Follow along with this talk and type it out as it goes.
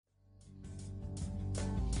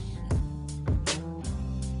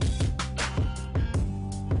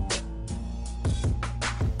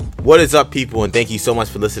What is up, people, and thank you so much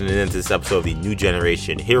for listening in to this episode of the New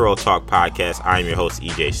Generation Hero Talk Podcast. I am your host,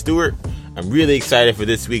 EJ Stewart. I'm really excited for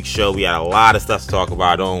this week's show. We had a lot of stuff to talk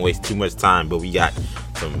about. I don't want to waste too much time, but we got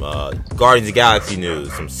some Guardians of the Galaxy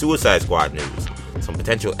news, some Suicide Squad news, some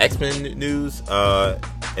potential X-Men news,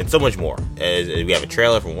 and so much more. As we have a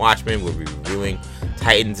trailer from Watchmen. We'll be reviewing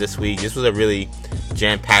Titans this week. This was a really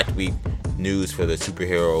jam-packed week. News for the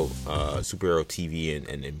superhero TV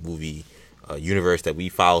and movie universe that we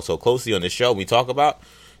follow so closely on the show we talk about.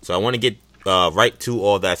 So I want to get right to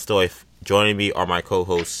all that stuff. Joining me are my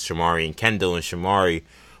co-hosts Shamari and Kendall. And Shamari,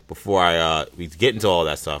 before we get into all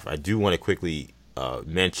that stuff, I do want to quickly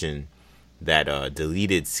mention that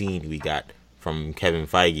deleted scene we got from Kevin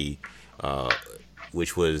Feige,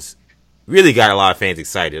 which was really got a lot of fans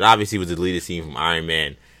excited. Obviously, it was a deleted scene from Iron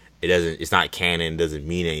Man. It's not canon, doesn't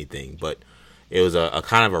mean anything, but it was a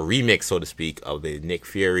kind of a remix, so to speak, of the Nick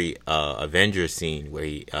Fury Avengers scene where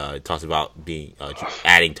he talks about being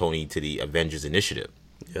adding Tony to the Avengers Initiative.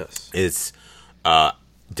 Yes, it's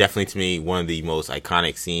definitely to me one of the most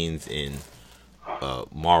iconic scenes in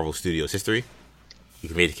Marvel Studios history. You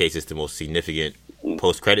can make the case it's the most significant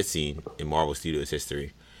post-credit scene in Marvel Studios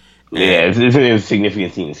history. And it's a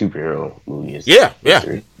significant scene in superhero movies. Yeah,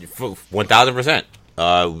 1000%.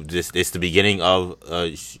 It's the beginning of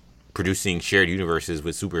producing shared universes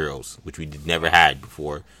with superheroes, which we never had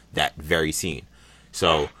before that very scene.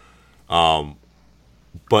 So, but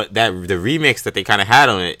the remix that they kind of had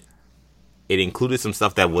on it included some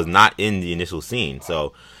stuff that was not in the initial scene.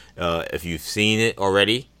 So, if you've seen it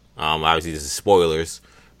already, obviously this is spoilers.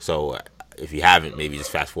 So, if you haven't, maybe just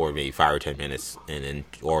fast forward maybe 5 or 10 minutes,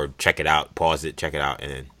 or check it out, pause it, check it out, and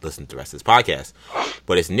then listen to the rest of this podcast.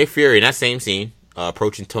 But it's Nick Fury in that same scene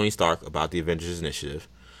approaching Tony Stark about the Avengers Initiative.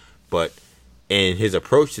 But in his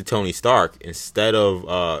approach to Tony Stark, instead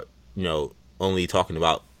of only talking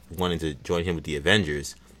about wanting to join him with the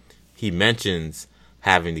Avengers, he mentions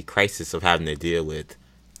having the crisis of having to deal with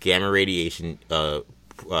gamma radiation,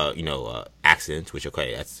 accidents. Which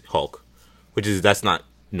that's Hulk, that's not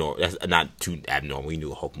too abnormal. We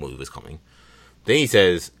knew a Hulk movie was coming. Then he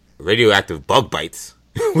says radioactive bug bites,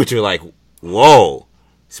 which are like, whoa,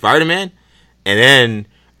 Spider-Man, and then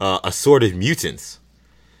assorted mutants.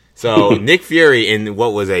 So Nick Fury, in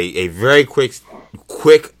what was a very quick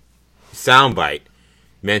soundbite,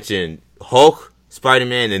 mentioned Hulk,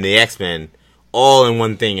 Spider-Man, and the X-Men all in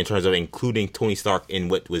one thing in terms of including Tony Stark in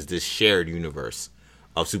what was this shared universe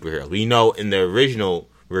of superheroes. We know in the original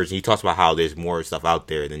version, he talks about how there's more stuff out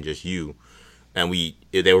there than just you, and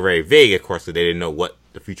they were very vague, of course, so they didn't know what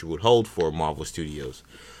the future would hold for Marvel Studios.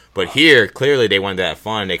 But here, clearly, they wanted to have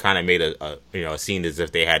fun. They kind of made a scene as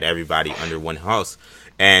if they had everybody under one house.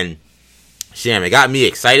 And, Sham, it got me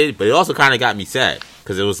excited, but it also kind of got me sad.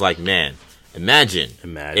 Because it was like, man, imagine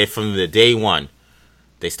if from the day one,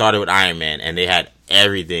 they started with Iron Man, and they had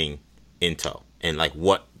everything in tow. And, like,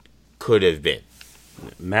 what could have been.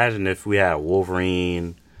 Imagine if we had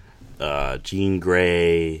Wolverine, Jean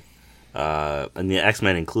Grey, and the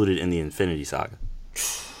X-Men included in the Infinity Saga.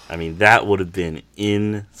 I mean, that would have been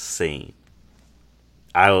insane.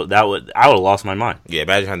 I would have lost my mind. Yeah,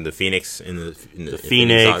 imagine having the Phoenix in the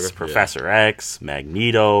Phoenix, Saga. Professor X,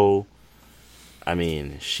 Magneto. I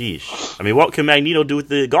mean, sheesh. I mean, what can Magneto do with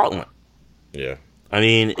the Gauntlet? Yeah. I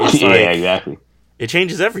mean, it's like exactly. It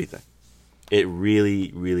changes everything. It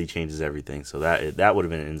really, really changes everything. So that would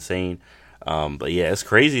have been insane. But yeah, it's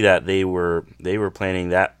crazy that they were planning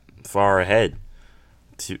that far ahead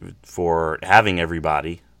for having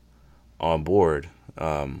everybody on board.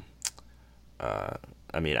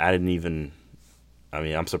 I mean,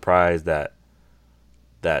 I'm surprised that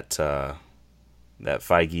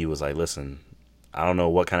Feige was like, listen, I don't know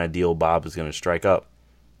what kind of deal Bob is going to strike up,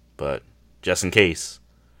 but just in case,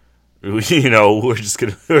 we're just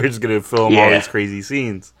gonna film all these crazy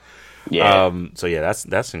scenes. Yeah. So yeah,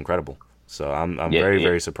 that's incredible. So I'm very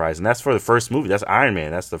very surprised, and that's for the first movie. That's Iron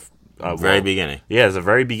Man. That's the very beginning. Yeah, it's the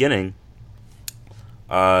very beginning.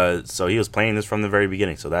 So he was playing this from the very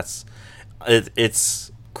beginning. So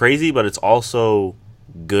it's crazy, but it's also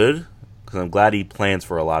good because I'm glad he plans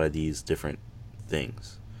for a lot of these different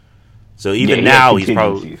things. So even now he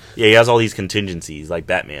has all these contingencies like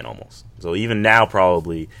Batman almost. So even now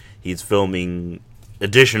probably he's filming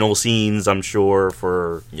additional scenes, I'm sure,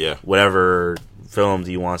 for whatever films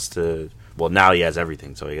he wants to. Well, now he has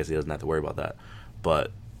everything, so I guess he doesn't have to worry about that.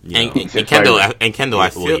 But Kendall, I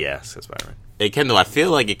feel yes, that's Spider-Man. Kendall, I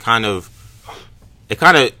feel like it kind of it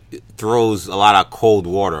kind of throws a lot of cold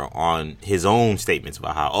water on his own statements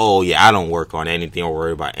about how, oh yeah, I don't work on anything or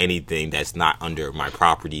worry about anything that's not under my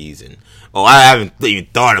properties, and oh, I haven't even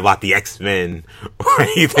thought about the X-Men or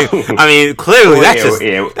anything. I mean, clearly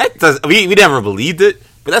that does. We never believed it,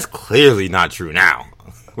 but that's clearly not true now,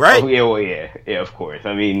 right? Oh yeah, well yeah, of course.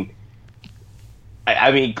 I mean,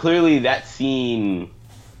 clearly that scene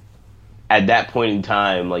at that point in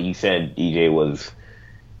time, like you said, EJ, was.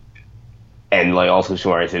 And like also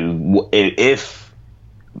Shamari said, if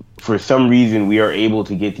for some reason we are able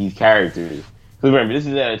to get these characters, because remember, this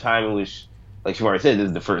is at a time in which, like Shamari said, this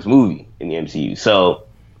is the first movie in the MCU. So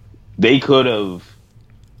they could have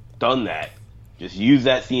done that, just use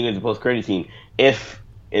that scene as a post-credit scene, if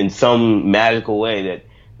in some magical way that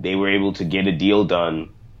they were able to get a deal done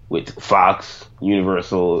with Fox,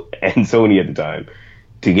 Universal, and Sony at the time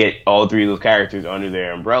to get all three of those characters under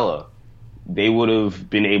their umbrella. They would have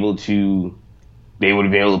been able to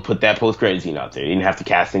put that post-credit scene out there. They didn't have to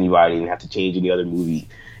cast anybody. They didn't have to change any other movie.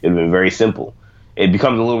 It would have been very simple. It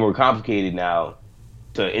becomes a little more complicated now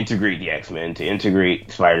to integrate the X-Men, to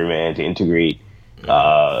integrate Spider-Man, to integrate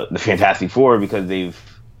the Fantastic Four, because they've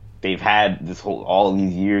had all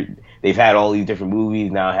these years. They've had all these different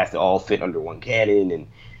movies. Now it has to all fit under one canon, and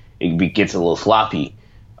it gets a little sloppy.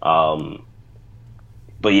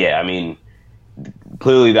 But yeah, I mean,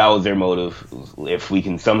 clearly that was their motive. If we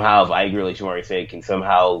can somehow, if Iger, like Shamari said, can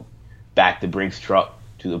somehow back the Brinks truck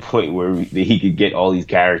to the point where he could get all these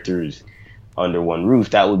characters under one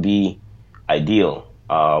roof, that would be ideal.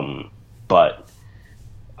 But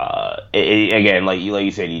again, like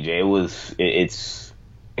you said, EJ, it's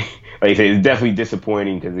like you said, it's definitely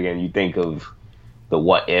disappointing because again, you think of the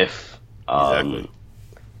what if. Exactly.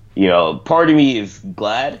 You know, part of me is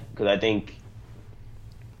glad because I think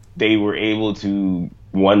they were able to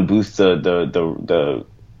boost the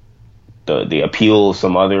appeal of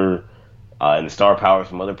some other and the star power of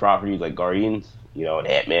some other properties like Guardians, you know, and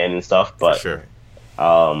Ant-Man and stuff. But for sure.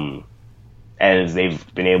 and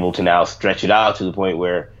they've been able to now stretch it out to the point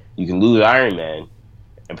where you can lose Iron Man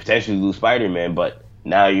and potentially lose Spider-Man, but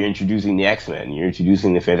now you're introducing the X-Men, you're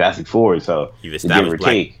introducing the Fantastic Four, so you've established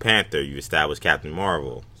Black Panther, you've established Captain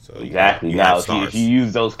Marvel. So exactly. Now, if you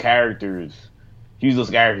use those characters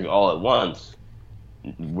all at once,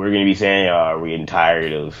 we're going to be saying, we're getting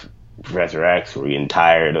tired of Professor X, we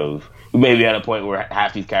may be at a point where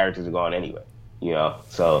half these characters are gone anyway, you know?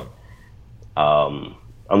 So,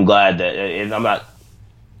 I'm glad that,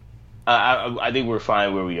 I think we're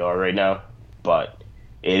fine where we are right now, but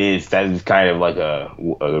that is kind of like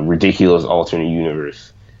a ridiculous alternate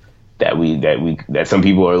universe that some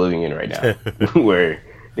people are living in right now, where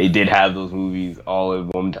they did have those movies all at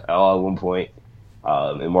one point,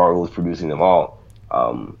 and Marvel was producing them all.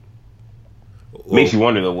 Makes you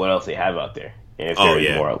wonder though what else they have out there, and if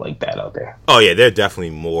there's more like that out there. Oh yeah, they're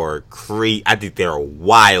definitely more I think there are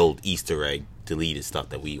wild Easter egg deleted stuff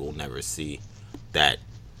that we will never see that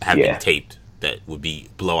have been taped that would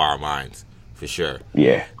blow our minds for sure.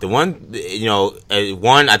 Yeah. The one, you know,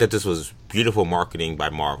 I thought this was beautiful marketing by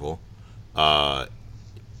Marvel. And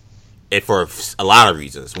for a lot of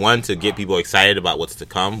reasons. One, to get people excited about what's to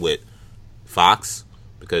come with Fox,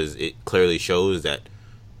 because it clearly shows that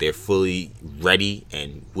they're fully ready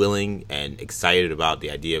and willing and excited about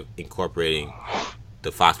the idea of incorporating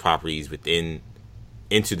the Fox properties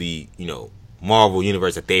into the, you know, Marvel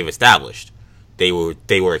universe that they've established. They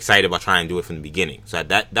were excited about trying to do it from the beginning. So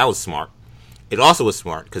that was smart. It also was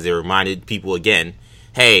smart because it reminded people again,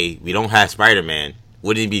 hey, we don't have Spider-Man.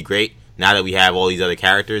 Wouldn't it be great now that we have all these other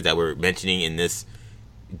characters that we're mentioning in this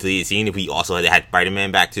deleted scene if we also had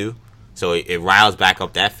Spider-Man back too? So it riles back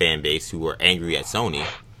up that fan base who were angry at Sony.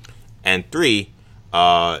 And 3,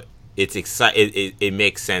 it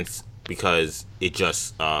makes sense because it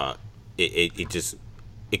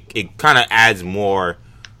kind of adds more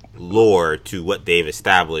lore to what they've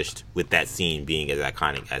established with that scene being as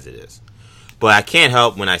iconic as it is. But I can't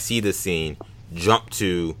help when I see this scene jump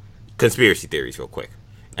to conspiracy theories real quick.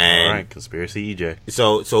 And all right, conspiracy EJ.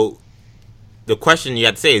 So the question you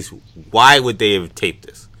have to say is, why would they have taped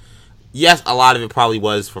this? Yes, a lot of it probably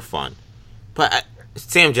was for fun, but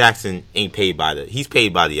Sam Jackson ain't paid he's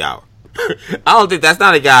paid by the hour. I don't think that's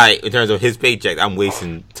not a guy in terms of his paycheck I'm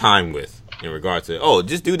wasting time with in regard to,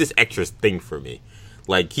 just do this extra thing for me.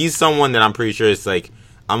 Like, he's someone that I'm pretty sure it's like,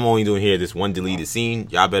 I'm only doing here this one deleted scene.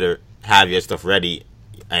 Y'all better have your stuff ready,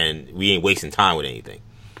 and we ain't wasting time with anything.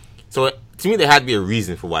 So to me, there had to be a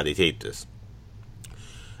reason for why they taped this.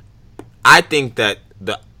 I think that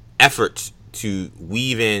the effort to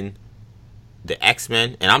weave in the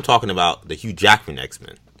X-Men, and I'm talking about the Hugh Jackman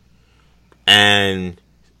X-Men, and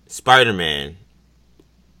Spider-Man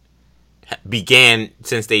began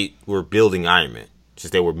since they were building Iron Man,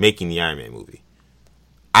 since they were making the Iron Man movie.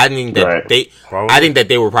 I think that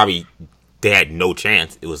they were probably, they had no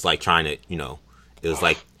chance. It was like trying to, it was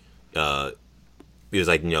like the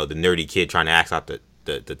nerdy kid trying to ask out the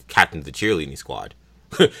captain of the cheerleading squad,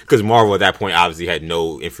 because Marvel at that point obviously had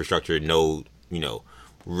no infrastructure, no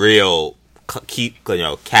real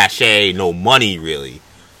cachet, no money really.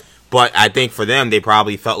 But I think for them, they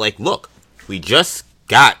probably felt like, look, we just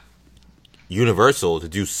got Universal to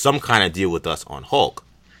do some kind of deal with us on Hulk,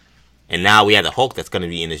 and now we have the Hulk that's going to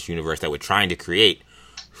be in this universe that we're trying to create.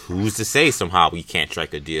 Who's to say somehow we can't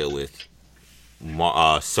strike a deal with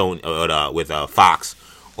Sony, with Fox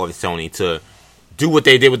or Sony to do what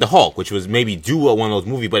they did with the Hulk, which was maybe do one of those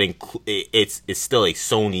movies, but it's still a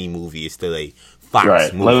Sony movie, it's still a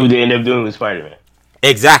Fox movie. Like what they end up doing with Spider-Man.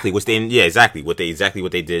 Exactly, what they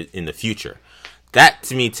did in the future. That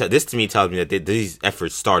to me, this to me tells me that these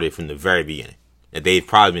efforts started from the very beginning. That they've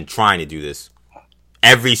probably been trying to do this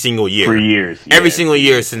every single year for years, every single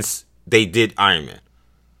year since they did Iron Man.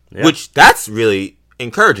 Yeah. Which that's really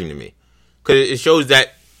encouraging to me, because it shows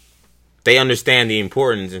that they understand the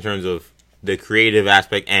importance in terms of the creative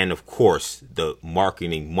aspect and, of course, the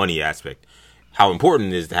marketing money aspect. How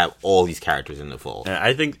important it is to have all these characters in the fold.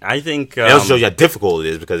 I think it also shows you how difficult it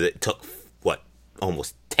is, because it took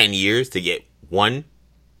almost 10 years to get one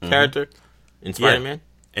character in Spider-Man.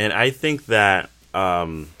 Yeah. And I think that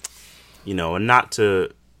and not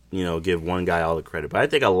to give one guy all the credit, but I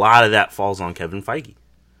think a lot of that falls on Kevin Feige.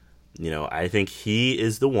 I think he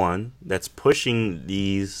is the one that's pushing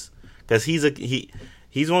these, because he's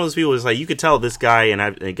one of those people that's like, you could tell this guy, and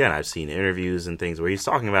I've seen interviews and things where he's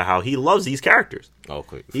talking about how he loves these characters.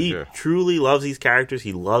 Okay, he truly loves these characters.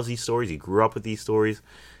 He loves these stories. He grew up with these stories.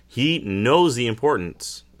 He knows the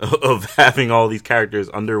importance of having all these characters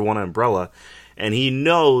under one umbrella, and he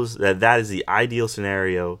knows that is the ideal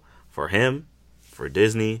scenario for him, for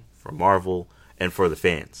Disney, for Marvel, and for the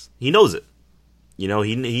fans. He knows it.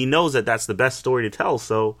 He knows that that's the best story to tell,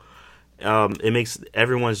 so it makes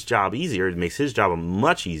everyone's job easier. It makes his job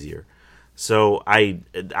much easier. So I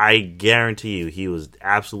guarantee you he was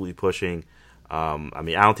absolutely pushing. I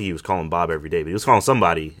don't think he was calling Bob every day, but he was calling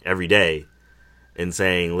somebody every day and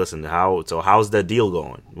saying, listen, how's that deal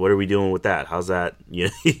going? What are we doing with that? How's that?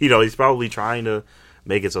 He's probably trying to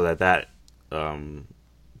make it so that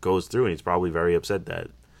goes through, and he's probably very upset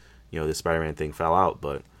that this Spider-Man thing fell out.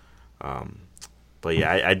 But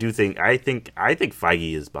yeah, I think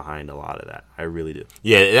Feige is behind a lot of that. I really do.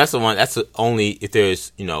 Yeah, that's the one. That's the only, if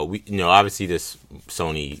there's obviously this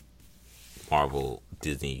Sony, Marvel,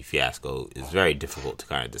 Disney fiasco is very difficult to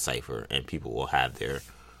kind of decipher, and people will have their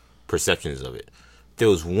perceptions of it. There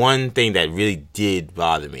was one thing that really did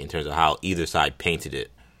bother me in terms of how either side painted it.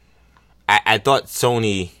 I thought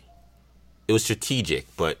Sony, it was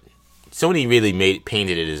strategic, but Sony really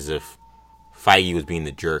painted it as if Feige was being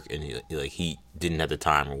the jerk, and he didn't have the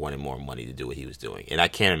time or wanted more money to do what he was doing. And I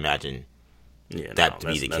can't imagine that to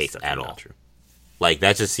be the case at all. Like,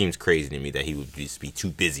 that just seems crazy to me, that he would just be too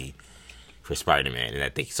busy for Spider-Man and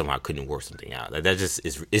that they somehow couldn't work something out. Like, that just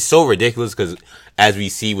is so ridiculous, because as we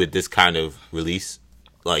see with this kind of release,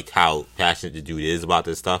 like how passionate the dude is about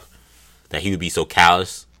this stuff, that he would be so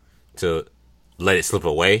callous to let it slip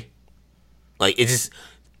away. Like, it just,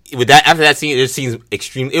 with that, after that scene, it just seems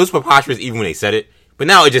extreme. It was preposterous even when they said it, but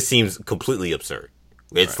now it just seems completely absurd.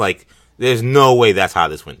 It's like, there's no way that's how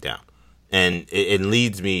this went down. And it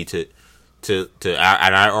leads me to and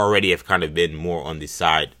I already have kind of been more on the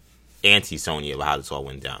side anti-Sony about how this all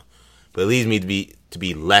went down, but it leads me to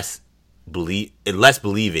be less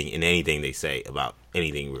believing in anything they say about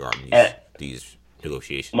anything regarding these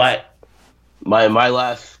negotiations. My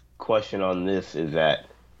last question on this is that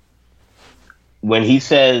when he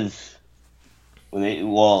says,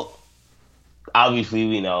 obviously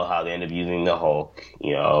we know how they end up using the Hulk,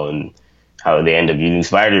 and how they end up using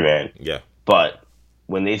Spider-Man. Yeah. But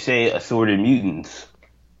when they say assorted mutants,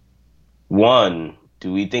 one,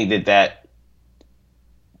 do we think that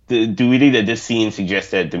this scene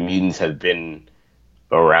suggests that the mutants have been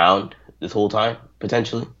around this whole time,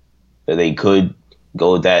 potentially? That they could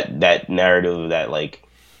go with that narrative that, like,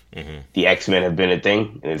 the X-Men have been a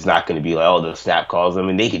thing, and it's not going to be like, oh, the Snap calls them,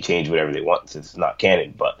 and they could change whatever they want since it's not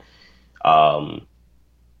canon. But,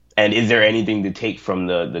 and is there anything to take from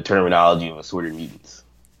the terminology of assorted mutants?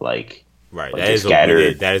 Like, right, like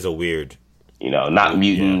that is a weird, not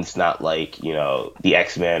mutants, not like, the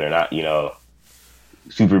X-Men, or not,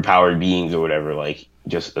 superpowered beings or whatever, like,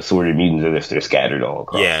 just assorted mutants as if they're scattered all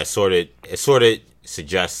across. Yeah, it sort of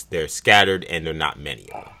suggests they're scattered and they're not many.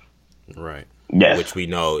 Right. Yes. Which we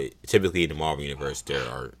know, typically in the Marvel Universe, there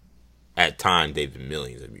are at time they've been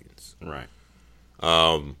millions of mutants. Right.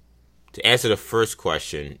 To answer the first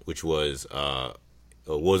question, which was the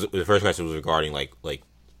first question was regarding like what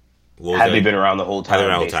was Have they been around the whole time? Have they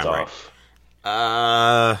been around the whole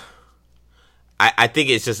time, right? I think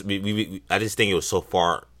it's just I just think it was so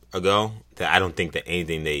far ago that I don't think that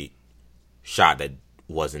anything they shot that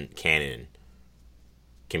wasn't canon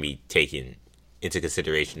can be taken into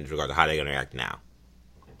consideration with regard to how they're going to act now.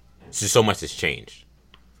 It's just so much has changed.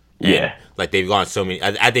 Yeah, and, like they've gone so many.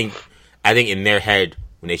 I think in their head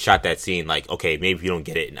when they shot that scene, like, okay, maybe if you don't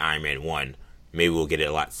get it in Iron Man 1, maybe we'll get it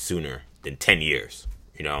a lot sooner than 10 years.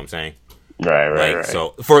 You know what I'm saying? Right.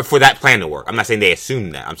 So for that plan to work, I'm not saying they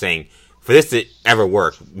assumed that. I'm saying for this to ever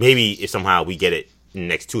work, maybe if somehow we get it in the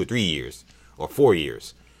next 2 or 3 years or 4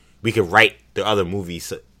 years, we could write the other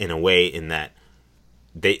movies in a way in that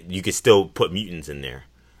you could still put mutants in there.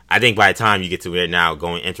 I think by the time you get to where now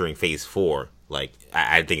entering phase 4, like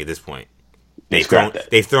I think at this point they've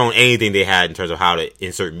thrown anything they had in terms of how to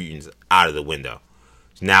insert mutants out of the window.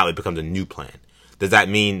 So now it becomes a new plan. Does that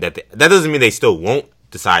mean that that doesn't mean they still won't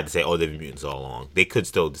decide to say, oh, they've been mutants all along? They could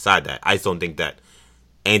still decide that. I just don't think that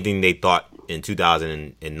anything they thought in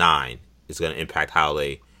 2009 is going to impact how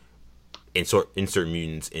they insert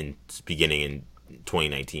mutants beginning in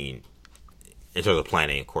 2019. In terms of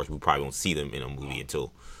planning, of course, we probably won't see them in a movie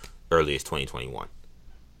until earliest 2021.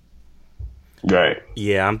 Right.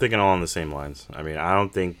 Yeah, I'm thinking all on the same lines. I mean, I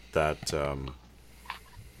don't think that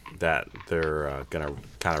that they're gonna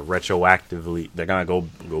kind of retroactively. They're gonna go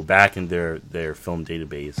back in their film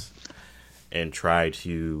database and try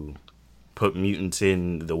to put mutants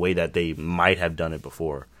in the way that they might have done it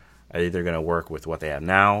before. I think they're gonna work with what they have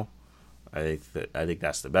now. I think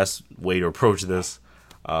that's the best way to approach this.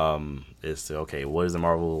 Is to, okay, what is the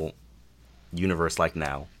Marvel universe like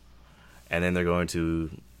now, and then they're going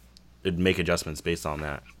to make adjustments based on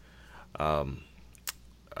that.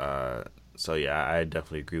 So yeah, I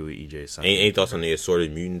definitely agree with EJ. Any thoughts on the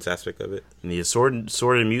assorted mutants aspect of it? And the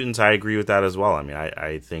assorted mutants, I agree with that as well. I mean,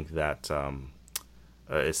 I think that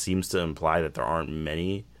it seems to imply that there aren't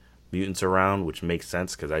many mutants around, which makes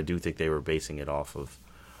sense because I do think they were basing it off of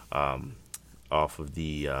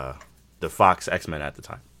the Fox X-Men at the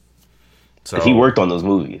time. So he worked on those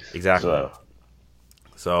movies. Exactly.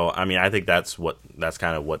 So I mean, I think that's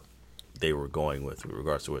kind of what they were going with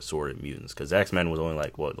regards to assorted mutants, because X-Men was only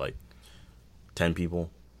like 10 people,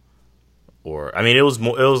 or I mean, it was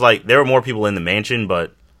like there were more people in the mansion,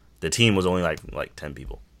 but the team was only like 10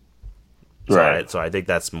 people. So right. So I think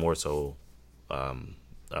that's more so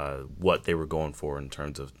what they were going for in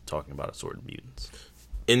terms of talking about assorted mutants.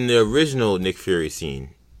 In the original Nick Fury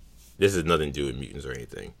scene, this has nothing to do with mutants or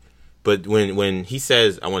anything, but when he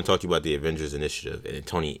says, "I want to talk to you about the Avengers Initiative," and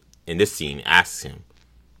Tony in this scene asks him,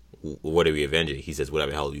 "What are we avenging?" He says,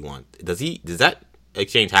 "Whatever the hell you want." Does that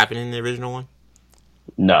exchange happen in the original one?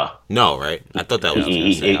 No, right? I thought that was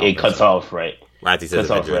it cuts off right. Right, he says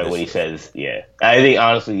cuts off right when he says, "Yeah." I think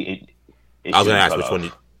honestly, it I was going to ask which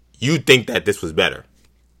one you think that this was better.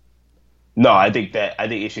 No, I think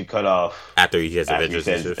it should cut off after he says Avengers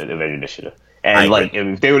Initiative. And like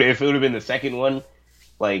if it would have been the second one,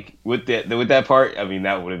 like with that part, I mean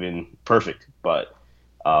that would have been perfect. But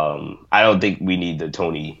I don't think we need the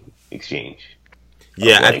Tony exchange.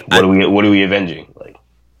 Yeah, what are we avenging? Like,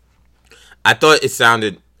 I thought it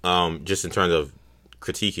sounded just in terms of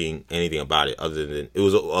critiquing anything about it, other than a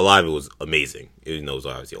lot of it was amazing. Even though it was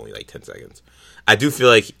obviously only like 10 seconds. I do feel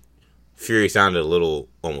like Fury sounded a little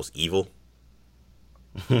almost evil.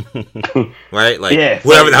 Right? Like, yeah,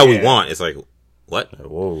 whatever the hell we want. It's like, what?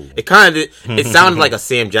 Whoa. It kind of did. It sounded like a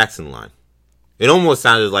Sam Jackson line. It almost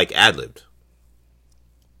sounded like ad-libbed.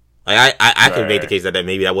 Like, I could make the case that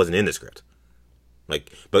maybe that wasn't in the script.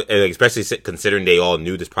 Like, but especially considering they all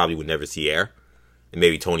knew this probably would never see air. And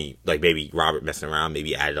maybe Tony, like maybe Robert messing around,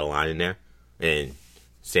 maybe added a line in there. And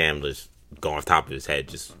Sam just going off the top of his head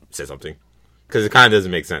just said something. Because it kind of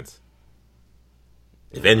doesn't make sense.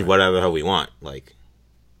 Avenge whatever the hell we want. Like,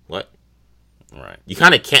 what? Right. You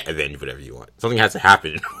kind of can't avenge whatever you want. Something has to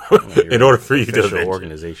happen in order for you to avenge.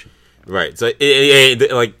 Organization. Right. So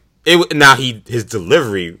now his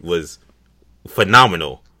delivery was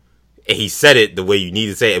phenomenal. And he said it the way you need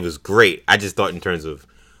to say it. It was great. I just thought in terms of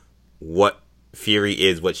what Fury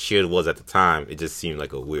is, what S.H.I.E.L.D. was at the time, it just seemed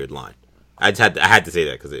like a weird line. I had to say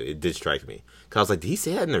that because it did strike me. Because I was like, did he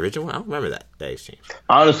say that in the original one? I don't remember that exchange.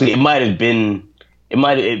 Honestly, it might have been.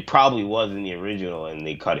 It probably was in the original, and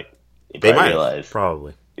they cut it. They might realize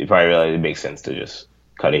probably. They probably realized it makes sense to just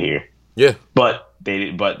cut it here. Yeah, but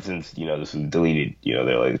since this was deleted,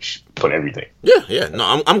 they're like put everything. Yeah.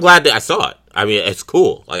 No, I'm glad that I saw it. I mean, it's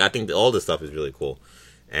cool. Like I think that all this stuff is really cool,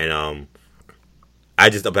 And I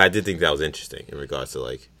did think that was interesting in regards to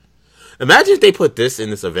like, imagine if they put this in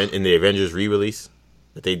this event in the Avengers re-release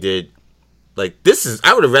that they did. Like this is,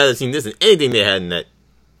 I would have rather seen this than anything they had in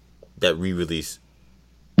that re-release.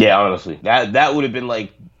 Yeah, honestly, that would have been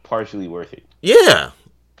like partially worth it. Yeah,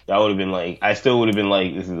 That would have been like, I still would have been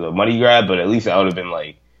like, this is a money grab, but at least I would have been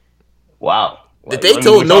like, wow. Like, if they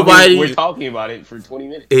told nobody, we're talking about it for 20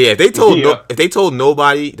 minutes. Yeah, if they told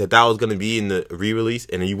nobody that was going to be in the re-release,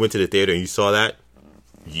 and then you went to the theater and you saw that,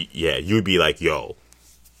 you'd be like, yo,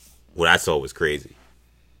 what I saw was crazy.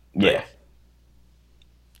 Yeah. Like,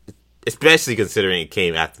 especially considering it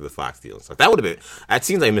came after the Fox deal and stuff. That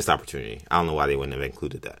seems like a missed opportunity. I don't know why they wouldn't have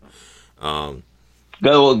included that.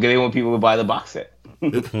 They want people to buy the box set.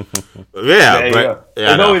 Yeah,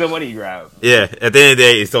 it's always a money grab. Yeah, at the end of the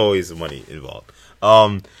day, it's always money involved.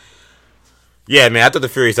 Yeah, man, I thought the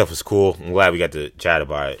Fury stuff was cool. I'm glad we got to chat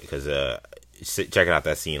about it because checking out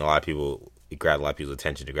that scene, it grabbed a lot of people's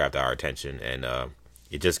attention, it grabbed our attention, and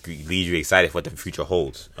it just leaves you excited for what the future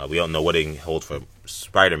holds. We don't know what it holds for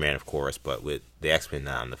Spider-Man, of course, but with the X-Men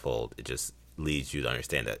now in the fold, it just leads you to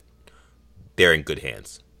understand that they're in good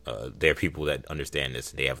hands. They're people that understand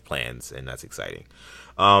this. They have plans, and that's exciting.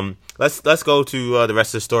 Let's go to the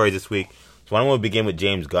rest of the story this week. So I don't want to begin with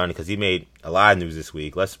James Gunn because he made a lot of news this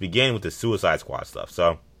week. Let's begin with the Suicide Squad stuff.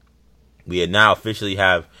 So we now officially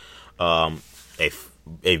have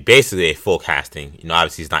basically a full casting. You know,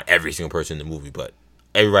 obviously it's not every single person in the movie, but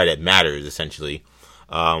everybody that matters essentially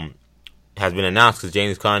has been announced because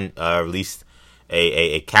James Gunn released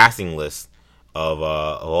a casting list of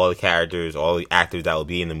all the characters, all the actors that will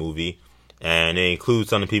be in the movie, and it includes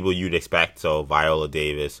some of the people you'd expect. So Viola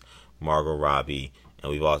Davis, Margot Robbie,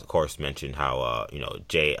 and we've also, of course, mentioned how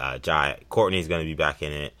Jai Courtney is going to be back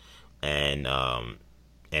in it, and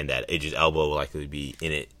that Idris Elba will likely be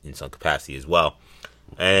in it in some capacity as well.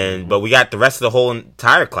 But we got the rest of the whole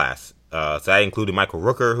entire class. So that included Michael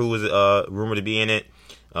Rooker, who was rumored to be in it.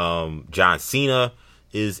 John Cena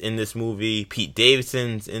is in this movie. Pete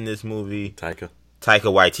Davidson's in this movie. Taika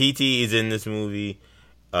Waititi is in this movie.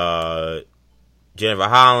 Jennifer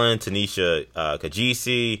Holland, Tanisha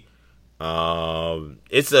Kajisi.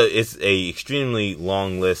 It's a extremely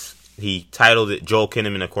long list. He titled it. Joel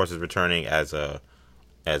Kinnaman, of course, is returning as a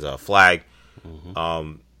Flag.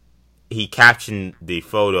 Mm-hmm. He captioned the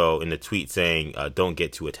photo in the tweet saying, "Don't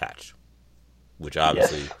get too attached," which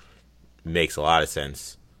obviously makes a lot of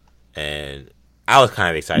sense. And I was kind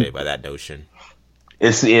of excited by that notion.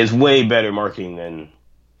 It's way better marketing than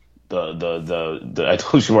the I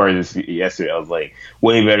told Shamar this yesterday. I was like,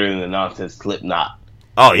 way better than the nonsense Slipknot.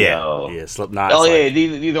 Oh yeah, Slipknot. Oh yeah,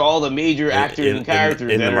 these are all the major actors and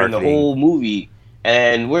characters that are in the whole movie,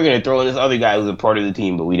 and we're gonna throw in this other guy who's a part of the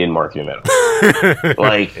team, but we didn't market him at all.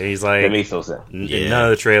 Like, and he's like, that makes no sense. None of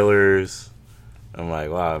the trailers. I'm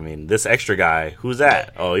like, wow. I mean, this extra guy, who's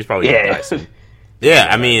that? Oh, he's probably gonna die soon. Yeah,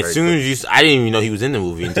 I mean, as soon as I didn't even know he was in the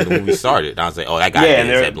movie until the movie started. And I was like, oh, that guy had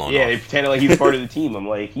his head blown off. Yeah, they pretended like he's part of the team. I'm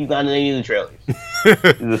like, he's not in any of the trailers.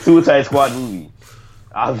 It's a Suicide Squad movie.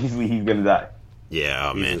 Obviously, he's gonna die.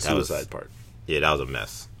 Yeah, oh man, that suicide part. Yeah, that was a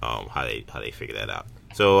mess. How they figured that out.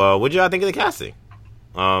 So, what did y'all think of the casting?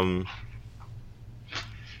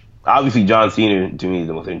 Obviously, John Cena to me is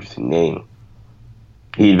the most interesting name.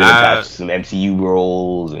 He'd been attached to some MCU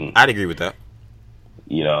roles, and I'd agree with that.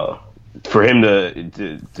 You know, for him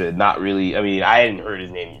to not really, I mean, I hadn't heard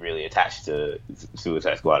his name really attached to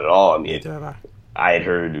Suicide Squad at all. I mean, I had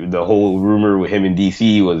heard the whole rumor with him in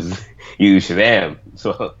DC was he was Shazam.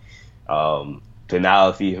 So to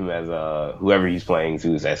now see him as whoever he's playing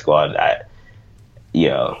Suicide Squad,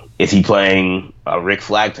 is he playing a Rick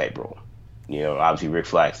Flag type role? You know, obviously Rick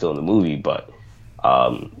Flag's still in the movie, but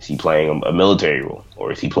is he playing a military role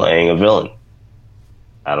or is he playing a villain?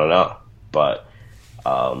 I don't know, but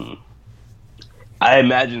I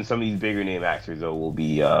imagine some of these bigger name actors though will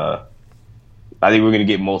be. I think we're gonna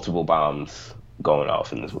get multiple bombs going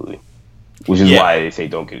off in this movie, which is why they say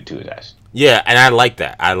don't get it too attached. Yeah, and I like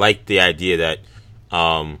that. I like the idea that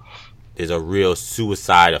there's a real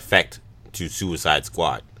suicide effect to Suicide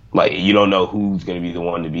Squad. Like, you don't know who's going to be the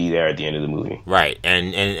one to be there at the end of the movie. Right,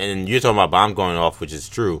 and you're talking about bombs going off, which is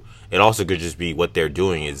true. It also could just be what they're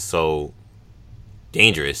doing is so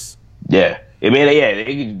dangerous. Yeah. I mean,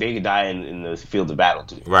 they could die in the field of battle,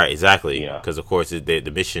 too. Right, exactly. Because, of course,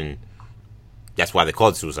 the mission, that's why they call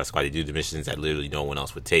it Suicide Squad. They do the missions that literally no one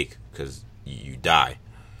else would take because you die.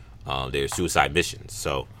 They're suicide missions.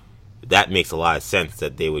 So that makes a lot of sense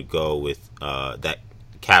that they would go with that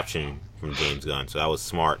caption from James Gunn. So that was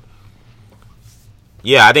smart.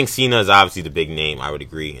 Yeah, I think Cena is obviously the big name. I would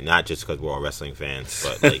agree, and not just because we're all wrestling fans,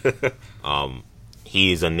 but like,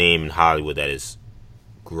 he's a name in Hollywood that is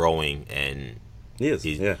growing, and He is.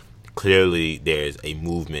 Yeah. clearly there's a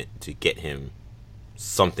movement to get him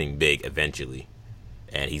something big eventually,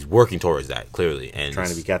 and he's working towards that clearly. And Trying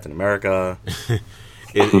to be Captain America.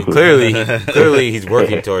 clearly he's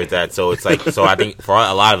working towards that. So it's like, so I think for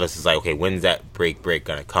a lot of us, it's like, okay, when's that break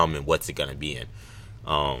gonna come, and what's it gonna be in?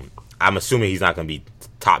 I'm assuming he's not gonna be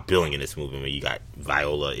top billing in this movie. I mean, you got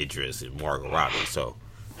Viola Idris and Margot Robbie, so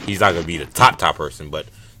he's not gonna be the top person. But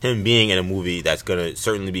him being in a movie that's gonna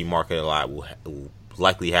certainly be marketed a lot will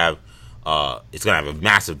likely have it's gonna have a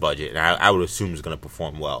massive budget, and I would assume it's gonna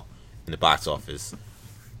perform well in the box office.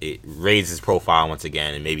 It raises his profile once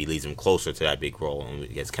again, and maybe leads him closer to that big role.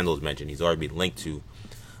 And as Kendall's mentioned, he's already been linked to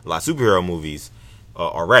a lot of superhero movies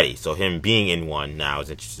already. So him being in one now is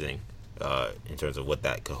interesting in terms of what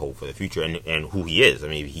that could hold for the future, and who he is. I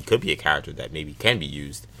mean, he could be a character that maybe can be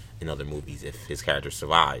used in other movies if his character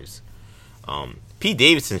survives. Pete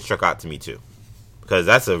Davidson struck out to me too, because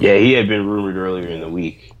that's he had been rumored earlier in the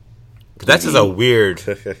week. That's just a weird.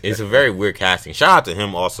 It's a very weird casting. Shout out to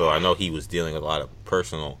him also. I know he was dealing with a lot of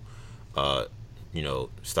personal,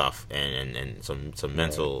 stuff and some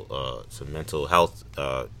mental health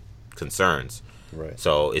concerns. Right.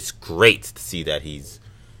 So it's great to see that he's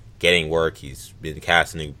getting work. He's been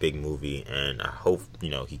cast in a big movie, and I hope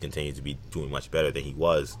he continues to be doing much better than he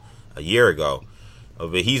was a year ago.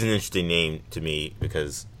 But he's an interesting name to me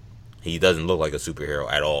because he doesn't look like a superhero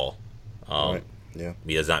at all. Right. Yeah.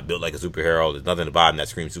 He does not build like a superhero. There's nothing about him that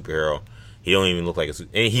screams superhero. He don't even look like and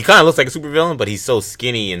he kind of looks like a supervillain, but he's so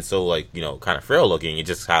skinny and so kind of frail looking. It's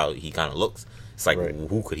just how he kind of looks. It's like, right.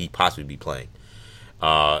 Who could he possibly be playing?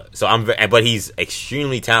 But he's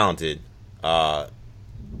extremely talented. And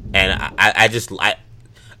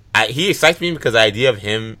he excites me because the idea of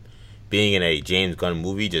him being in a James Gunn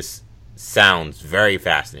movie just sounds very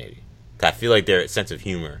fascinating. I feel like their sense of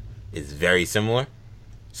humor is very similar.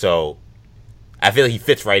 So I feel like he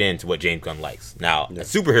fits right into what James Gunn likes. Now,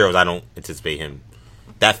 superheroes, I don't anticipate him.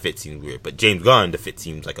 That fit seems weird. But James Gunn, the fit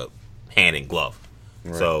seems like a hand in glove.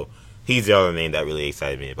 Right. So he's the other name that really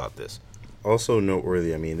excited me about this. Also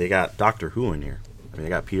noteworthy, I mean, they got Doctor Who in here. I mean, they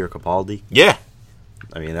got Peter Capaldi. Yeah.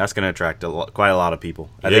 I mean, that's going to attract quite a lot of people.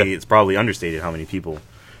 I think it's probably understated how many people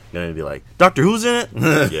are going to be like, Doctor Who's in it? And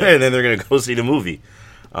then they're going to go see the movie.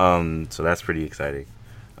 So that's pretty exciting.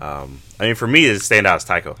 I mean, for me, the standout is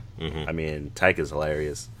Taika. Mm-hmm. I mean, Taika's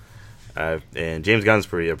hilarious. And James Gunn's a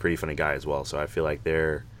pretty funny guy as well. So I feel like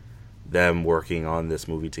them working on this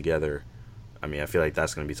movie together, I mean, I feel like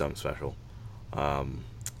that's going to be something special.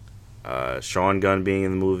 Sean Gunn being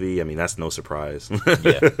in the movie, I mean, that's no surprise.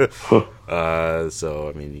 So,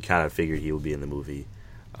 I mean, you kind of figured he would be in the movie.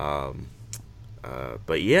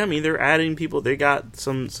 But yeah, I mean, they're adding people. They got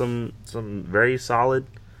some very solid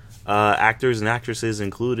actors and actresses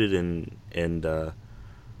included, and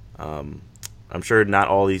I'm sure not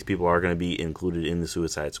all these people are going to be included in the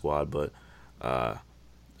Suicide Squad, but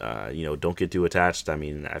don't get too attached. I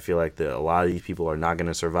mean, I feel like a lot of these people are not going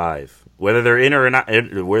to survive, whether they're in or not in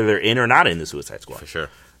the Suicide Squad. For sure,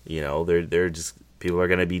 they're just people are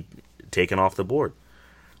going to be taken off the board.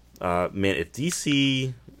 Man, if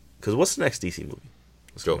DC, because what's the next DC movie?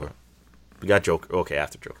 Joker. We got Joker. Okay,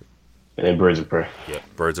 after Joker. And then Birds of Prey. Yeah,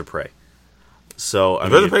 Birds of Prey. So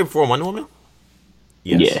Birds of Prey before Wonder Woman?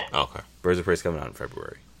 Yes. Yeah. Oh, okay. Birds of Prey's coming out in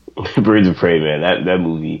February. Birds of Prey, man, that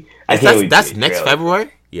movie. That's next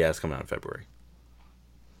February? Yeah, it's coming out in February.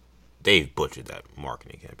 They've butchered that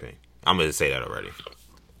marketing campaign. I'm going to say that already.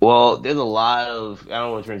 Well, there's a lot of, I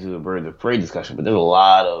don't want to turn into a Birds of Prey discussion, but there's a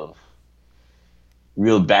lot of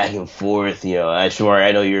real back and forth. Shamari,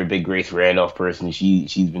 I know you're a big Grace Randolph person.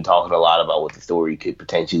 She's been talking a lot about what the story could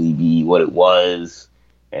potentially be, what it was,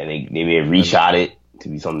 and they may have reshot it to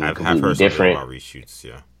be something completely different. About reshoots,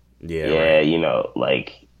 yeah. Yeah,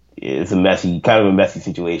 right. It's kind of a messy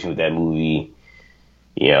situation with that movie.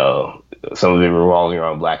 Some of it revolving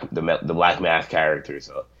around the Black Mask character.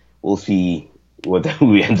 So we'll see what that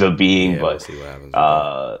movie ends up being. But we'll see what happens.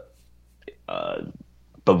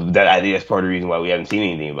 But I think that's part of the reason why we haven't seen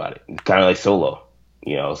anything about it. It's kind of like Solo.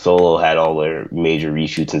 Solo had all their major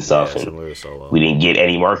reshoots and stuff, and similar to Solo. We didn't get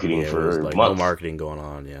any marketing for months. No marketing going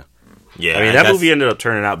on. Yeah. Yeah. I mean, that movie ended up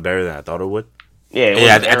turning out better than I thought it would.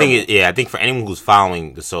 Yeah, I think for anyone who's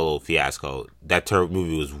following the Solo fiasco, that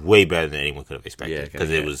movie was way better than anyone could have expected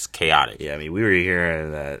because it was chaotic. Yeah, I mean, we were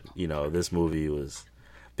hearing that this movie was.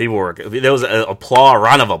 There was a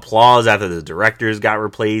round of applause after the directors got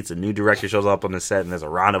replaced. A new director shows up on the set, and there's a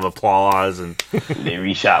round of applause, and they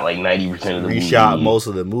reshot like 90% of the movie. Reshot most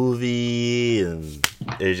of the movie, and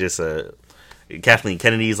it's just Kathleen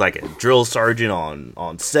Kennedy's like a drill sergeant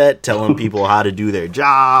on set, telling people how to do their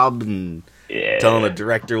job and telling the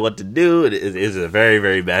director what to do. It is a very,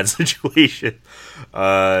 very bad situation.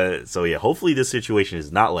 So yeah, hopefully this situation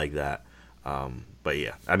is not like that. But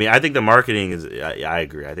yeah, I mean, I think the marketing is. I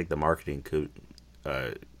agree. I think the marketing could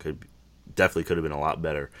definitely could have been a lot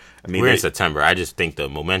better. I mean, we're in September. I just think the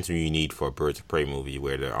momentum you need for a Birds of Prey movie,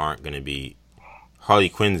 where there aren't going to be Harley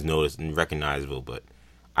Quinn's noticed and recognizable, but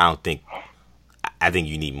I think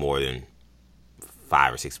you need more than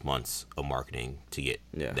 5 or 6 months of marketing to get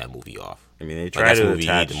that movie off. I mean, they try to movie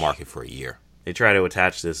you need to market for a year. They try to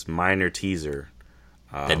attach this minor teaser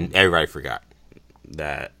that everybody forgot.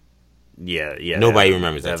 That nobody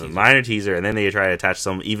remembers that teaser. Minor teaser, and then they try to attach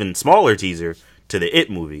some even smaller teaser to the It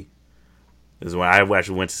movie. This is when I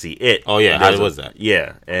actually went to see It. Oh yeah, how was that?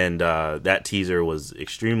 Yeah, and that teaser was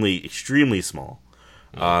extremely, extremely small.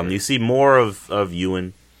 You see more of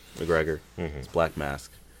Ewan McGregor, his Black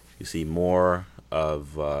Mask. You see more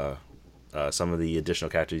of some of the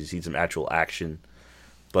additional characters. You see some actual action,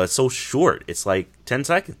 but it's so short. It's like 10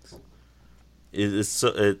 seconds.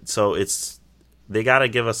 So they got to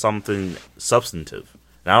give us something substantive.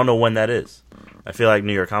 And I don't know when that is. I feel like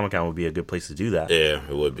New York Comic Con would be a good place to do that. Yeah,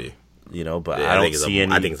 it would be. You know, but I don't see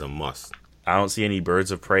any. I think it's a must. I don't see any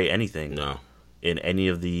Birds of Prey anything. No. In any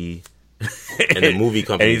of the. And the movie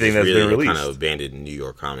company anything that's really been released. kind of abandoned New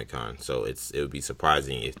York Comic Con, so it would be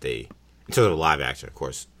surprising if they, in terms of live action, of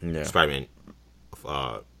course, Spider-Man,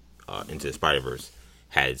 Into the Spider-Verse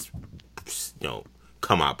had,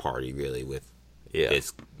 come out party really with,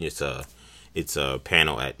 it's a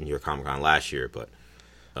panel at New York Comic Con last year, but.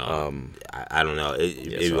 I don't know.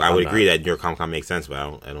 I would agree that New York Comic Con makes sense, but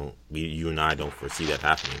I don't. You and I don't foresee that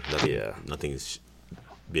happening. Nothing's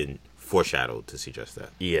been foreshadowed to suggest that.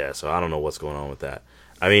 Yeah, so I don't know what's going on with that.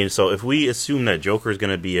 I mean, so if we assume that Joker is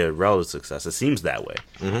going to be a relative success, it seems that way.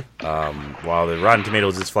 Mm-hmm. While the Rotten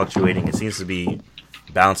Tomatoes is fluctuating, it seems to be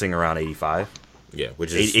bouncing around 85. Yeah,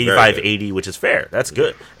 which is 85, 80, which is fair. That's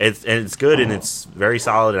good. It's good and it's very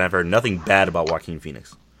solid. And I've heard nothing bad about Joaquin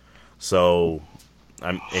Phoenix. So.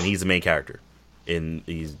 And he's the main character,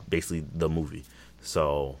 he's basically the movie.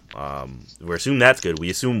 So we're assuming that's good. We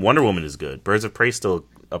assume Wonder Woman is good. Birds of Prey still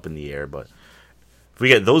up in the air, but if we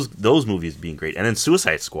get those movies being great, and then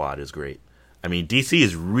Suicide Squad is great. I mean, DC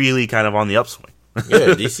is really kind of on the upswing.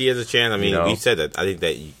 Yeah, DC has a chance. I mean, we said that. I think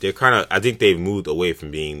that they're kind of. I think they've moved away from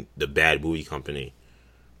being the bad movie company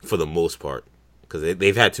for the most part, because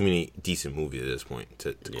they've had too many decent movies at this point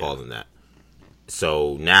to call them that.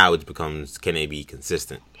 So now it becomes, can they be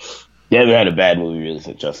consistent? They haven't had a bad movie really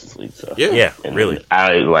since Justice League. So yeah, really.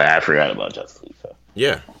 I forgot about Justice League. So.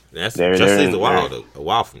 Yeah, Justice League was it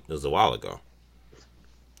was a while ago,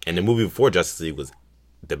 and the movie before Justice League was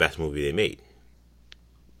the best movie they made.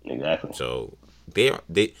 Exactly. So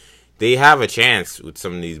they have a chance with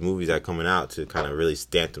some of these movies that are coming out to kind of really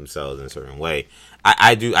stamp themselves in a certain way.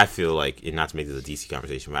 I feel like, and not to make this a DC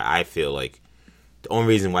conversation, but I feel like. The only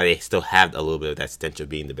reason why they still have a little bit of that stench of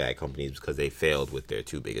being the bad company is because they failed with their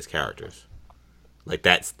 2 biggest characters. Like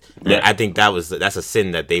I think that's a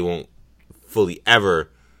sin that they won't fully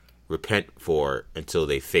ever repent for until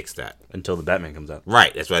they fix that. Until the Batman comes out.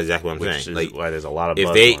 Right. That's exactly what I'm saying. Which is why there's a lot of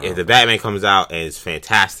buzz if the Batman comes out and it's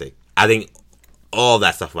fantastic, I think all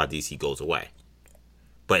that stuff about DC goes away.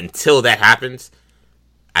 But until that happens,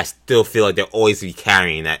 I still feel like they'll always be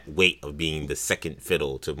carrying that weight of being the second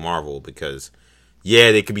fiddle to Marvel because.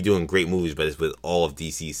 Yeah, they could be doing great movies, but it's with all of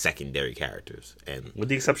DC's secondary characters, and with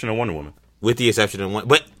the exception of Wonder Woman. With the exception of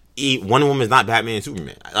Wonder Woman is not Batman and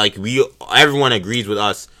Superman. Like everyone agrees with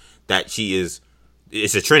us that she is.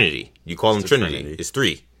 It's a trinity. You call them Trinity. It's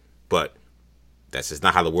 3, but that's just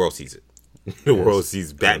not how the world sees it. The world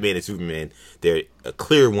sees Batman and Superman. They're a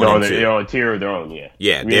clear one. No, they're on a tier of their own. Yeah.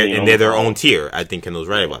 Yeah, they're their own tier. I think Kendall's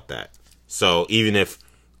right about that. So even if.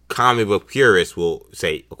 Comic book purists will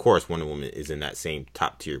say, of course, Wonder Woman is in that same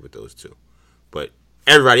top tier with those 2. But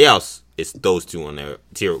everybody else, it's those 2 on their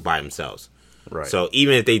tier by themselves. Right. So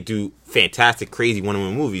even if they do fantastic, crazy Wonder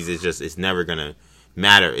Woman movies, it's never going to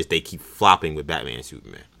matter if they keep flopping with Batman and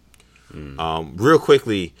Superman. Real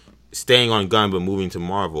quickly, staying on Gunn but moving to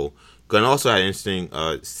Marvel, Gunn also had an interesting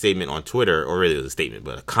statement on Twitter, or really it was a statement,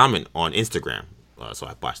 but a comment on Instagram. So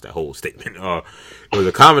I watched that whole statement. It was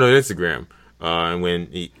a comment on Instagram. And when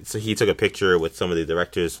he took a picture with some of the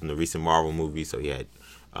directors from the recent Marvel movies, so he had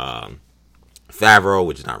Favreau,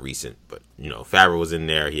 which is not recent, but Favreau was in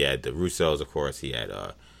there. He had the Russos, of course. He had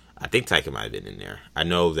I think Taika might have been in there. I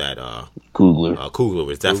know that Coogler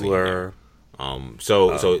was definitely in there.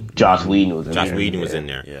 So Joss Whedon was in there. Joss Whedon was in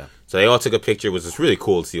there. Yeah. So they all took a picture, which is really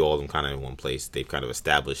cool to see all of them kind of in one place. They've kind of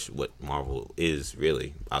established what Marvel is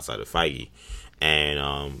really outside of Feige. And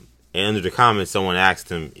under the comments, someone asked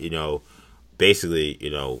him, basically,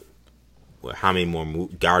 how many more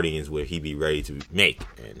Guardians would he be ready to make,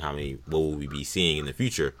 and what will we be seeing in the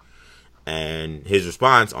future? And his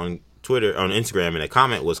response on Twitter, on Instagram, in a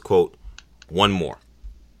comment was, quote, "one more."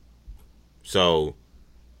 So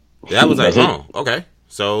that was like, oh, okay,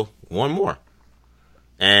 so one more.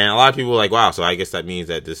 And a lot of people were like, wow, so I guess that means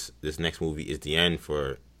that this next movie is the end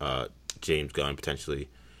for James Gunn, potentially.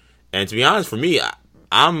 And to be honest, for me,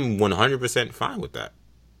 I'm 100% fine with that.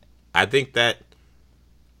 I think that,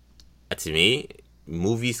 to me,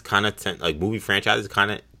 movies kind of movie franchises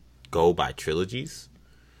kind of go by trilogies.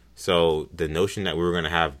 So the notion that we were going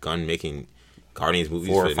to have Gunn making Guardians movies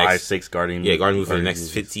 4, for 5, 6 Guardians. Yeah, Guardians movies for the next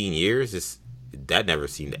 15 years, that never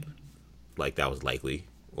seemed like that was likely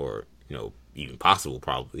or, even possible,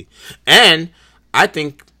 probably. And I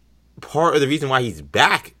think part of the reason why he's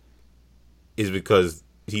back is because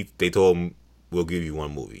they told him, we'll give you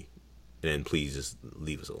one movie, and then please just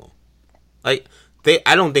leave us alone. I think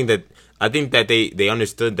that they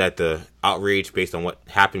understood that the outrage based on what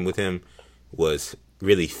happened with him was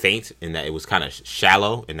really faint, and that it was kind of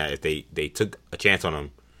shallow, and that if they took a chance on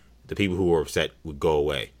him, the people who were upset would go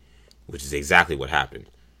away, which is exactly what happened.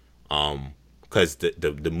 Because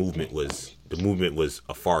the movement was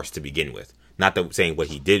a farce to begin with. Not that saying what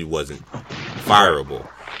he did wasn't fireable,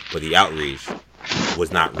 but the outrage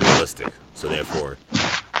was not realistic. So therefore,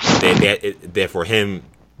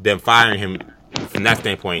 them firing him from that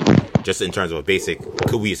standpoint, just in terms of a basic,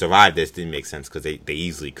 could we survive this, didn't make sense because they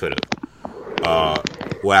easily could have.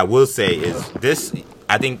 What I will say is this: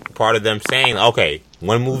 I think part of them saying, okay,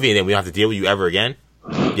 one movie and then we don't have to deal with you ever again.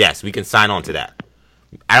 Yes, we can sign on to that.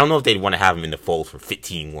 I don't know if they'd want to have him in the fold for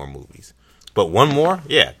 15 more movies. But one more?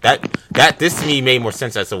 Yeah. This to me made more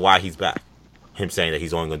sense as to why he's back. Him saying that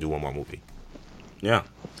he's only going to do one more movie. Yeah.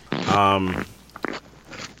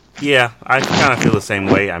 Yeah, I kind of feel the same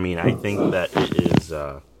way. I mean, I think that it is,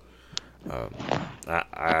 I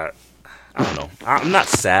don't know. I'm not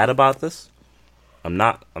sad about this. I'm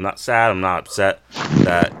not sad. I'm not upset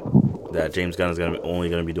that James Gunn is only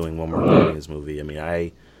going to be doing one more Guardians movie. I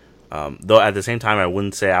mean, though at the same time, I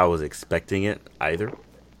wouldn't say I was expecting it either.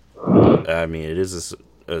 I mean, it is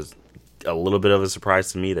a little bit of a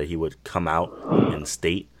surprise to me that he would come out and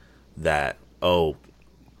state that, well,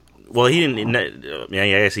 he didn't. I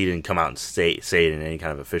guess he didn't come out and say it in any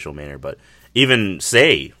kind of official manner, but even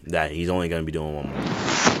say that he's only going to be doing one more.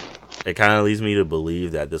 It kind of leads me to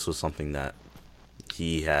believe that this was something that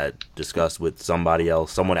he had discussed with somebody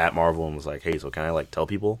else, someone at Marvel, and was like, "Hey, so can I tell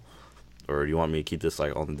people, or do you want me to keep this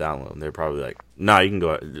on the download?" And they're probably like, "Nah, you can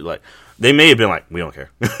go." They may have been like, "We don't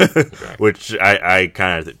care," which I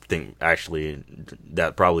kind of think actually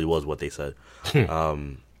that probably was what they said.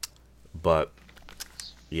 But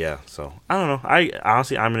yeah, so I don't know.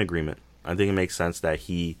 I'm in agreement. I think it makes sense that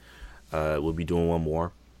he will be doing one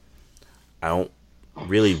more. I don't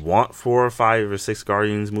really want 4 or 5 or 6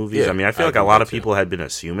 Guardians movies. Yeah, I mean, I feel like a lot of people had been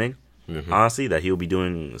assuming, honestly, that he'll be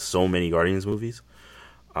doing so many Guardians movies.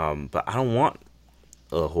 But I don't want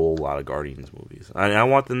a whole lot of Guardians movies. I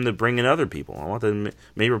want them to bring in other people. I want them to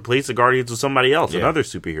maybe replace the Guardians with somebody else, another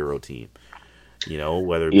superhero team.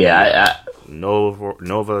 Whether it be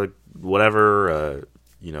Nova, whatever,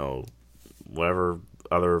 whatever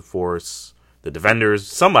other force, the Defenders,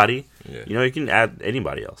 somebody. Yeah. You can add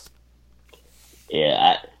anybody else.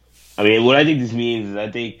 Yeah, I mean, what I think this means is I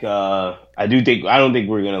don't think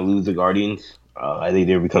we're gonna lose the Guardians. I think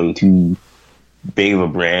they're becoming too big of a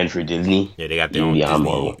brand for Disney. Yeah, they got their own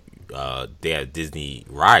Disney. They have Disney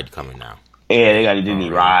Ride coming now. Yeah, they got a Disney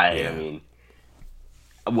Ride. Yeah. I mean,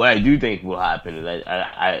 what I do think will happen is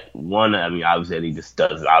obviously I think this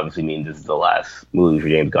does obviously mean this is the last movie for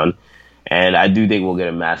James Gunn, and I do think we'll get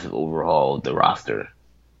a massive overhaul of the roster.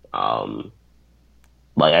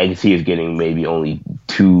 I can see us getting maybe only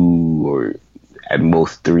 2 or at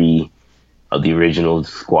most 3 of the original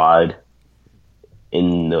squad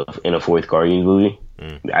in a 4th Guardians movie.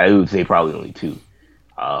 I would say probably only 2.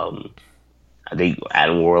 I think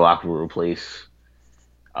Adam Warlock will replace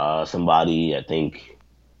somebody. I think,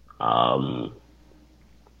 some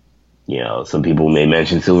people may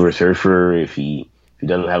mention Silver Surfer if he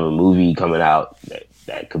doesn't have a movie coming out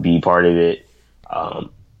that could be part of it.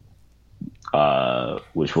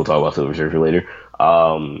 Which we'll talk about Silver Surfer later.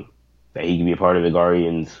 That he can be a part of the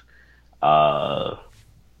Guardians. Nova,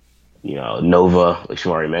 like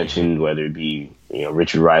Shamari mentioned, whether it be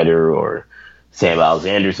Richard Rider or Sam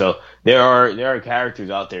Alexander. So there are characters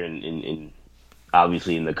out there in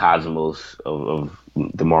obviously in the cosmos of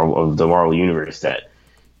the Marvel universe that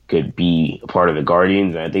could be a part of the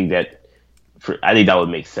Guardians. And I think that would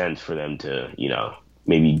make sense for them to,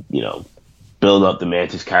 maybe, build up the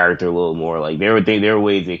Mantis character a little more. Like there are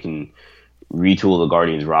ways they can retool the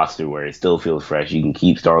Guardians roster where it still feels fresh. You can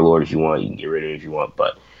keep Star-Lord if you want, you can get rid of him if you want,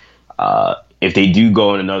 but if they do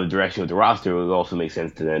go in another direction with the roster, it would also make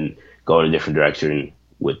sense to then go in a different direction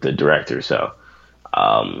with the director. So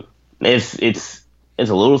it's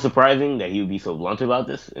a little surprising that he would be so blunt about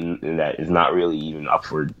this, and that it's not really even up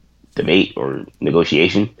for debate or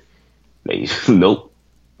negotiation. Nope.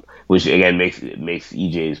 Which again makes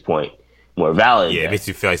EJ's point more valid. Yeah, it makes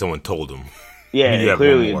you feel like someone told him. Yeah,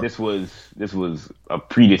 clearly this was a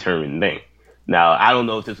predetermined thing. Now I don't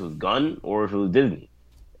know if this was Gunn or if it was Disney.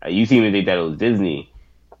 You seem to think that it was Disney.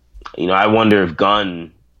 I wonder if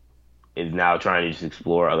Gunn is now trying to just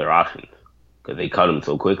explore other options because they cut him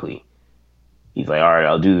so quickly. He's like, all right,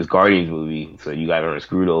 I'll do this Guardians movie so you guys aren't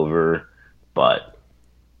screwed over, but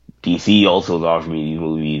DC also is offering me these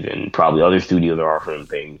movies, and probably other studios are offering him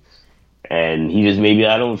things. And he just maybe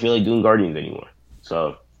I don't feel like doing Guardians anymore.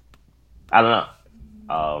 So I don't know.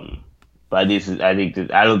 But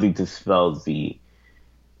I don't think this spells the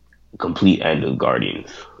complete end of Guardians.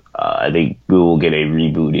 I think we will get a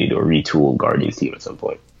rebooted or retooled Guardians team at some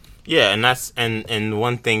point. Yeah, and that's and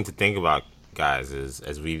one thing to think about, guys, is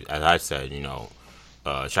as I said,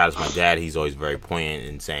 shout out to my dad. He's always very poignant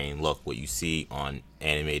in saying, look, what you see on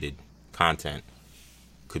animated content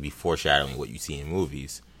could be foreshadowing what you see in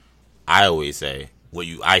movies. I always say what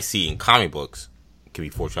I see in comic books can be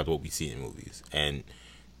foreshadowing what we see in movies, and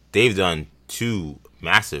they've done 2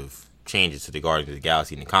 massive changes to the Guardians of the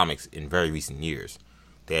Galaxy in the comics in very recent years.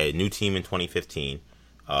 They had a new team in 2015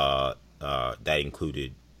 that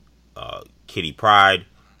included Kitty Pryde,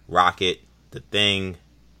 Rocket, The Thing,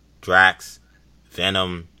 Drax,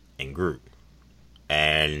 Venom, and Groot.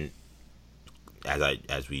 And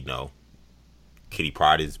as we know, Kitty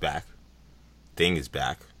Pryde is back. Thing is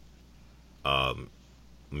back. The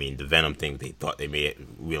Venom thing, they thought they made it.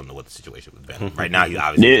 We don't know what the situation with Venom. Right now, he's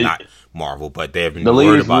obviously not Marvel, but there have been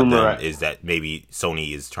word about them is that maybe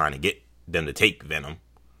Sony is trying to get them to take Venom.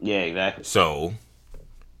 Yeah, exactly. So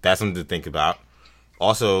that's something to think about.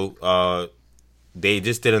 Also, they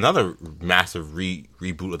just did another massive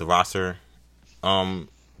reboot of the roster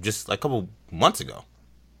just like a couple months ago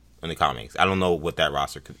in the comics. I don't know what that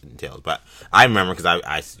roster entails, but I remember because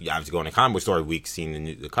I was going to Comic Book Story Week seeing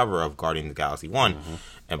the cover of Guardians of the Galaxy 1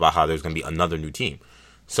 and about how there's going to be another new team.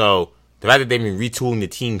 So the fact that they've been retooling the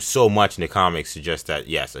team so much in the comics suggests that,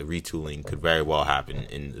 yes, a retooling could very well happen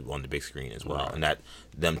on the big screen as well, and that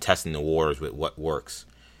them testing the waters with what works.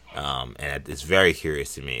 And it's very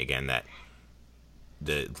curious to me, again, that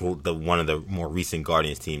the one of the more recent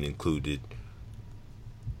Guardians team included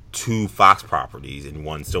 2 Fox properties and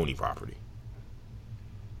 1 Sony property.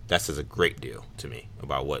 That says a great deal to me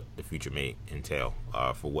about what the future may entail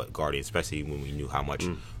for what Guardians, especially when we knew how much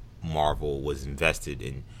Marvel was invested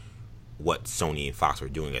in what Sony and Fox were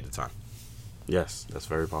doing at the time. Yes, that's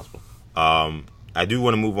very possible. I do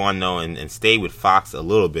want to move on, though, and stay with Fox a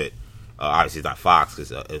little bit. Obviously, it's not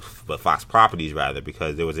Fox, but Fox Properties, rather,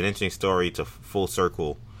 because there was an interesting story to Full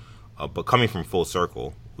Circle, but coming from Full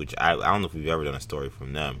Circle, which I don't know if we've ever done a story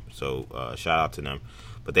from them, so shout out to them.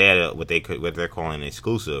 But they had what they're calling an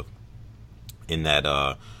exclusive, in that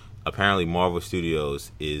apparently Marvel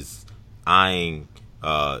Studios is eyeing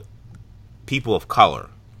people of color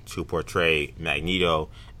to portray Magneto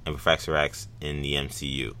and Professor X in the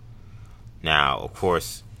MCU. Now, of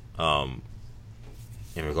course, in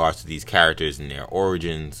regards to these characters and their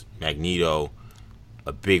origins, Magneto,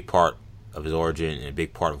 a big part of his origin and a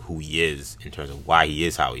big part of who he is in terms of why he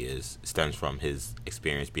is how he is stems from his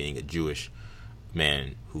experience being a Jewish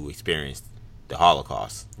man who experienced the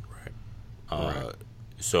Holocaust. Right.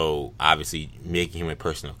 So, obviously, making him a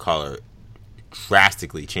person of color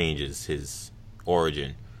drastically changes his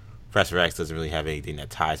origin. Professor X doesn't really have anything that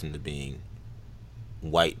ties him to being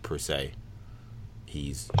white, per se.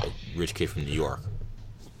 He's a rich kid from New York.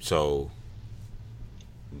 So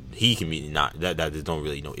he can be not that there's no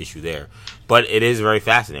really no issue there. But it is very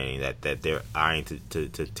fascinating that they're eyeing to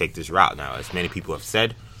take this route now. As many people have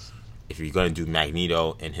said, if you're going to do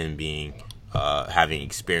Magneto and him being having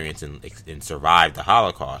experience and survived the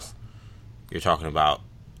Holocaust, you're talking about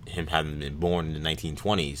him having been born in the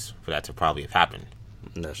 1920s for that to probably have happened.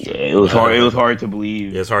 That's true. Yeah, it was hard. It was hard to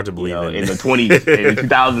believe. It's hard to believe in the 20s, in the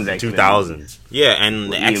 2000s. 2000s. Yeah,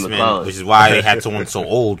 and the X-Men, which is why they had someone so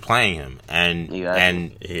old playing him, and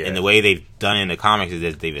the way they've done it in the comics is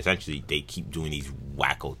that they keep doing these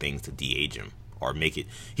wacko things to de-age him or make it.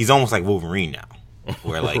 He's almost like Wolverine now.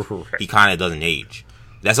 where like Right. he kind of doesn't age.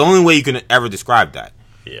 That's the only way you can ever describe that.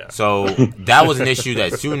 Yeah. So that was an issue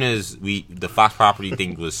that as soon as the Fox property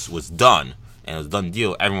thing was done and it was done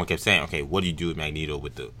deal, everyone kept saying, okay, what do you do with Magneto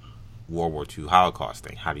with the World War II Holocaust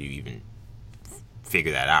thing? How do you even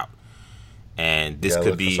figure that out? And this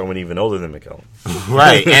could be someone even older than McKellen.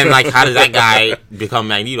 right. And like, how does that guy become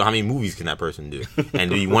Magneto? How many movies can that person do?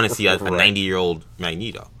 And do you want to see a 90-year-old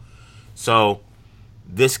Magneto? So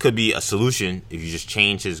this could be a solution if you just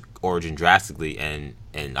change his origin drastically, and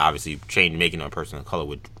obviously making him a person of color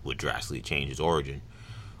would drastically change his origin.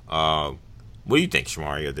 What do you think,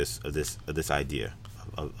 Shamari, of this idea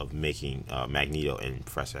of making Magneto and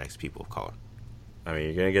Professor X people of color? I mean,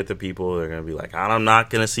 you're going to get the people that are going to be like, I'm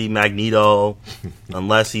not going to see Magneto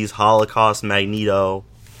unless he's Holocaust Magneto.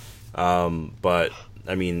 But,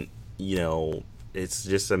 I mean, you know, it's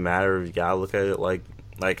just a matter of you got to look at it like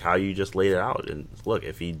how you just laid it out. And look,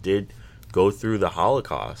 if he did go through the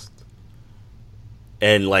Holocaust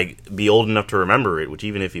and, like, be old enough to remember it, which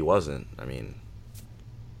even if he wasn't, I mean,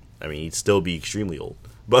 he'd still be extremely old.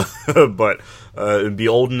 But be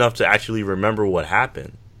old enough to actually remember what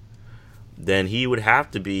happened. Then he would have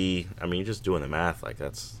to be, I mean, just doing the math, like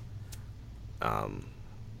that's, let's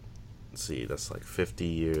see, that's like 50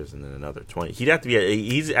 years and then another 20. He'd have to be,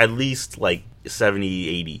 he's at least like 70,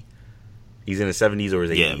 80. He's in his 70s or his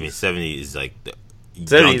 80s. Yeah, I mean, 70 is like the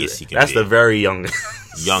 70, youngest he can that's be. the very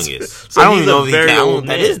youngest. Youngest. So I don't he's even a know if very I don't know old if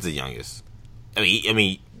that man. is the youngest. I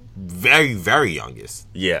mean, very, very youngest.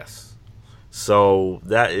 Yes. So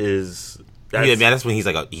that is... Yeah, man, that's when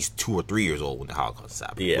he's 2 or 3 years old when the Holocaust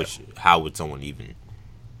happened. Yeah. Which, how would someone even...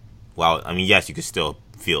 Well, I mean, yes, you could still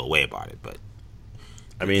feel a way about it, but...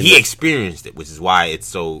 I mean, he experienced it, which is why it's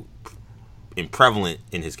so prevalent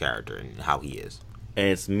in his character and how he is. And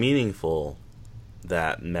it's meaningful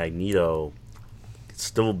that Magneto could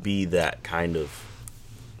still be that kind of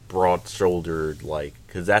broad-shouldered, like...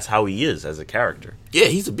 Because that's how he is as a character. Yeah,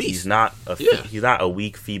 he's a beast. He's not a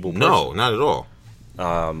weak, feeble person. No, not at all.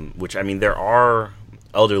 Which, I mean, there are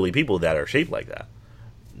elderly people that are shaped like that.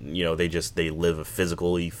 You know, they live a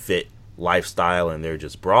physically fit lifestyle and they're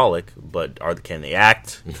just brolic, but can they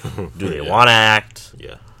act? Do they want to act?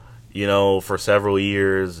 Yeah. You know, for several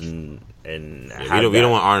years and Yeah, we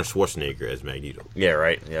don't want Arnold Schwarzenegger as Magneto. Yeah,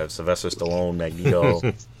 right. Yeah, Sylvester Stallone, Magneto.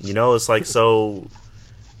 You know, it's like so.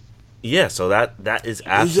 Yeah, so that is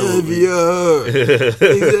absolutely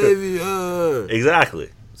Xavier. exactly.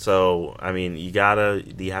 So I mean, you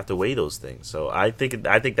have to weigh those things. So I think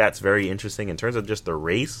that's very interesting in terms of just the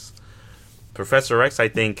race. Professor X, I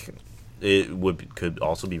think it could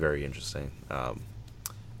also be very interesting. I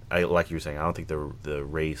like you were saying, I don't think the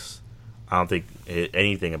race. I don't think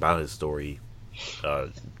anything about his story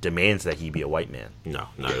demands that he be a white man. No,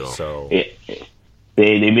 not at all. So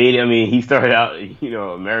they made. I mean, he started out,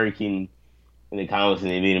 American in the comics, and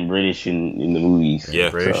they made him British in the movies. Yeah,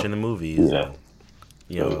 British in the movies. Yeah.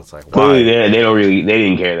 It's like Clearly, why? they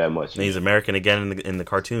didn't care that much. And he's American again in the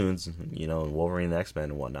cartoons, and Wolverine, the X-Men,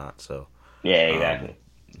 and whatnot. So Yeah, exactly.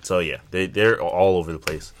 so yeah, they're all over the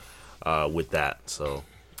place with that. So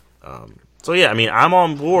yeah, I mean, I'm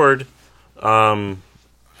on board. I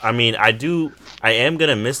mean, I am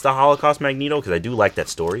gonna miss the Holocaust Magneto because I do like that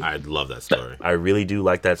story. I love that story. I really do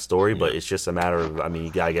like that story, but it's just a matter of, I mean,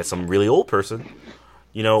 you gotta get some really old person,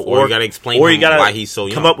 or you gotta explain why he's so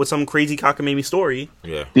young. Come up with some crazy cockamamie story.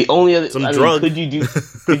 Yeah. The only other drug. could you do?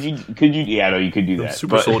 Could you? Yeah, I know you could do that.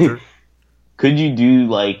 Super but soldier. Could you do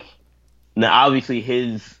now? Obviously,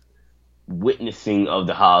 his witnessing of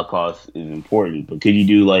the Holocaust is important, but could you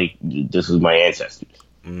do this was my ancestors?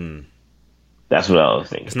 That's what I was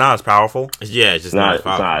thinking. It's not as powerful. Yeah, it's just It's not as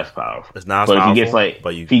powerful. as powerful. It's not as But powerful.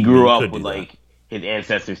 if he grew up with his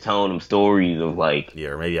ancestors telling him stories of yeah,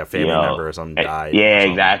 or maybe a family member or something died. Yeah, or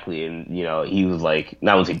something. exactly. And he was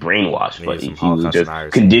not only brainwashed, Maybe but some he was Holocaust just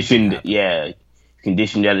deniers conditioned. happened. Yeah,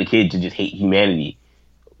 conditioned as a kid to just hate humanity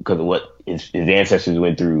because of what his ancestors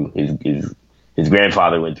went through. His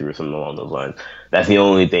grandfather went through, or something along those lines. That's the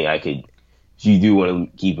only thing I could. You do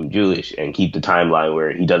want to keep him Jewish and keep the timeline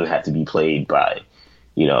where he doesn't have to be played by,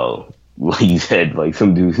 like you said, like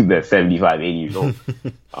some dude that's 75, 80 years old.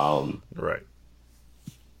 Right.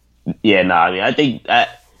 Yeah, no, I mean, I think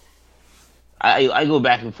I go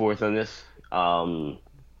back and forth on this. I mean,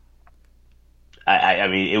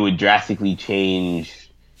 it would drastically change.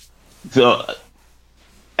 So,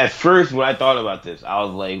 at first, when I thought about this, I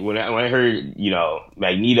was like, when I heard,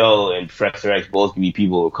 Magneto and Professor X both can be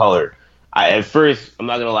people of color. At first, I'm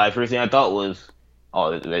not gonna lie, first thing I thought was,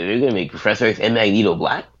 oh, they're gonna make Professor X and Magneto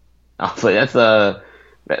black. I was like,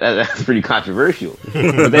 that's pretty controversial.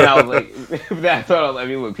 But then I was like, I thought, I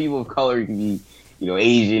mean, when people of color can be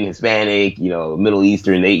Asian, Hispanic, Middle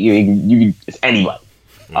Eastern. It's anybody.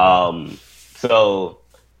 So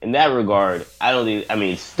in that regard, I don't think. I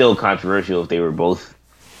mean, it's still controversial if they were both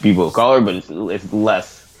people of color, but it's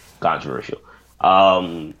less controversial.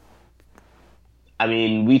 I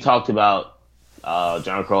mean, we talked about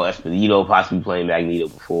Giancarlo Esposito possibly playing Magneto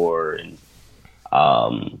before, and I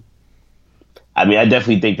mean, I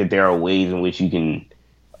definitely think that there are ways in which you can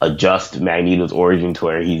adjust Magneto's origin to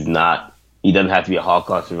where he doesn't have to be a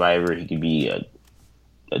Holocaust survivor. He could be a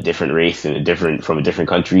different race and from a different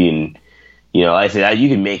country. And, I said you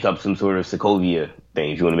can make up some sort of Sokovia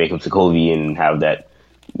thing if you want to make up Sokovia and have that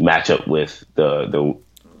match up with the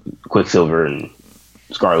Quicksilver and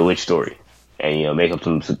Scarlet Witch story. And, make up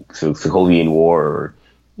some Sokovian war or,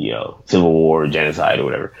 Civil War, genocide or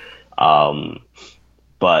whatever.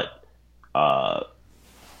 But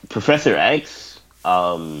Professor X,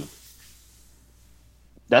 that's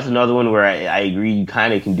another one where I agree you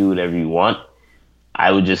kind of can do whatever you want.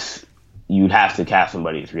 You'd have to cast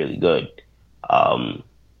somebody that's really good.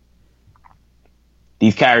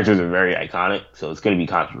 These characters are very iconic, so it's going to be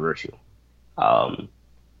controversial. I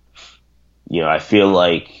feel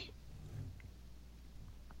like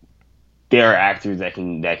there are actors that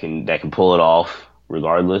can pull it off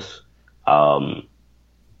regardless. I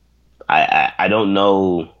don't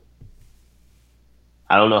know.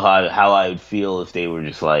 I don't know how I would feel if they were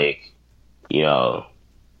just like, because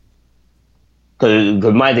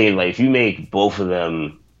my thing is like if you make both of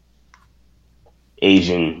them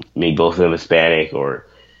Asian, make both of them Hispanic, or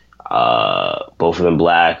both of them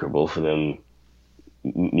Black, or both of them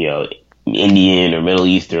Indian or Middle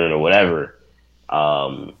Eastern or whatever,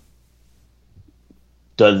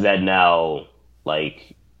 does that now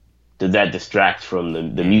does that distract from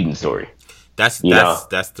the mutant story? That's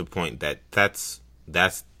the point. That's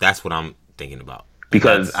what I'm thinking about.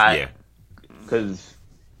 Because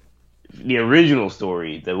the original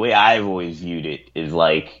story, the way I've always viewed it is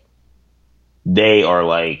they are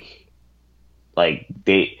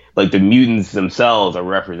the mutants themselves are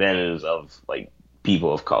representatives of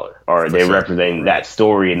people of color, or they're representing that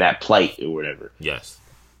story and that plight or whatever. Yes,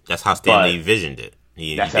 that's how Stanley envisioned it.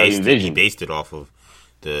 He based it off of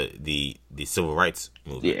the civil rights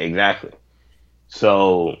movement. Yeah, exactly.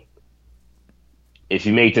 So if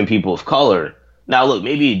you make them people of color, now look,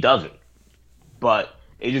 maybe it doesn't, but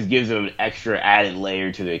it just gives them an extra added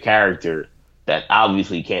layer to their character that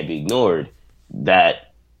obviously can't be ignored,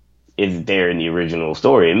 that is there in the original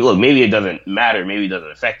story. And look, maybe it doesn't matter, maybe it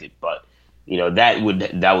doesn't affect it, but that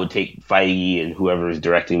would take Feige and whoever is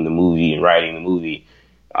directing the movie and writing the movie,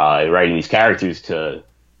 writing these characters to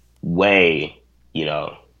weigh,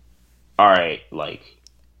 all right,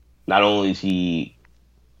 not only is he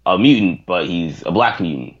a mutant, but he's a Black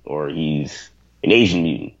mutant, or he's an Asian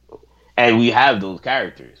mutant. And we have those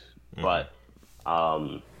characters, but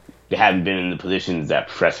they haven't been in the positions that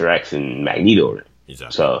Professor X and Magneto are.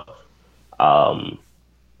 Exactly. So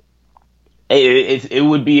it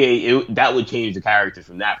would be that would change the character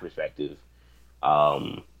from that perspective.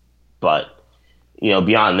 But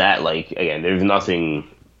beyond that, again, there's nothing.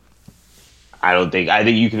 I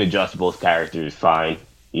think you can adjust both characters fine,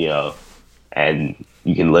 and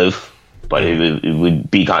you can live, but it would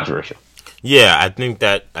be controversial. Yeah, I think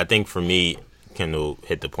for me, Kendall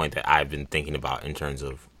hit the point that I've been thinking about in terms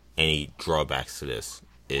of any drawbacks to this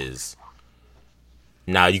is,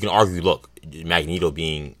 now you can argue, look, Magneto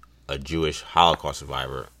being a Jewish Holocaust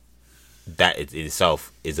survivor, that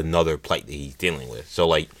itself is another plight that he's dealing with.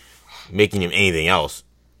 So making him anything else,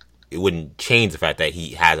 it wouldn't change the fact that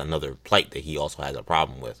he has another plight that he also has a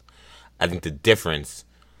problem with. I think the difference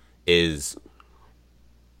is,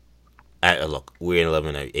 look, we're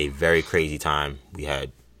living in a very crazy time. We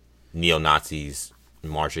had neo-Nazis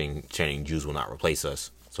marching, chanting, "Jews will not replace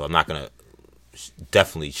us." So I'm not going to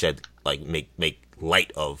definitely make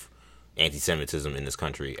light of anti-Semitism in this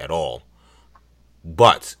country at all.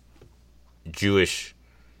 But the Jewish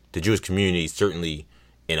community, certainly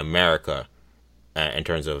in America, in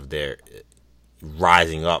terms of their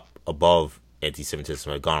rising up above anti-Semitism,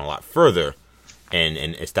 have gone a lot further and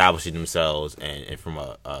establishing themselves and from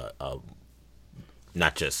a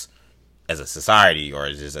not just as a society or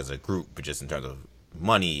just as a group, but just in terms of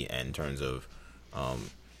money and in terms of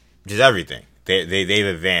just everything. They've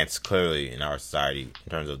advanced clearly in our society in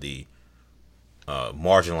terms of the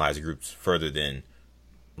marginalized groups further than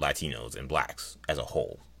Latinos and Blacks as a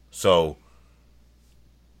whole. So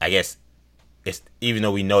I guess it's, even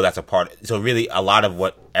though we know that's a part, so really a lot of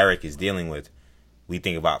what Eric is dealing with, we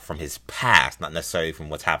think about from his past, not necessarily from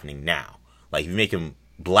what's happening now. If you make him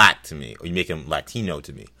Black to me, or you make him Latino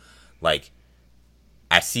to me,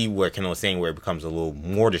 I see where Kendall was saying where it becomes a little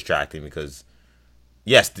more distracting because,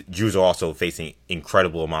 yes, the Jews are also facing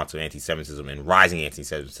incredible amounts of anti-Semitism and rising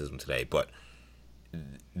anti-Semitism today, but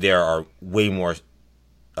there are way more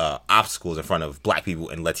obstacles in front of black people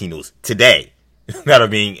and Latinos today that are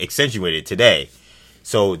being accentuated today.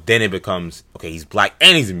 So then it becomes, okay, he's black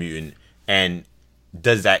and he's a mutant, and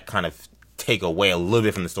does that kind of take away a little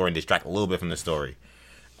bit from the story and distract a little bit from the story?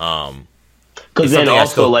 Because then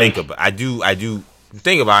also think about. I do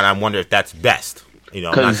think about it. And I wonder if that's best. I'm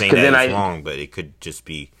not saying that it's wrong, but it could just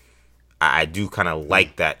be. I do kind of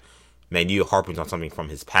like that Magneto harpens on something from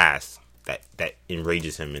his past that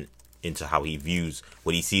enrages him into how he views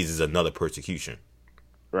what he sees as another persecution.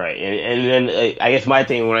 Right, and then I guess my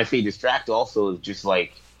thing when I say distract also is just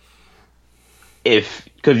like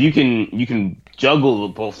because you can juggle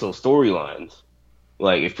both those storylines.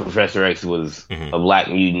 Like if Professor X was a black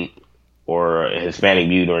mutant or a Hispanic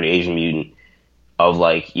mutant or an Asian mutant, of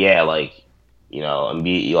and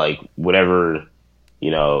be like whatever,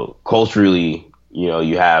 culturally,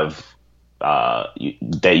 you have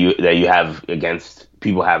that you have against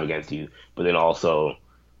people have against you, but then also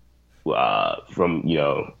from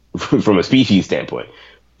from a species standpoint,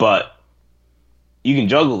 but you can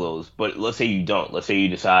juggle those. But let's say you don't. Let's say you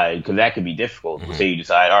decide, because that could be difficult. Let's say you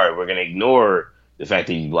decide, all right, we're going to ignore the fact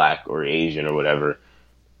that he's black or Asian or whatever,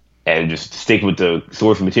 and just stick with the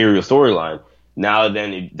source material storyline. Now,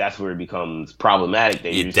 then that's where it becomes problematic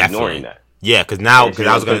that you're just ignoring that. Yeah, because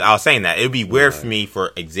I was saying that it would be weird for me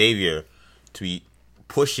for Xavier to be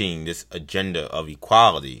pushing this agenda of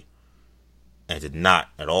equality and to not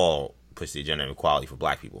at all push the agenda of equality for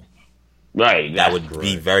black people. Right. That would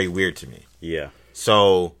be very weird to me. Yeah.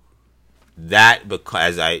 So that,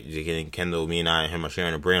 because Kendall, me and him are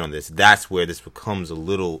sharing a brain on this, that's where this becomes a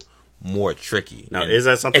little more tricky. Now, is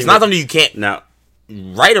that something? It's not something you can't now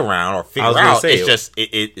write around or figure out. It's just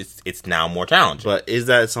it's now more challenging. But is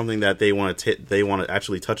that something that they want to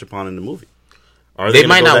actually touch upon in the movie? They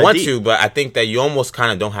might not want to, but I think that you almost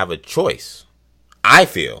kind of don't have a choice. I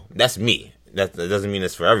feel that's me. That doesn't mean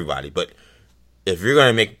it's for everybody, but if you're going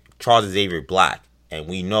to make Charles Xavier black, and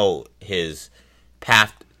we know his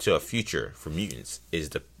path to a future for mutants is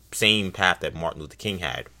the same path that Martin Luther King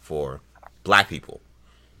had for black people,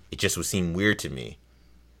 it just would seem weird to me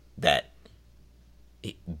that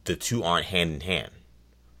the two aren't hand in hand.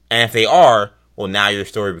 And if they are, well, now your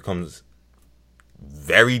story becomes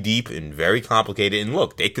very deep and very complicated. And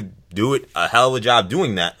look, they could do it a hell of a job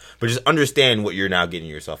doing that, but just understand what you're now getting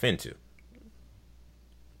yourself into.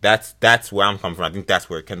 That's where I'm coming from. I think that's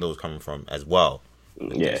where Kendall is coming from as well.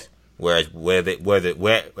 Yeah. Whereas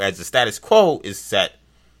the status quo is set,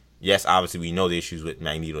 yes, obviously we know the issues with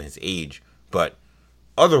Magneto and his age, but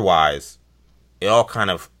otherwise, it all kind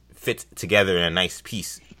of fits together in a nice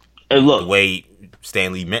piece. And look, the way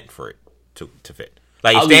Stan Lee meant for it to fit.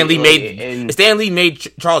 Like if Stan Lee made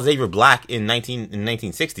Charles Xavier black in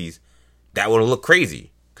 1960s, that would have looked crazy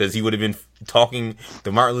because he would have been talking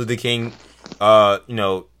the Martin Luther King,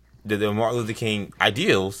 the Martin Luther King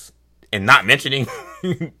ideals and not mentioning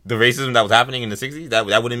the racism that was happening in the 60s. That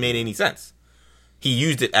wouldn't have made any sense. He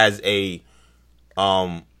used it as a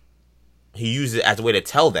way to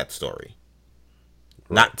tell that story,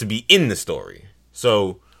 not to be in the story.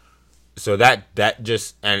 So that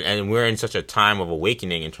just and we're in such a time of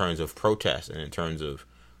awakening in terms of protest and in terms of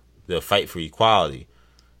the fight for equality.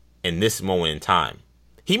 In this moment in time,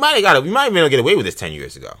 we might have been able to get away with this 10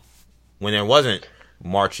 years ago, when there wasn't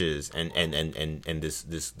marches and this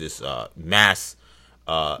mass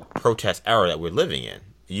protest era that we're living in.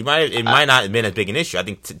 It might not have been as big an issue. I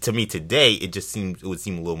think to me today it would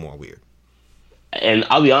seem a little more weird. And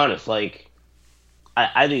I'll be honest, like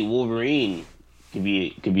I think Wolverine could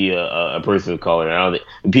be a person of color, and I don't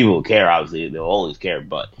think people will care. Obviously, they'll always care,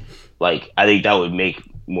 but like I think that would make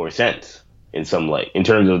more sense in some in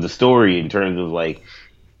terms of the story, in terms of like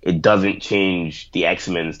it doesn't change the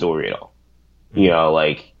X-Men story at all.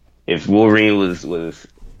 Like if Wolverine was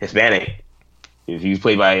Hispanic, if he was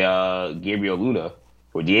played by Gabriel Luna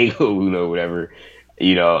or Diego Luna or whatever,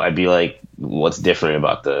 I'd be like, what's different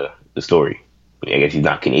about the story? I guess he's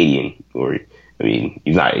not Canadian, or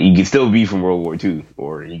he's not. He could still be from World War II,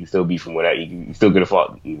 or he could still be from whatever. He still could have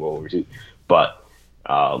fought in World War II, but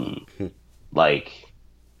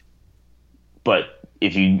but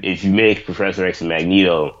if you make Professor X and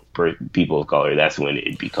Magneto people of color, that's when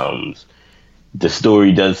it becomes the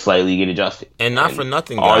story does slightly get adjusted. And not for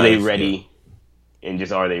nothing, guys, are they ready? Yeah. And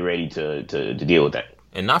just are they ready to deal with that?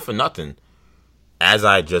 And not for nothing, as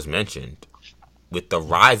I just mentioned, with the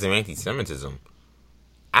rise of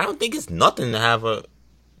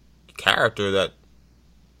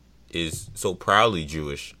is so proudly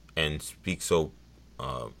Jewish and speaks so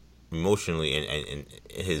emotionally, and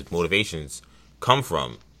his motivations come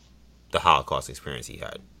from the Holocaust experience he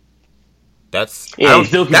had. That's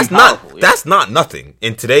that's not nothing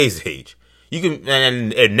in today's age. You can,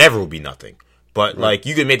 and it never will be nothing. But like,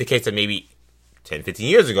 you can make the case that maybe 10, 15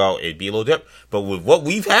 years ago it'd be a little different. But with what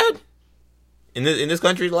we've had in this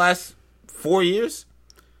country the last 4 years,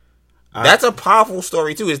 that's a powerful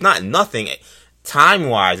story too. It's not nothing. Time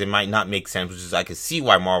wise, it might not make sense, which is, I can see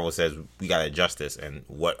why Marvel says we gotta adjust this, and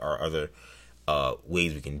what are other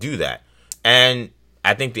ways we can do that. And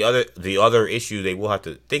I think the other issue they will have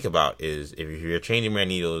to think about is, if you're changing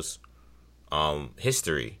Magneto's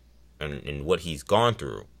history and what he's gone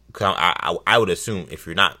through. I would assume if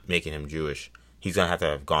you're not making him Jewish, he's gonna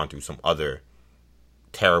have gone through some other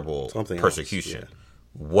terrible persecution. Yeah.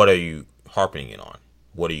 What are you harping it on?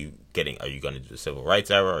 What are you getting? Are you going to do the civil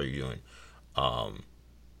rights era? Are you doing,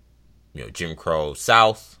 Jim Crow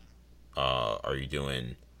South? Are you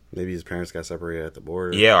doing? Maybe his parents got separated at the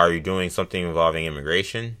border. Yeah. Are you doing something involving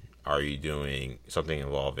immigration? Are you doing something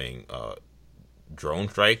involving drone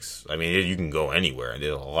strikes? I mean, you can go anywhere, and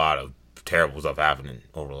there's a lot of terrible stuff happening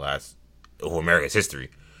over America's history.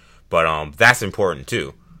 But that's important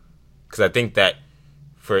too, because I think that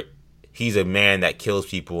he's a man that kills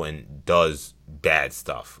people and does bad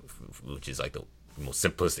stuff, which is like the most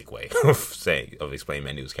simplistic way of explaining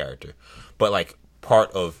Magneto's character. But like,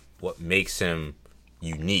 part of what makes him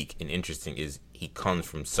unique and interesting is he comes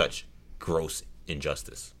from such gross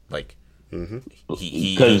injustice. Like,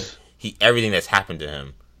 he everything that's happened to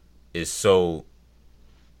him is so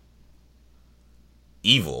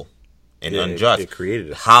evil and unjust. It created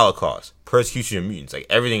the Holocaust, persecution of mutants, like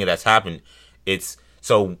everything that's happened. It's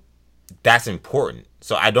so that's important.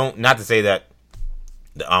 So I don't, not to say that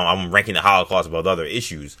I'm ranking the Holocaust above other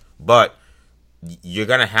issues, but you are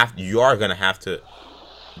gonna have to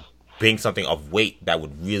bring something of weight that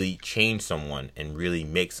would really change someone and really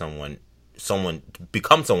make someone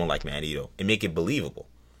become someone like Magneto and make it believable.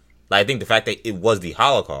 Like, I think the fact that it was the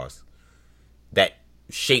Holocaust that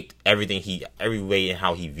shaped every way in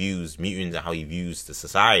how he views mutants and how he views the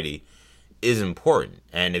society is important.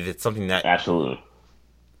 And if it's something that absolutely,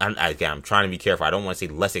 I'm trying to be careful. I don't want to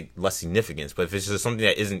say less significance, but if it's just something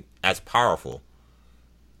that isn't as powerful,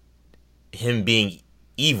 him being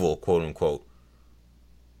evil, quote unquote,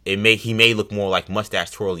 he may look more like mustache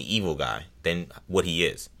twirly evil guy than what he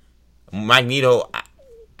is. Magneto,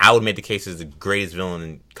 I would make the case, is the greatest villain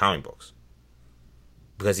in comic books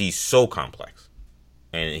because he's so complex,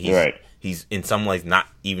 and he's in some ways not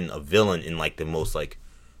even a villain in like the most like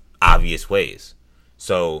obvious ways.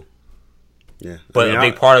 So, yeah, but a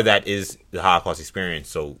big part of that is the Holocaust experience.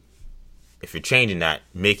 So, if you're changing that,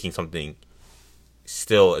 making something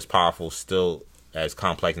still as powerful, still as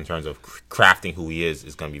complex in terms of crafting who he is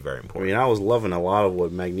going to be very important. I mean, I was loving a lot of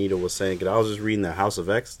what Magneto was saying, because I was just reading the House of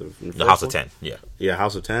X. The House of 10, yeah. Yeah,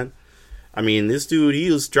 House of 10. I mean, this dude,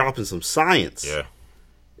 he was dropping some science. Yeah.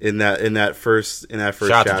 In that first Shout out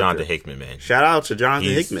chapter. to Jonathan Hickman, man. Shout out to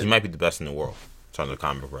Jonathan Hickman. He might be the best in the world in terms of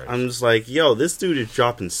comic book writers. I'm just like, yo, this dude is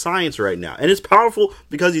dropping science right now. And it's powerful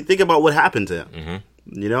because you think about what happened to him.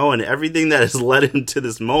 Mm-hmm. You know, and everything that has led him to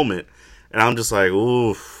this moment. And I'm just like,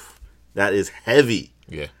 oof, that is heavy.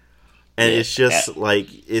 Yeah. And it's just like,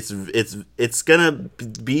 it's gonna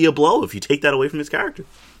be a blow if you take that away from his character.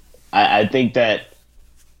 I think that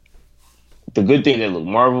the good thing that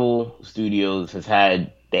Marvel Studios has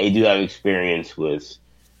had, they do have experience with,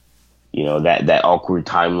 that awkward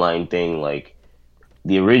timeline thing. Like,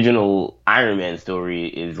 the original Iron Man story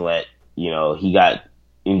is that, he got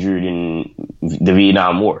injured in the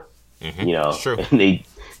Vietnam War. Mm-hmm. True. And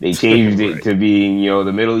they changed it to being,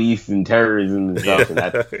 the Middle East and terrorism and stuff. And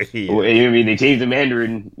that's, they changed the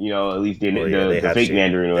Mandarin, at least the fake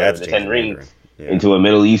Mandarin, the Ten Rings, into a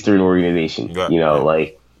Middle Eastern organization.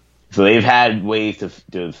 Right. So they've had ways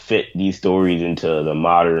to fit these stories into the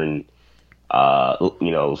modern,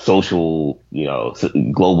 social,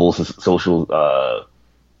 global social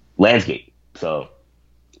landscape. So,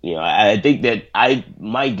 I think that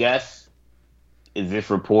my guess is this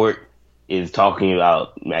report is talking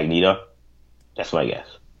about Magneto. That's my guess.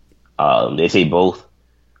 They say both.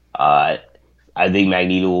 I think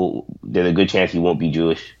Magneto, there's a good chance he won't be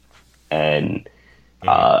Jewish. And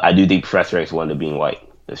I do think Professor X will end up being white.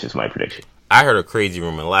 That's just my prediction. I heard a crazy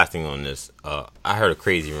rumor, last thing on this, I heard a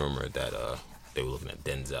crazy rumor that they were looking at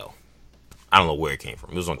Denzel. I don't know where it came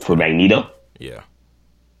from. It was on Twitter. For Magneto? Yeah.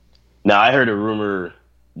 Now, I heard a rumor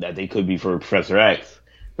that they could be for Professor X.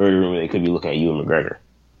 I heard a rumor they could be looking at Ewan McGregor,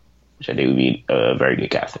 which I think would be a very good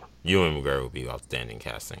casting. Ewan McGregor would be outstanding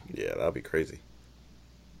casting. Yeah, that'd be crazy.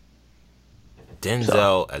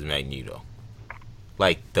 Denzel as Magneto.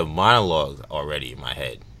 Like, the monologues already in my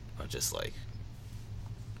head are just like,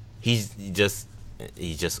 he's just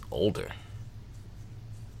older.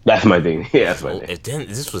 That's my thing. Yeah, that's my thing. If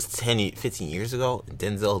this was 15 years ago,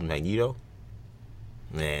 Denzel Magneto,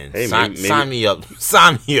 man, Hey, sign me up.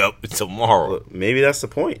 Sign me up tomorrow. Look, maybe that's the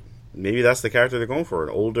point. Maybe that's the character they're going for. An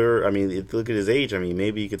older, I mean, if you look at his age, I mean,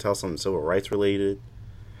 maybe you could tell something civil rights related.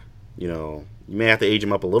 You know, you may have to age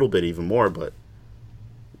him up a little bit even more, but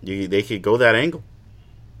they could go that angle.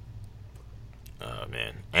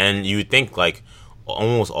 Man. And you would think, like, a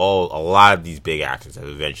lot of these big actors have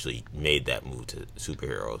eventually made that move to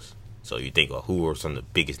superheroes. So you think, well, who are some of the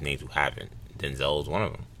biggest names who haven't? Denzel is one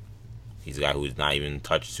of them. He's a guy who has not even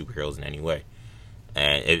touched superheroes in any way.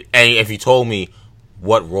 And if you told me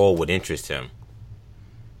what role would interest him,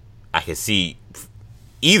 I could see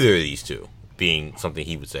either of these two being something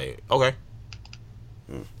he would say, okay.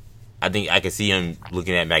 I think I could see him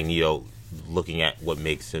looking at Magneto, looking at what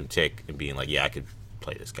makes him tick, and being like, yeah, I could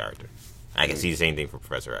play this character. I can see the same thing for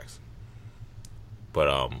Professor X.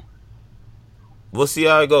 But we'll see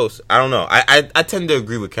how it goes. I don't know. I tend to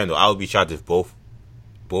agree with Kendall. I would be shocked if both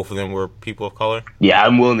of them were people of color. Yeah,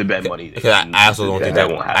 I'm willing to bet money. Because I also don't think that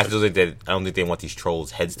won't happen. I don't think they want these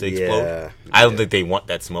trolls' heads to explode. Yeah. I don't think they want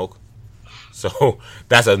that smoke. So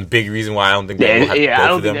that's a big reason why I don't think they will have both I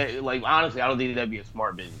don't of them. think that, like, honestly, I don't think that'd be a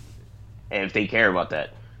smart business. And if they care about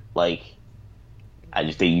that, like, I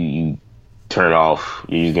just think you're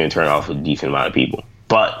just gonna turn off a decent amount of people.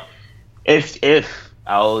 But if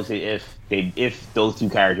I always say if those two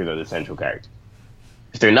characters are the central characters,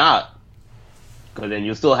 if they're not, because then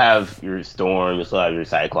you'll still have your Storm, you'll still have your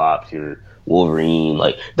Cyclops, your Wolverine.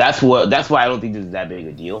 Like, that's why I don't think this is that big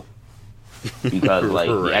a deal. Because like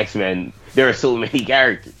the X-Men, there are so many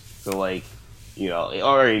characters. So like, you know,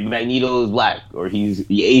 or Magneto is black or he's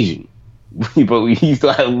Asian. But you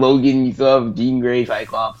still have Logan, you still have Jean Grey,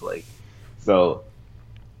 Cyclops, like, so,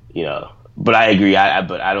 you know. But I agree.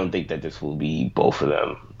 But I don't think that this will be both of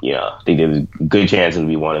them. You know, I think there's a good chance it'll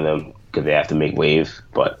be one of them because they have to make waves.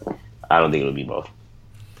 But I don't think it'll be both.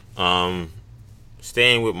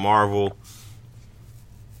 Staying with Marvel,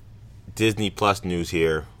 Disney Plus news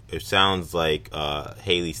here. It sounds like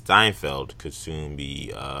Haley Steinfeld could soon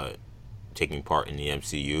be taking part in the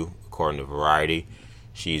MCU, according to Variety.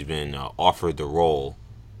 She's been offered the role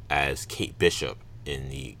as Kate Bishop in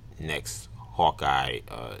the next Hawkeye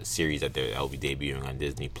series that they'll be debuting on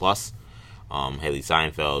Disney Plus. Haley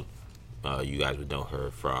Steinfeld, you guys would know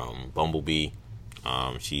her from Bumblebee.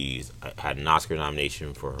 She's had an Oscar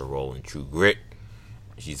nomination for her role in True Grit.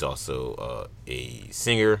 She's also a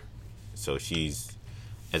singer. So she's,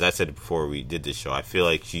 as I said before we did this show, I feel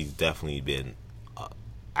like she's definitely been,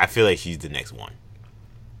 I feel like she's the next one.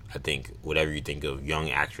 I think whatever you think of young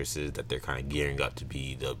actresses that they're kind of gearing up to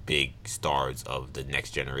be the big stars of the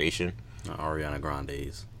next generation. Ariana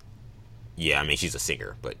Grande's. Yeah, I mean, she's a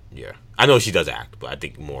singer, but yeah. I know she does act, but I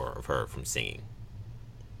think more of her from singing.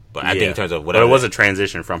 But I think in terms of whatever. But it was a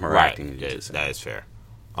transition from her right, acting. that is fair.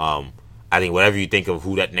 I think whatever you think of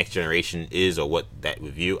who that next generation is or what that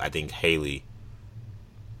review, I think Haley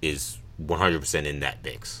is 100% in that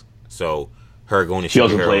mix. So her going to She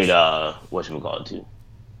also played whatchamacallit too.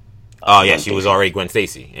 Oh yeah, she was already Gwen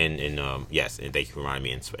Stacy in yes, and thank you for reminding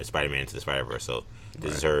me in Spider-Man Into the Spider-Verse. So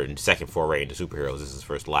this is her second foray into superheroes. This is her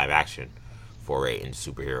first live action foray into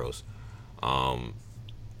superheroes.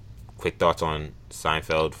 Quick thoughts on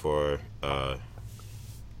Seinfeld for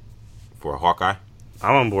Hawkeye?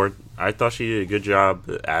 I'm on board. I thought she did a good job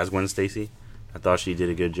as Gwen Stacy. I thought she did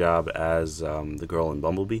a good job as the girl in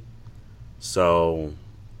Bumblebee. So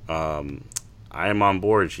I am on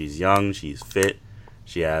board. She's young. She's fit.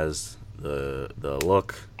 She has the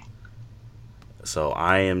look. So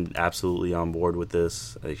I am absolutely on board with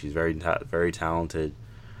this. I think she's very very talented.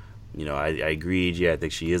 You know, I agree, EJ. I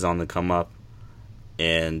think she is on the come up.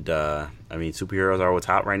 And, I mean, superheroes are what's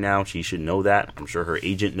hot right now. She should know that. I'm sure her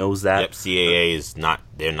agent knows that. Yep, CAA is not,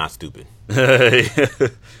 they're not stupid.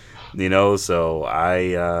 You know, so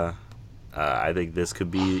I think this could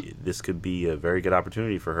be a very good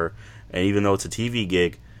opportunity for her. And even though it's a TV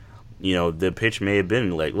gig, you know, the pitch may have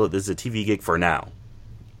been like, look, this is a TV gig for now.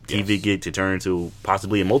 TV gig to turn into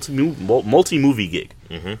possibly a multi-movie gig.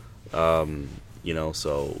 Mm-hmm. You know,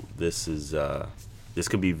 so this is this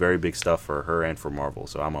could be very big stuff for her and for Marvel.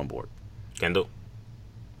 So I'm on board. Kendall?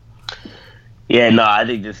 Yeah, no, I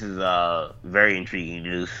think this is very intriguing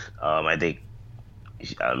news. I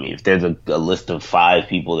mean, if there's a list of 5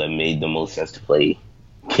 people that made the most sense to play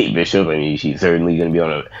Kate Bishop, I mean, she's certainly going to be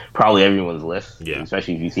on probably everyone's list, yeah.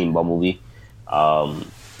 Especially if you've seen Bumblebee.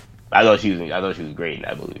 I thought she was great in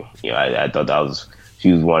that movie. You know, I thought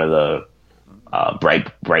she was one of the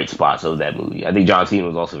bright spots of that movie. I think John Cena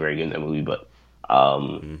was also very good in that movie, but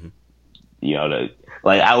you know,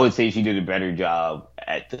 I would say she did a better job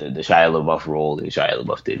at the Shia LaBeouf role than Shia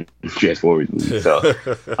LaBeouf did in the Transformers movie. So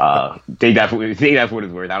take that for what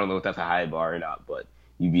it's worth. I don't know if that's a high bar or not, but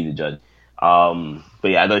you be the judge.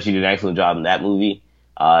 But yeah, I thought she did an excellent job in that movie.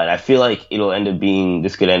 And I feel like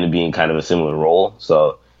this could end up being kind of a similar role.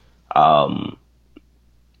 So,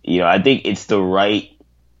 you know, I think it's the right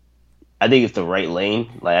lane.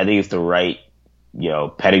 Like, I think it's the right, you know,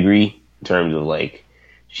 pedigree in terms of like,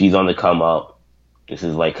 she's on the come up. This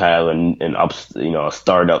is like kind of a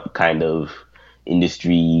startup kind of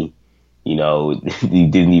industry, you know, the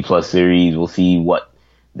Disney Plus series. We'll see what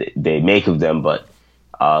they make of them. But,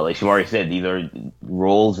 like Shamari said, these are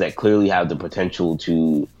roles that clearly have the potential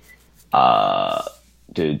to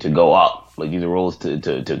go up. Like, these are roles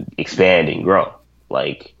to expand and grow.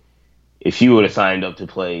 Like, if she would have signed up to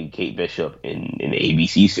play Kate Bishop in the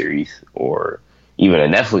ABC series or even a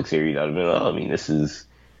Netflix series, I'd have been, I mean, it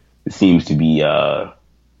seems to be a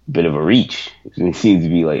bit of a reach. It seems to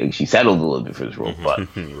be like she settled a little bit for this role. But,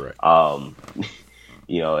 Right.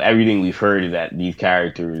 you know, everything we've heard is that these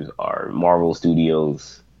characters are Marvel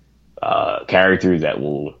Studios characters that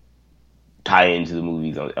will tie into the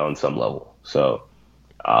movies on some level. So,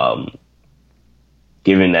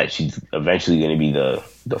 given that she's eventually going to be the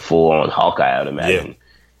full-on Hawkeye, I would imagine,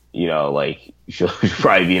 you know, like, she'll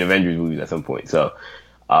probably be in Avengers movies at some point. So,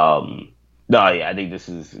 no, yeah, I think this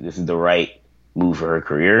is the right move for her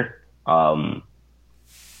career. And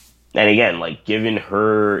again, like, given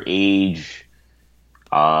her age,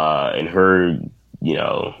 and her, you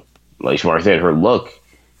know, like Shamar said, her look,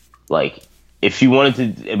 like, if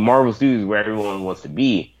Marvel Studios where everyone wants to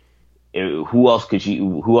be, who else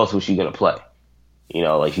was she gonna play? You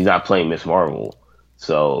know, like, she's not playing Miss Marvel.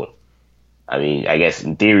 So, I mean, I guess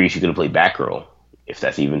in theory she could have played Batgirl, if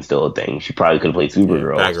that's even still a thing. She probably could have played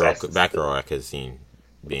Supergirl. Batgirl I could have seen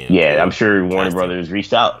being. Yeah, I'm sure Warner Brothers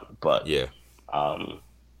reached out, but yeah,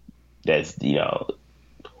 that's, you know,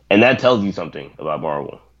 and that tells you something about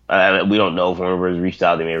Marvel. We don't know if Warner Brothers reached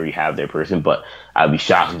out; they may already have their person, but I'd be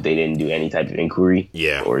shocked if they didn't do any type of inquiry.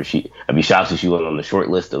 Yeah, or I'd be shocked if she wasn't on the short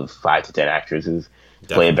list of 5 to 10 actresses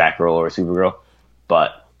to play a Batgirl or a Supergirl.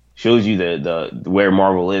 But shows you the where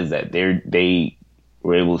Marvel is, that they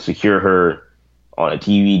were able to secure her on a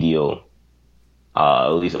TV deal, at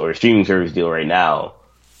least, or a streaming service deal right now.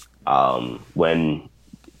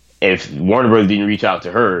 If Warner Bros. Didn't reach out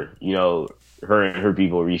to her, you know, her and her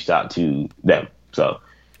people reached out to them. So,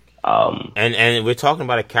 and we're talking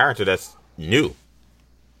about a character that's new.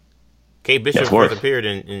 Kate Bishop first appeared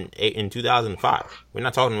in 2005. We're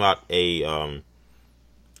not talking about a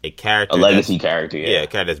character, a legacy character, a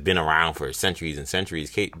character that's been around for centuries and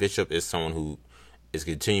centuries. Kate Bishop is someone who is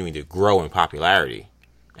continuing to grow in popularity,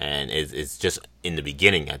 and is just in the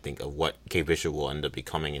beginning, I think, of what Kate Bishop will end up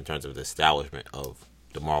becoming in terms of the establishment of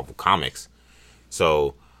the Marvel comics.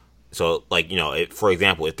 So like, you know, for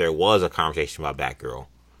example, if there was a conversation about Batgirl,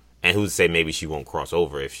 and who's to say maybe she won't cross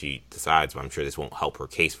over if she decides, but I'm sure this won't help her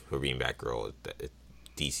case for being Batgirl.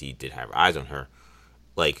 DC did have eyes on her.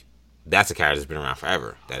 Like, that's a character that's been around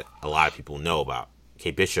forever that a lot of people know about.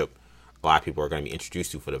 Kate Bishop, a lot of people are going to be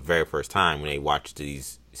introduced to for the very first time when they watch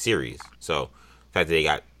these series. So the fact that they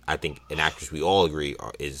got, I think, an actress we all agree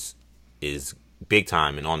is big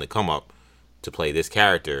time and on the come up to play this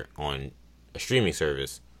character on a streaming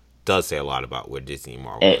service does say a lot about where Disney and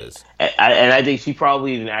Marvel is. And I think she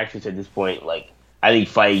probably is an actress at this point. Like, I think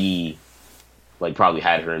Feige, like, probably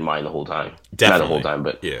had her in mind the whole time. Definitely. Not the whole time,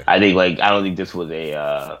 but yeah. I think, like, I don't think this was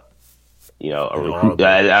a recruit.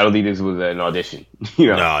 I don't think this was an audition. You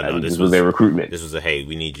know, no, this was a recruitment. This was hey,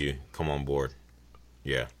 we need you, come on board.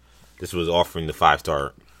 Yeah, this was offering the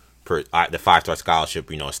 5-star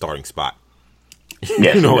scholarship, you know, a starting spot.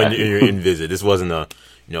 Yes, you know, exactly. in visit. This wasn't a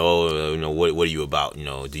what are you about? You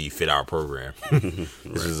know, do you fit our program?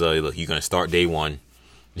 This is look, you're gonna start day one.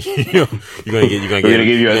 You know, you're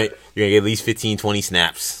gonna get at least 15, 20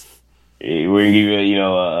 snaps. We're gonna give you,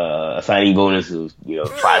 a signing bonus of,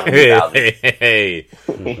 $500,000. Hey.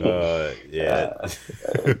 Yeah.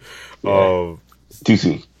 Too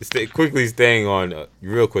soon. Quickly staying on,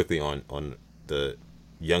 real quickly on the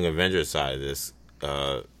Young Avengers side of this.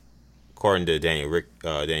 According to Daniel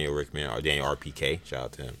Rickman, or Daniel RPK, shout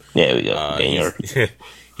out to him. Yeah, we go. Daniel.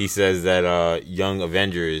 He says that Young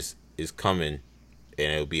Avengers is coming,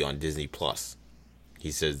 and it'll be on Disney Plus.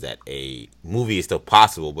 He says that a movie is still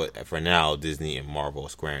possible, but for now, Disney and Marvel are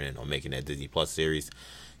squaring in on making that Disney Plus series.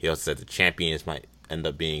 He also said the Champions might end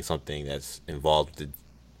up being something that's involved with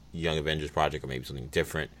Young Avengers project or maybe something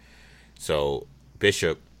different. So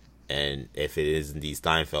Bishop, and if it is indeed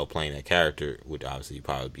Steinfeld playing that character, would obviously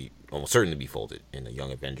probably be almost certain to be folded in the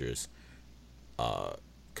Young Avengers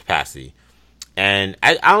capacity. And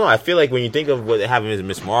I don't know. I feel like when you think of what happened with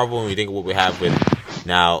Miss Marvel, and you think of what we have with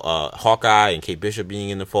now Hawkeye and Kate Bishop being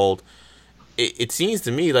in the fold, it seems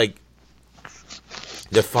to me like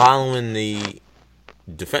they're following the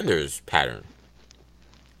Defenders pattern.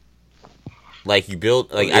 Like you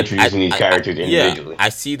build, like introducing these characters individually. Yeah, I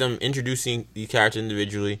see them introducing these characters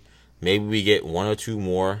individually. Maybe we get one or two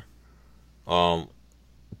more, but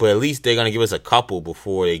at least they're gonna give us a couple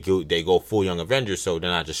before they go full Young Avengers, so they're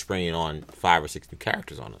not just spraying on 5 or 6 new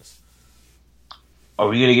characters on us. Are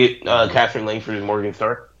we gonna get Catherine Langford as Morgan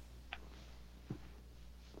Stark?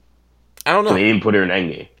 I don't know. So they didn't put her in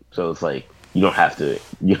Endgame, so it's like you don't have to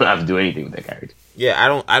do anything with that character.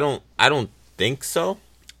 Yeah, I don't think so.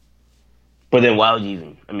 But then why would you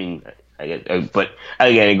even? I mean, I get, but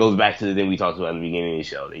again, it goes back to the thing we talked about in the beginning of the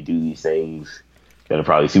show. They do these things that are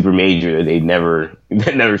probably super major that they never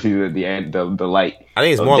see at the end, the light. I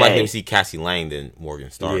think it's more likely to see Cassie Lang than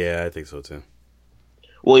Morgan Stark. Yeah, I think so too.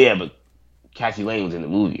 Well, yeah, but Cassie Lang was in the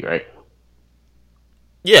movie, right?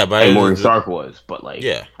 Yeah, but and Morgan Stark was, but like,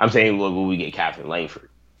 yeah, I'm saying, well, will we get Catherine Langford?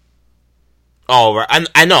 Oh, right.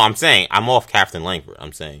 I know. I'm saying I'm off Captain Langford.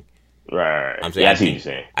 I'm saying. Right. I'm saying. Yeah, I see what you're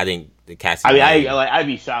saying. I think the Cassie. I mean, I'd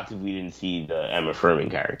be shocked if we didn't see the Emma Furman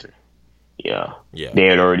character. Yeah. They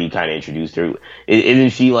had already kind of introduced her.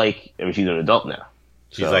 Isn't she like? I mean, she's an adult now.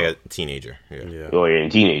 She's like a teenager. Yeah. Or a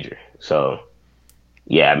teenager. So,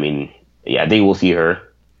 yeah. I mean, yeah. I think we'll see her.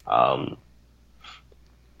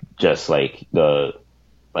 Just like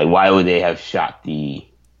why would they have shot the?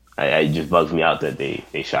 It just bugs me out that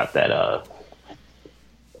they shot that.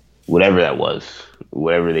 Whatever that was,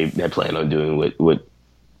 whatever they had planned on doing with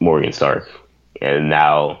Morgan Stark, and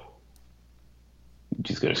now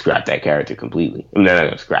just gonna scrap that character completely. I mean, they're not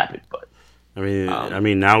gonna scrap it, but I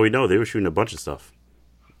mean, now we know they were shooting a bunch of stuff.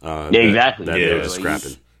 Yeah, exactly. That they were just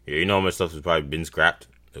scrapping. Yeah, you know how much stuff has probably been scrapped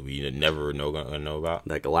that we never know about.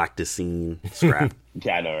 That Galactus scene scrap.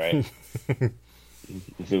 Yeah, I know, right?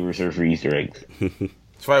 Silver Surfer Easter eggs.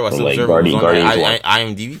 That's probably why Silver Surfer was on the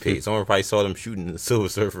IMDb page. Someone probably saw them shooting the Silver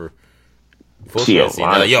Surfer. Yeah, scene.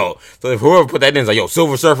 Like, yo, so if whoever put that in is like, yo,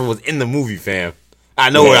 Silver Surfer was in the movie, fam.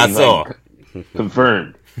 I know what I saw.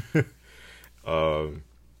 Confirmed.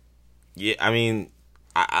 Yeah, I mean,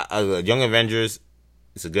 Young Avengers,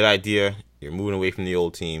 it's a good idea. You're moving away from the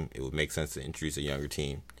old team. It would make sense to introduce a younger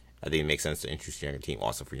team. I think it makes sense to introduce a younger team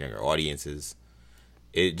also for younger audiences.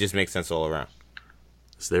 It just makes sense all around.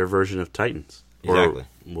 It's their version of Titans. Exactly.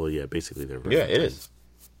 Well, yeah, basically their version. Yeah, it is.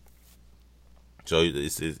 So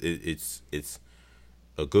it's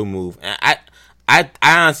a good move. And I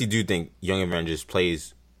honestly do think Young Avengers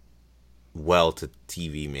plays well to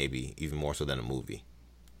TV, maybe even more so than a movie.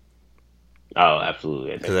 Oh,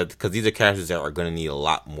 absolutely. Because these are characters that are going to need a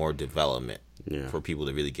lot more development for people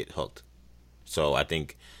to really get hooked. So I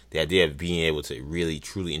think the idea of being able to really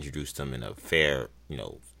truly introduce them in a fair,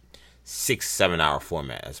 6-7 hour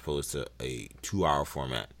format as opposed to a 2-hour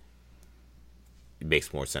format, it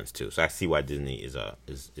makes more sense too. So I see why Disney is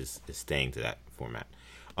staying to that format.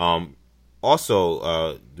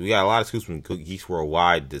 Also, we got a lot of scoops from Geeks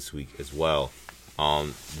Worldwide this week as well.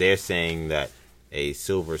 They're saying that a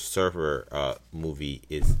Silver Surfer movie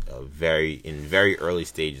is in very early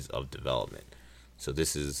stages of development. So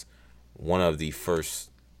this is one of the first.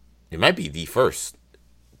 It might be the first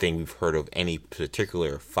thing we've heard of any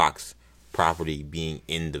particular Fox property being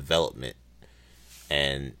in development,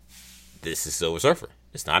 and this is Silver Surfer.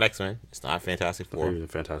 It's not X-Men. It's not Fantastic Four. Maybe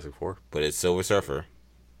Fantastic Four. But it's Silver Surfer.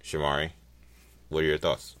 Shamari, what are your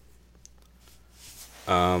thoughts?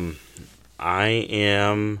 I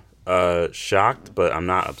am shocked, but I'm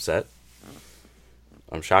not upset.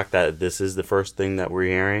 I'm shocked that this is the first thing that we're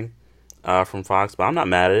hearing from Fox, but I'm not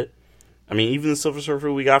mad at it. I mean, even the Silver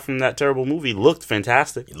Surfer we got from that terrible movie looked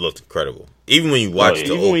fantastic. It looked incredible. Even when you watch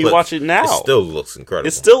watch it now, it still looks incredible.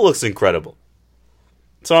 It still looks incredible.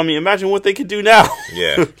 So, I mean, imagine what they could do now.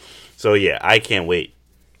 Yeah. So, yeah, I can't wait.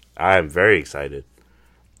 I'm very excited.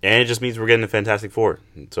 And it just means we're getting the Fantastic Four.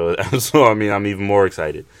 So I mean, I'm even more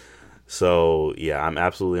excited. So, yeah, I'm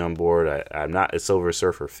absolutely on board. I'm not a Silver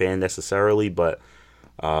Surfer fan necessarily, but,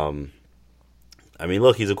 I mean,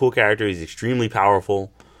 look, he's a cool character. He's extremely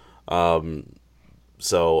powerful.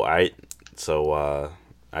 So I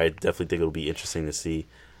definitely think it'll be interesting to see.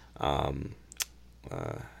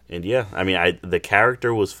 And yeah, I mean, the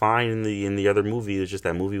character was fine in the other movie. It's just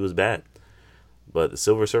that movie was bad. But the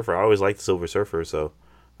Silver Surfer, I always liked the Silver Surfer, so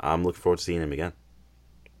I'm looking forward to seeing him again.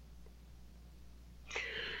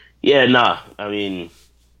 Yeah, nah. I mean,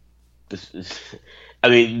 this is,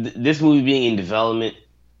 this movie being in development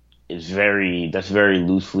is that's very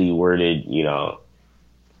loosely worded.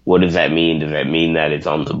 What does that mean? Does that mean that it's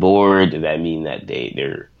on the board? Does that mean that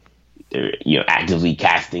they're actively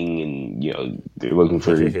casting and they're looking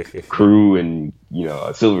for crew and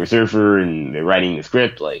a Silver Surfer and they're writing the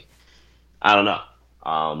script? Like, I don't know.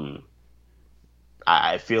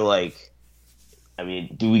 I feel like,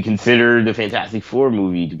 do we consider the Fantastic Four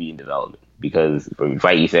movie to be in development? Because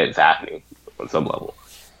Feige said it's happening on some level.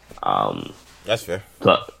 That's fair.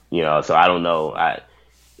 So I don't know. It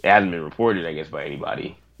hasn't been reported, I guess, by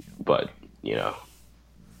anybody. But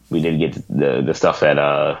we did get the stuff at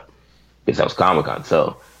I guess that was Comic-Con.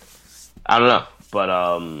 So I don't know,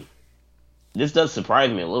 but this does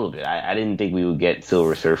surprise me a little bit. I didn't think we would get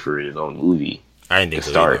Silver Surfer in his own movie. I didn't think to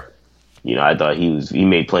so start. Either. I thought he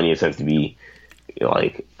made plenty of sense to be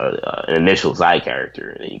like an initial side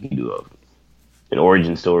character, and then you can do an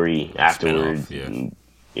origin story afterwards. Spin-off, and,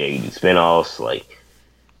 you can do spin-offs,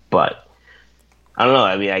 but I don't know.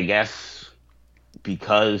 I guess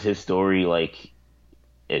because his story,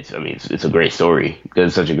 it's a great story. Because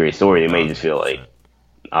it's such a great story, they may just feel like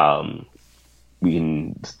we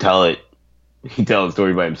can tell it. He can tell the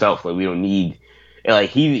story by himself. We don't need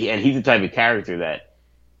he's the type of character that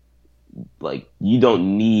you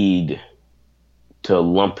don't need to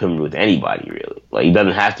lump him with anybody really. He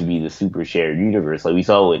doesn't have to be the super shared universe. We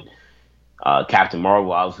saw with Captain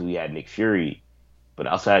Marvel. Obviously, we had Nick Fury, but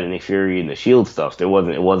outside of Nick Fury and the Shield stuff, it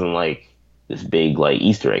wasn't like this big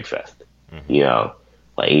Easter egg fest. Mm-hmm.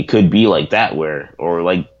 It could be like that, or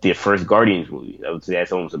the first Guardians movie. I would say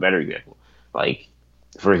that's almost a better example. The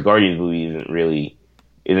first Guardians movie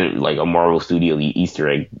isn't like a Marvel Studio Easter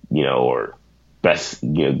egg, or best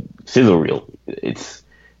sizzle reel. It's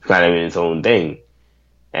kind of in its own thing,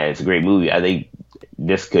 and it's a great movie. I think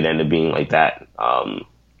this could end up being like that,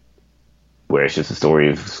 where it's just a story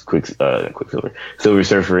of Quicksilver, Silver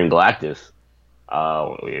Surfer, and Galactus.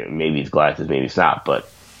 Maybe it's Galactus, maybe it's not, but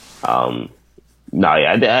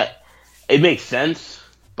it makes sense,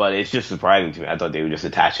 but it's just surprising to me. I thought they would just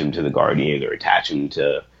attach him to the Guardians, or attach him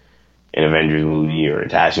to an Avengers movie, or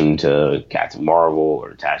attach him to Captain Marvel, or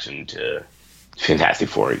attach him to Fantastic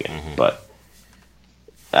Four again. Mm-hmm. But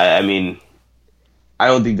I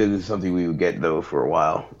don't think that this is something we would get though for a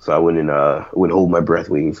while. So I wouldn't hold my breath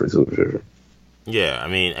waiting for Silver Surfer. Yeah,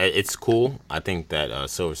 it's cool. I think that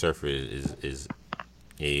Silver Surfer is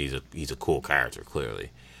he's a cool character. Clearly,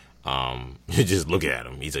 just look at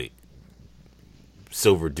him. He's a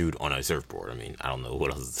silver dude on a surfboard. I don't know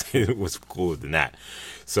what else was cooler than that.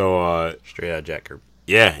 So straight out Jack Kirby.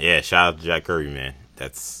 Yeah. Shout out to Jack Kirby, man.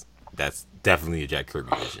 That's definitely a Jack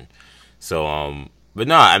Kirby vision. So but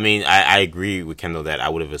no, I agree with Kendall that I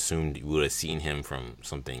would have assumed you would have seen him from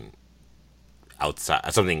something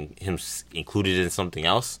outside, something him included in something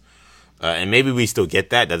else. And maybe we still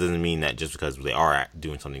get that. That doesn't mean that just because they are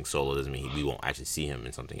doing something solo doesn't mean we won't actually see him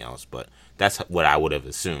in something else. But that's what I would have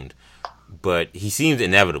assumed. But he seems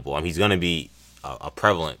inevitable. He's going to be a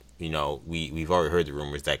prevalent. We've already heard the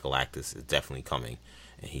rumors that Galactus is definitely coming,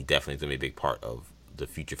 and he definitely is going to be a big part of the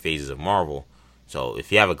future phases of Marvel. So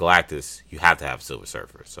if you have a Galactus, you have to have Silver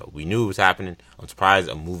Surfer. So we knew it was happening. I'm surprised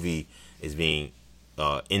a movie is being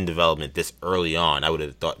in development this early on. I would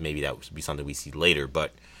have thought maybe that would be something we see later.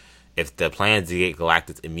 But if the plan is to get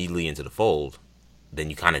Galactus immediately into the fold, then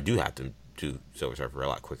you kind of do have to do Silver Surfer a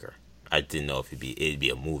lot quicker. I didn't know if it'd be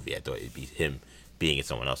a movie. I thought it'd be him being in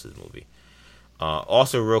someone else's movie.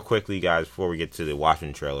 Also, real quickly, guys, before we get to the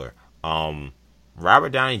Watchmen trailer, Robert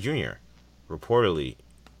Downey Jr. reportedly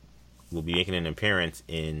will be making an appearance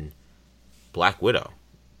in Black Widow.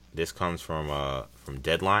 This comes from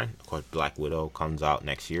Deadline. Of course, Black Widow comes out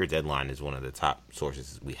next year. Deadline is one of the top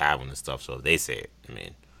sources we have on this stuff, so if they say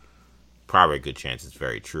it, probably a good chance it's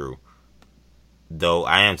very true. Though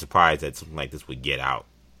I am surprised that something like this would get out.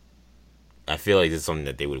 I feel like this is something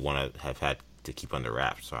that they would want to have had to keep under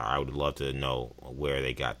wraps. So I would love to know where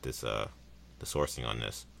they got this, the sourcing on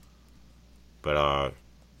this. But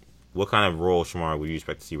what kind of role, Shamar, would you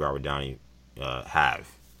expect to see Robert Downey have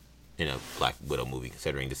in a Black Widow movie,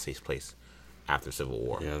 considering this takes place after Civil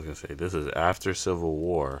War? Yeah, I was gonna say this is after Civil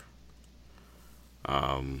War.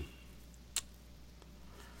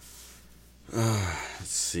 Let's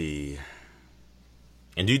see.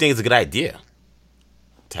 And do you think it's a good idea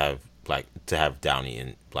to have Downey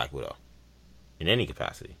in Black Widow in any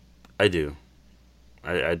capacity? I do.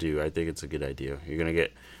 I do. I think it's a good idea. You're gonna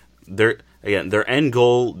get their end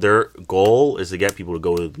goal. Their goal is to get people to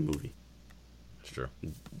go to the movie. That's true.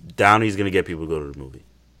 Downey's gonna get people to go to the movie.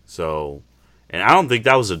 So, and I don't think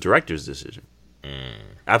that was a director's decision.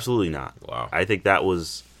 Absolutely not. Wow. I think that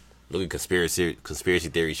was. Look at conspiracy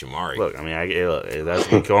theory Shamari. Look, I mean, that's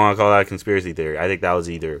you want to call that a conspiracy theory. I think that was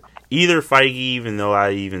either Feige, even though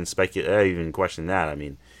I even question that. I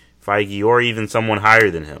mean, Feige or even someone higher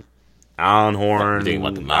than him, Alan Horn,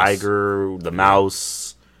 Iger, the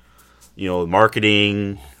Mouse,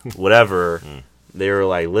 marketing, whatever. They were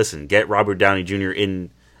like, listen, get Robert Downey Jr.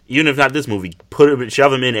 in, even if not this movie,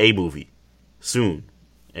 shove him in a movie soon,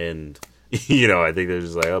 and. I think they're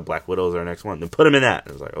just like, oh, Black Widow's our next one. Then put him in that.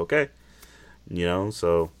 It's like, okay.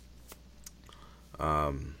 So,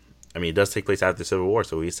 I mean, it does take place after Civil War,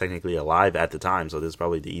 so he's technically alive at the time, so this is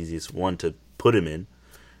probably the easiest one to put him in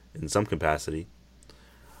some capacity.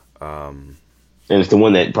 And it's the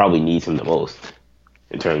one that probably needs him the most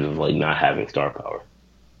in terms of, like, not having star power.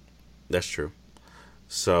 That's true.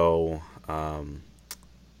 So,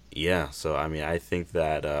 yeah, so, I mean, I think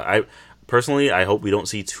that, personally, I hope we don't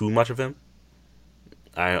see too much of him.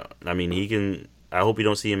 I mean, I hope we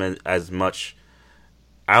don't see him as much.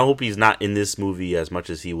 I hope he's not in this movie as much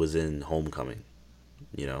as he was in Homecoming.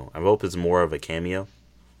 I hope it's more of a cameo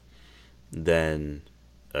than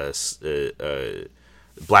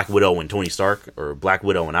Black Widow and Tony Stark, or Black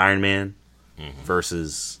Widow and Iron Man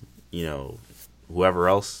versus whoever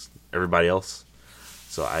else, everybody else.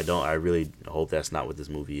 So I really hope that's not what this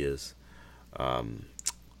movie is.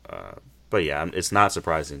 But yeah, it's not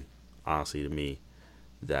surprising, honestly, to me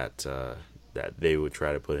that they would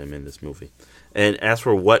try to put him in this movie. And as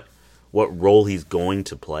for what role he's going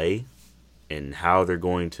to play and how they're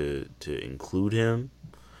going to include him,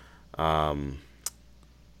 I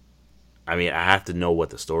mean, I have to know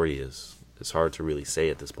what the story is. It's hard to really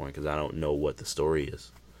say at this point because I don't know what the story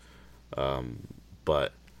is.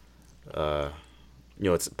 But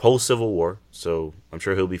it's post-Civil War, so I'm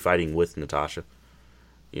sure he'll be fighting with Natasha.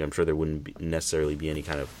 I'm sure there wouldn't necessarily be any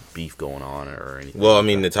kind of beef going on or anything. Well, I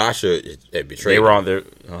mean, Natasha betrayed him. They were on there.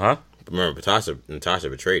 Remember, Natasha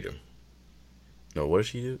betrayed him. No, what did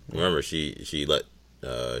she do? Remember, she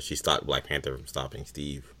stopped Black Panther from stopping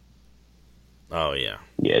Steve. Oh, yeah.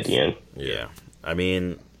 Yeah, at the end. Yeah. I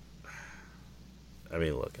mean,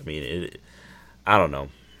 look, I don't know.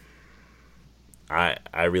 I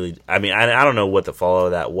don't know what the fallout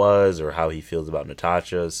of that was or how he feels about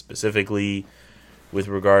Natasha specifically with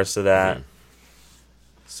regards to that.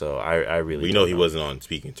 So I really we know he wasn't on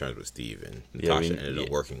speaking terms with Steve, and Natasha ended up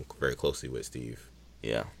working very closely with Steve.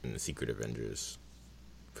 Yeah. In the Secret Avengers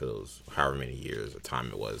for those however many years of time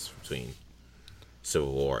it was between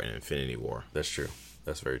Civil War and Infinity War. That's true.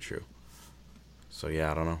 That's very true. So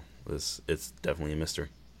yeah, I don't know. It's definitely a mystery.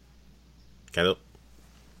 Kendall?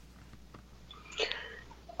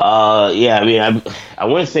 Yeah, I mean, I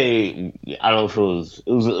want to say, I don't know if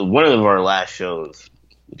it was one of our last shows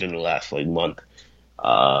within the last month,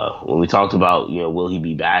 when we talked about, will he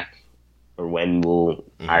be back, or when will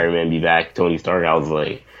Iron Man be back, Tony Stark. I was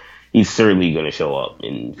like, he's certainly going to show up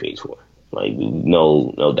in Phase 4. Like,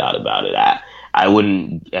 no doubt about it. I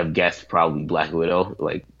wouldn't have guessed probably Black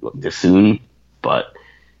Widow, this soon, but,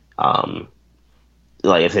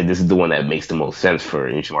 like I said, this is the one that makes the most sense for,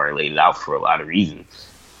 and Shamari laid it out for a lot of reasons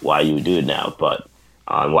why you would do it now, but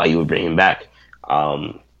why you would bring him back.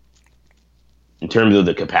 In terms of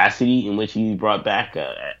the capacity in which he's brought back,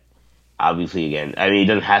 obviously, again, I mean, it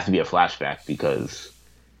doesn't have to be a flashback because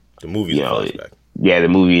the movie is a flashback. Yeah, the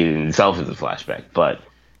movie in itself is a flashback, but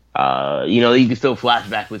you can still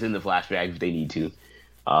flashback within the flashback if they need to.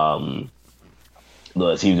 Though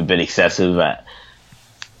it seems a bit excessive.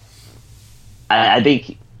 I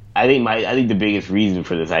think the biggest reason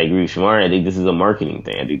for this, I agree with Shamar, I think this is a marketing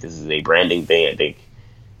thing. I think this is a branding thing. I think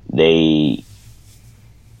they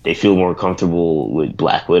feel more comfortable with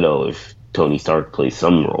Black Widow if Tony Stark plays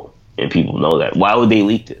some role, and people know that. Why would they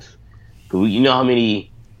leak this? Because you know how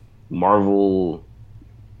many Marvel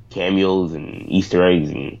cameos and Easter eggs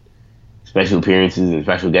and special appearances and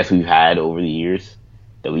special guests we've had over the years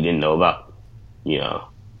that we didn't know about? We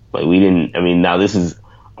didn't. I mean, now this is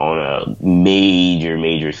on a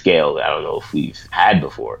major scale that I don't know if we've had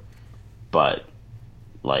before, but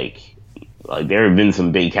there have been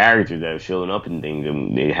some big characters that have shown up in things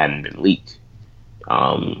and they hadn't been leaked.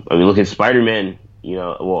 I mean, look at Spider-Man.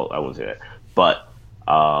 Well, I won't say that, but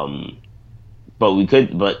we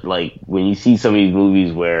could. But when you see some of these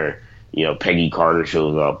movies where Peggy Carter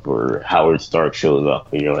shows up or Howard Stark shows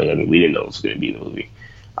up, and you're like, I mean, we didn't know it was going to be in the movie.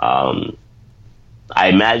 I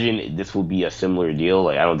imagine this will be a similar deal.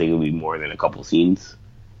 I don't think it'll be more than a couple scenes.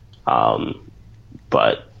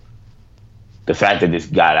 But the fact that this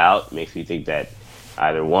got out makes me think that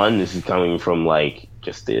either one, this is coming from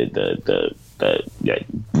just the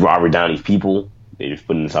Robert Downey's people. They're just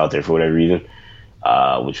putting this out there for whatever reason.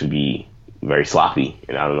 which would be very sloppy,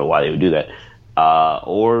 and I don't know why they would do that.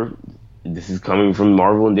 Or this is coming from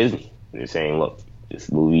Marvel and Disney. They're saying, look,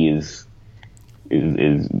 this movie is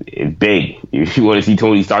big. If you want to see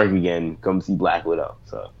Tony Stark again, come see Black Widow.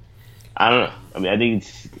 So I don't know. I mean, I think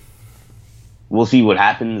we'll see what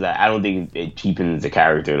happens. I don't think it cheapens the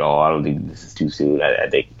character at all. I don't think this is too soon. I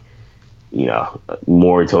think,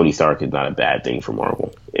 more Tony Stark is not a bad thing for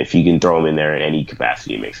Marvel. If you can throw him in there in any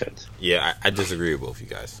capacity, it makes sense. Yeah, I disagree with both you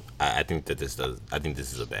guys. I think that this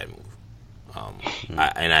is a bad move.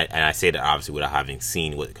 I say that obviously without having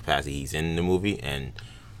seen what capacity he's in the movie, and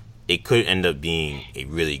it could end up being a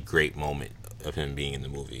really great moment of him being in the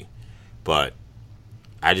movie, but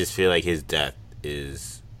I just feel like his death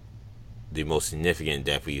is the most significant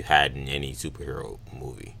death we've had in any superhero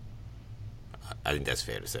movie. I think that's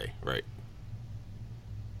fair to say, right?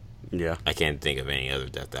 Yeah. I can't think of any other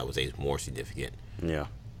death that was more significant. Yeah.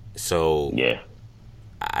 So yeah,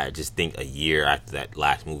 I just think a year after that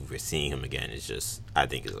last movie, we're seeing him again is just, I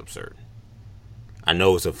think, is absurd. I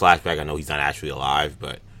know it's a flashback. I know he's not actually alive,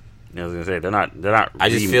 but I was gonna say they're not. I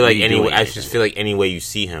just feel like any way you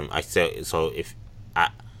see him,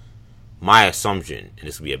 my assumption, and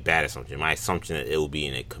this would be a bad assumption, my assumption that it will be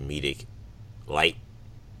in a comedic light,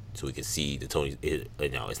 so we can see the Tony.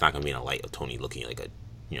 It's not gonna be in a light of Tony looking like a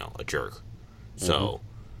jerk. So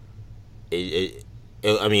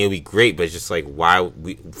it'll be great, but it's just like,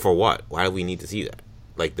 for what? Why do we need to see that?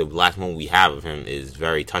 Like, the last moment we have of him is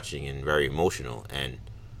very touching and very emotional, and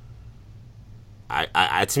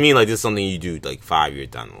I to me, like, this is something you do like 5 years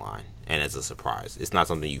down the line, and as a surprise. It's not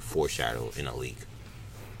something you foreshadow in a leak.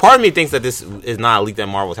 Part of me thinks that this is not a leak that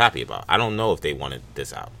Marvel's happy about. I don't know if they wanted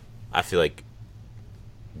this out. I feel like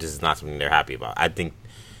this is not something they're happy about. I think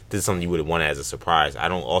this is something you would have wanted as a surprise. I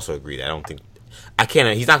don't also agree that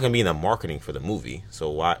he's not going to be in the marketing for the movie, so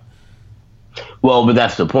why? Well, but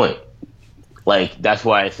that's the point. Like, that's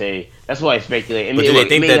why I speculate. I mean, do they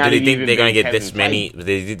think they're going to get this many? Do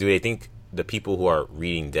they think the people who are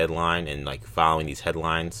reading Deadline and like following these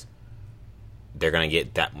headlines, they're going to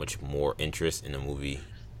get that much more interest in the movie?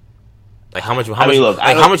 Like, how much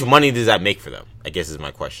money does that make for them? I guess is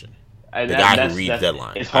my question. The guy who reads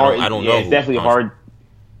Deadline. It's hard. I don't know. It's definitely hard.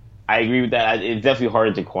 I agree with that. It's definitely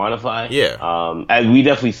hard to quantify. Yeah. As we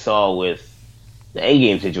definitely saw with the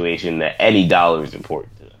Endgame situation, that any dollar is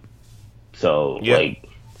important to them. So, like,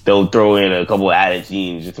 they'll throw in a couple of added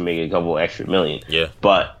scenes just to make a couple extra million. Yeah.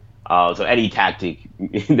 But, so any tactic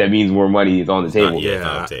that means more money is on the table. It's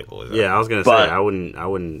on the table. Exactly. Yeah, I was gonna say I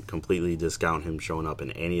wouldn't completely discount him showing up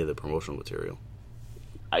in any of the promotional material.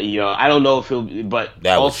 I don't know if he'll, but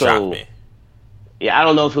that also, would shock me. Yeah, I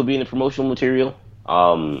don't know if he'll be in the promotional material.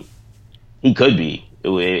 He could be,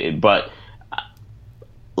 but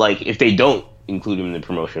like, if they don't include him in the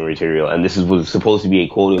promotional material, and this was supposed to be a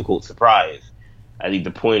quote unquote surprise, I think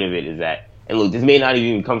the point of it is that, and look, this may not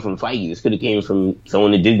even come from Feige. This could have came from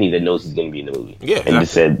someone at Disney that knows he's going to be in the movie, and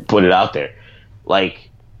just said, put it out there. Like,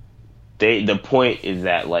 the point is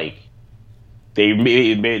that, like, there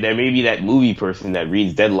may be that movie person that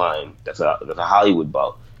reads Deadline, that's a Hollywood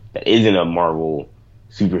buff, that isn't a Marvel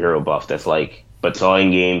superhero buff, that's like, but saw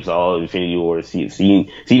Endgame, saw Infinity War, seen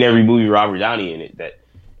every movie Robert Downey in it, that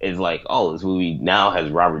is like, oh, this movie now has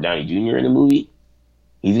Robert Downey Jr. in the movie.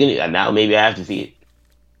 Now maybe I have to see it.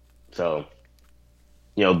 So,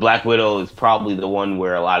 Black Widow is probably the one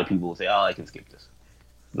where a lot of people will say, oh, I can skip this.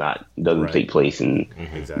 Doesn't take place in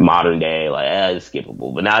modern day, like, it's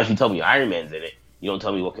skippable. But now if you tell me Iron Man's in it, you don't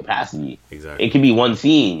tell me what capacity. Exactly. It could be one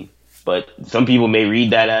scene, but some people may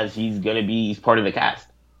read that as he's part of the cast.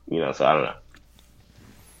 So I don't know.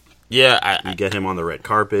 Yeah, you get him on the red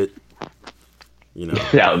carpet.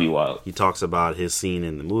 That would be wild. He talks about his scene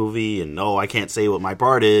in the movie, and no, I can't say what my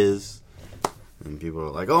part is. And people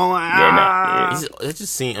are like, "Oh my!" It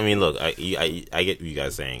just seems. I mean, look, I get what you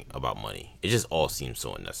guys saying about money. It just all seems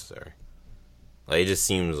so unnecessary. Like, it just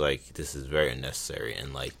seems like this is very unnecessary,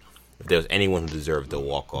 and like, if there was anyone who deserved to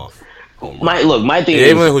walk off, my thing is,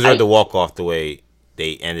 anyone who deserved to walk off the way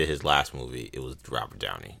they ended his last movie, it was Robert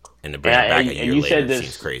Downey. And to bring it back a year later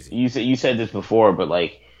seems crazy. You said this before, but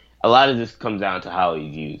like, a lot of this comes down to how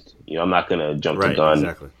he's used. I'm not gonna jump the gun.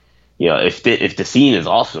 Exactly. If the scene is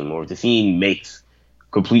awesome, or if the scene makes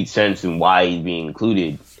complete sense in why he's being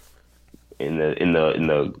included in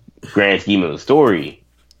the grand scheme of the story,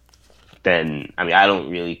 then I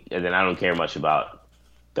don't care much about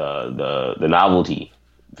the novelty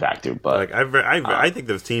factor. But like, I think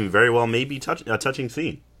the scene very well may be a touching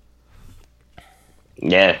scene.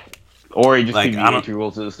 Yeah. Or it just could be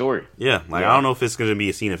integral to the story. Yeah, I don't know if it's going to be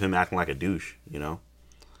a scene of him acting like a douche,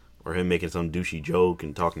 or him making some douchey joke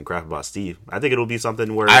and talking crap about Steve. I think it'll be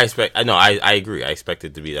something where I agree. I expect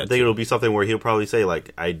it to be that. I think it'll be something where he'll probably say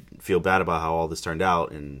like, "I feel bad about how all this turned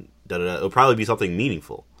out," and da da da. It'll probably be something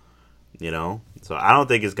meaningful, you know. So I don't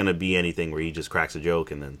think it's gonna be anything where he just cracks a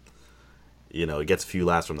joke and then, you know, it gets a few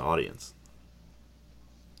laughs from the audience.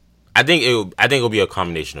 I think it'll be a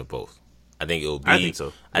combination of both. I think it'll be. I think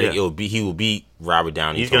so. I think it'll be. He will be Robert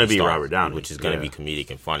Downey. He's going to be Stark, Robert Downey, which is going to be comedic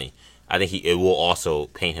and funny. I think it will also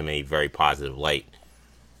paint him in a very positive light.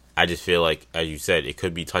 I just feel like, as you said, it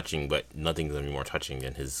could be touching, but nothing's going to be more touching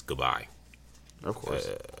than his goodbye. Of course.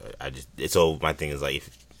 So my thing is like,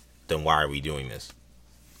 then why are we doing this?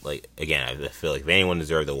 Like, again, I feel like if anyone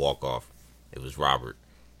deserved a walk off, it was Robert.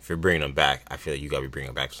 If you're bringing him back, I feel like you got to be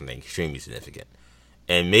bringing back something extremely significant.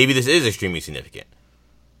 And maybe this is extremely significant.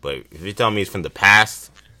 But if you're telling me it's from the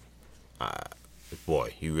past,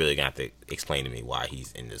 boy, you really got to explain to me why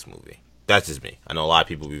he's in this movie. That's just me. I know a lot of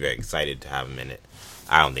people will be very excited to have him in it.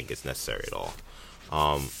 I don't think it's necessary at all.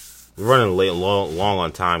 We're running long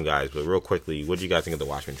on time, guys, but real quickly, what do you guys think of the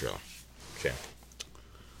Watchmen trailer? Okay.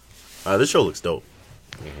 This show looks dope.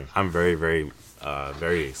 Mm-hmm. I'm very, very,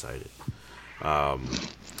 very excited. I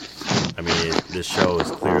mean, this show is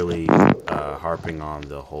clearly harping on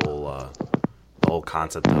the whole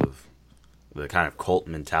concept of the kind of cult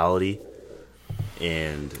mentality,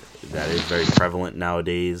 and that is very prevalent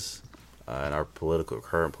nowadays in our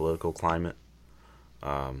current political climate.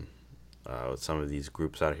 With some of these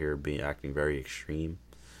groups out here acting very extreme.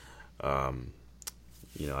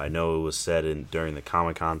 You know, I know it was said during the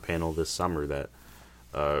Comic-Con panel this summer that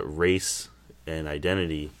race and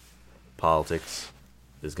identity politics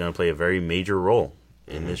is going to play a very major role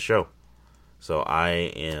in this show. So I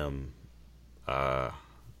am, I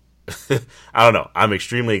don't know. I'm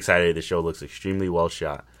extremely excited. The show looks extremely well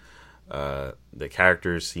shot. The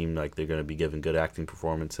characters seem like they're going to be given good acting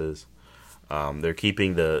performances. They're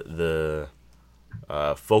keeping the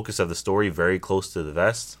focus of the story very close to the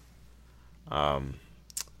vest.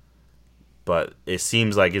 But it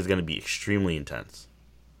seems like it's going to be extremely intense.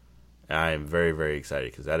 And I am very, very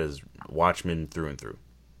excited because that is Watchmen through and through.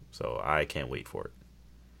 So I can't wait for it.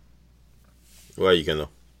 Well, you can though.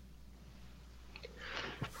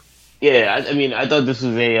 Yeah, I mean, I thought this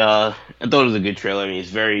was I thought it was a good trailer. I mean, it's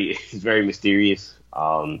very mysterious.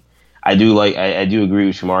 I do agree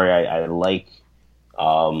with Shamari. I like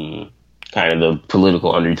kind of the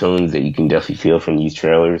political undertones that you can definitely feel from these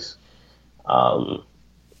trailers.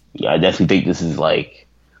 Yeah, I definitely think this is going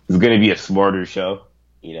to be a smarter show.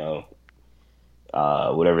 You know,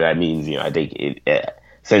 whatever that means. You know, I think it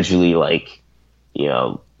essentially I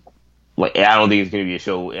don't think it's going to be a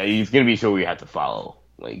show. It's going to be a show where you have to follow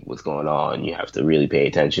what's going on. You have to really pay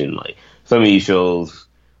attention. Like some of these shows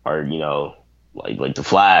are, you know, like The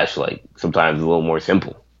Flash, sometimes a little more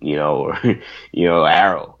simple, you know, or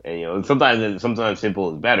Arrow, and you know sometimes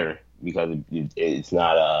simple is better because it's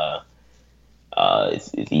not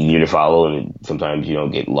it's easier to follow, and sometimes you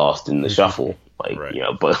don't get lost in the shuffle, right. You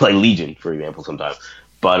know, but Legion, for example, sometimes.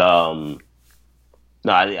 But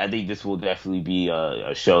no, I think this will definitely be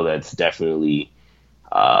a show that's definitely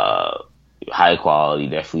high quality,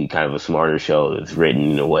 definitely kind of a smarter show that's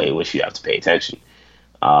written in a way in which you have to pay attention.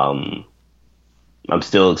 I'm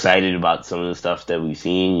still excited about some of the stuff that we've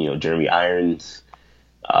seen. You know, Jeremy Irons.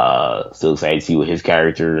 Still excited to see what his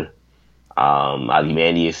character,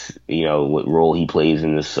 Ozymandias, you know, what role he plays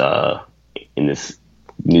in this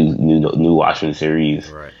new Watchmen series.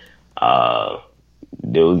 Right.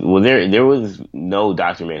 There was no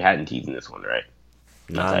Dr. Manhattan tease in this one, right?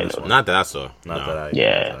 Not that I saw.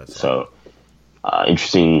 Yeah. So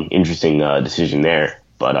interesting decision there,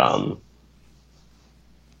 but I don't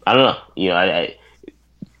know. You know, I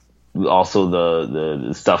also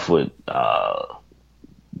the stuff with the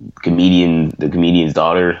comedian's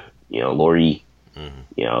daughter, you know, Lori. Mm-hmm.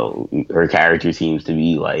 You know, her character seems to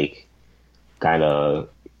be kind of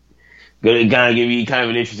going to give me kind of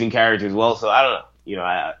an interesting character as well. So I don't know. You know,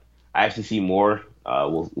 I have to see more.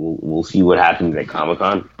 We'll see what happens at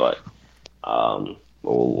Comic-Con, but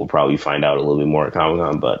we'll probably find out a little bit more at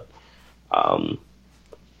Comic-Con. But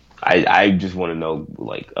I just want to know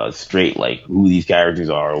straight who these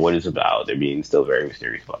characters are, what it's about. They're being still very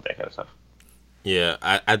mysterious about that kind of stuff. Yeah,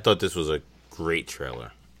 I thought this was a great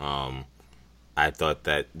trailer. I thought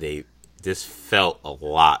that this felt a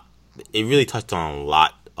lot. It really touched on a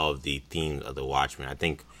lot of the themes of the Watchmen. I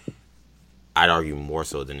think I'd argue more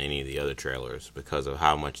so than any of the other trailers because of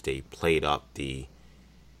how much they played up the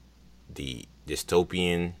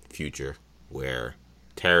dystopian future where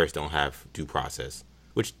terrorists don't have due process,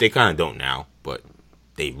 which they kind of don't now, but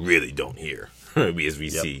they really don't here, as we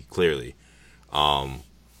see clearly.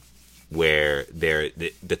 where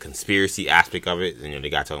the conspiracy aspect of it, and the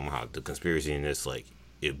guy talking about how the conspiracy in this, like,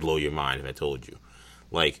 it'd blow your mind if I told you.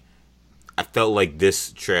 Like, I felt like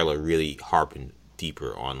this trailer really harped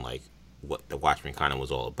deeper on, like, what the Watchmen kind of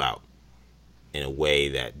was all about in a way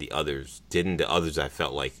that the others didn't. The others, I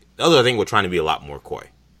felt like, the others, I think, were trying to be a lot more coy,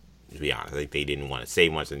 to be honest. I think they didn't want to say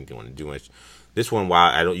much, they didn't want to do much. This one,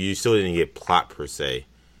 while you still didn't get plot per se,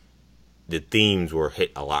 the themes were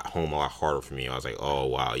hit a lot harder for me. I was like, oh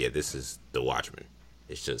wow, yeah, this is the Watchmen.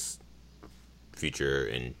 It's just future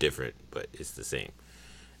and different, but it's the same.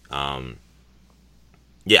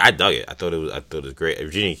 Yeah, I dug it. I thought it was great.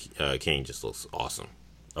 Virginia King just looks awesome.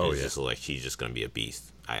 Oh, yeah. Just looks like she's just gonna be a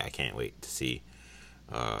beast. I can't wait to see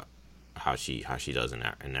how she does in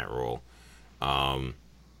that role. And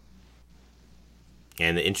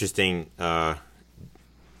the interesting, to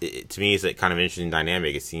me, it's a kind of interesting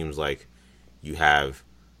dynamic. It seems like you have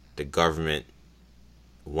the government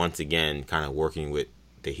once again kind of working with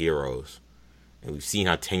the heroes, and we've seen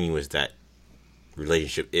how tenuous that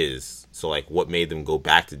relationship is. So, like, what made them go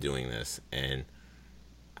back to doing this, and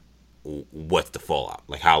what's the fallout?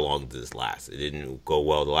 Like, how long does this last? It didn't go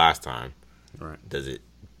well the last time. Right. Does it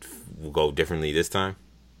go differently this time?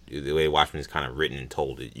 The way Watchmen is kind of written and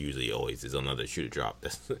told, it usually always is another shoe to drop.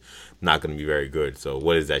 That's not going to be very good. So,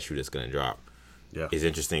 what is that shoe that's going to drop? Yeah, it's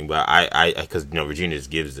interesting, but I because Virginia just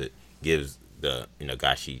gives the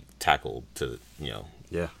guy she tackled to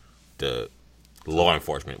the law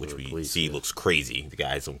enforcement, which we police, see looks crazy. The guy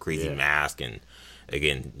has some crazy mask, and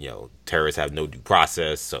again, terrorists have no due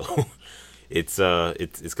process, so it's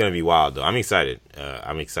gonna be wild though. I'm excited.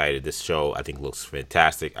 This show, I think, looks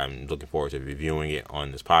fantastic. I'm looking forward to reviewing it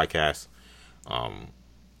on this podcast.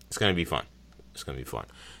 It's gonna be fun.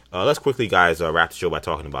 Let's quickly, guys, wrap the show by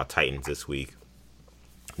talking about Titans this week.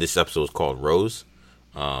 This episode is called Rose.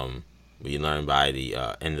 We learn by the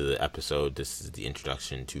end of the episode, this is the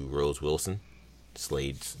introduction to Rose Wilson,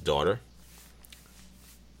 Slade's daughter.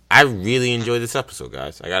 I really enjoyed this episode,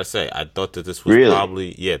 guys. I gotta say, I thought that this was I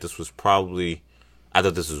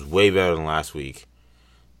thought this was way better than last week.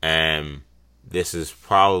 And this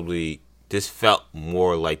felt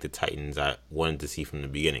more like the Titans I wanted to see from the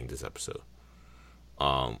beginning, this episode.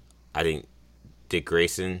 I think Dick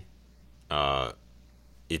Grayson,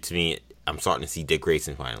 to me, I'm starting to see Dick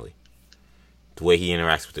Grayson finally. The way he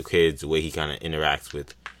interacts with the kids, the way he kind of interacts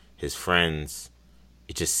with his friends,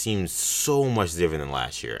 it just seems so much different than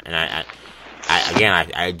last year. And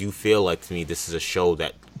I do feel like, to me, this is a show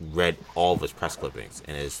that read all of his press clippings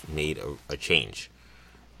and has made a change.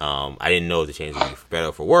 I didn't know if the change would be for better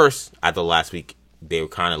or for worse. I thought last week they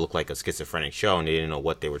kind of looked like a schizophrenic show and they didn't know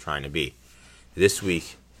what they were trying to be. This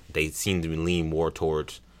week, they seem to lean more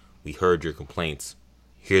towards, we heard your complaints,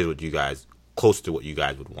 here's what you guys, close to what you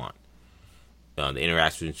guys would want. The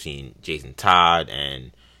interaction between Jason Todd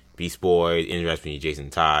and Beast Boy, the interaction between Jason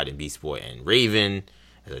Todd and Beast Boy and Raven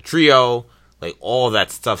as a trio, like, all that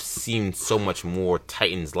stuff seemed so much more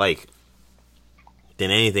Titans-like than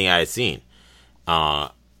anything I had seen.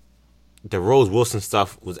 The Rose Wilson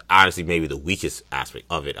stuff was honestly maybe the weakest aspect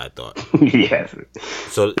of it, I thought. Yes.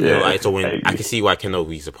 So, I can see why Kendall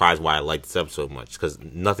would be surprised why I liked this episode so much, because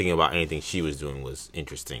nothing about anything she was doing was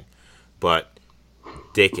interesting. But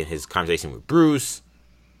Dick and his conversation with Bruce,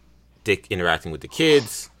 Dick interacting with the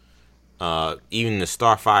kids, even the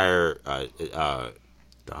Starfire,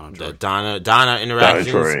 Donna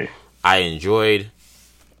interactions, I enjoyed.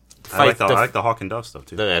 I like the Hawk and Dove stuff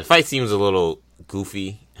too. The fight seems a little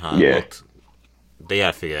goofy. How it looked. They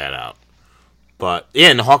gotta figure that out. But yeah,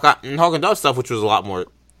 and the Hawk and Dove stuff, which was a lot more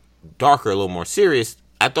darker, a little more serious,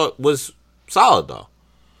 I thought was solid though.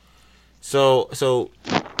 So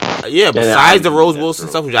yeah, besides the Rose Wilson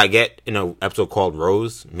stuff, which I get in an episode called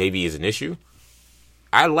Rose, maybe is an issue,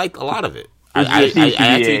 I liked a lot of it. I actually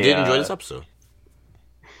did enjoy this episode.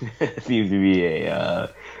 Seems to be a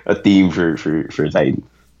theme for Titans.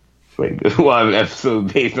 Like, we'll have an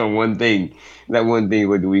episode based on one thing. That one thing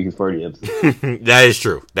was the weakest party episode. That is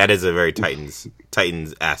true. That is a very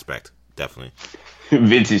Titans aspect, definitely.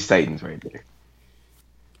 Vintage Titans right there.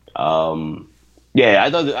 Yeah, I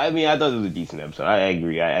thought it was a decent episode. I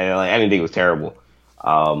agree. I didn't think it was terrible.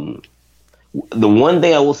 The one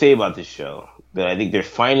thing I will say about this show that I think there's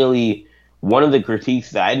finally one of the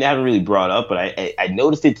critiques that I haven't really brought up, but I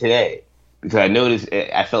noticed it today because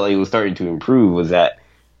I felt like it was starting to improve, was that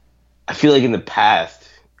I feel like in the past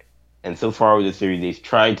and so far with the series, they've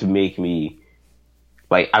tried to make me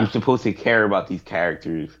like I'm supposed to care about these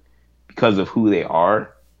characters because of who they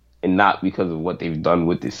are and not because of what they've done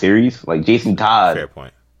with the series. Like Jason Todd, fair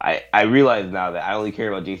point. I realize now that I only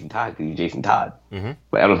care about Jason Todd because he's Jason Todd. Mm-hmm.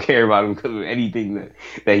 Like I don't care about him because of anything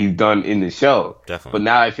that he's done in the show. Definitely. But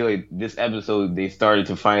now I feel like this episode they started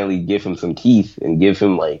to finally give him some teeth and give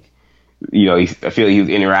him like, you know, I feel like he was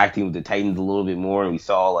interacting with the Titans a little bit more, and we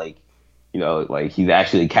saw like, you know, like he's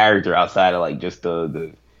actually a character outside of like just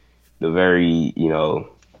the very, you know,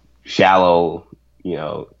 shallow, you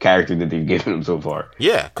know, character that they've given him so far.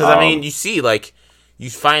 Yeah, because I mean, you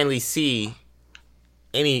finally see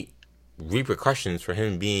any repercussions for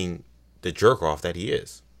him being the jerk off that he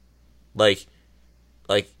is. Like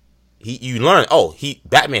you learn. Oh,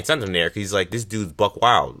 Batman sent him there because he's like, this dude's buck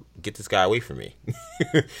wild. Get this guy away from me.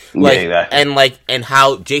 Exactly. And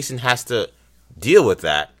how Jason has to deal with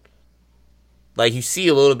that. Like you see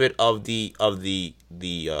a little bit of the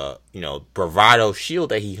you know, bravado shield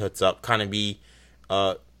that he hooks up kind of be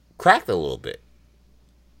cracked a little bit,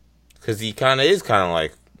 because he kind of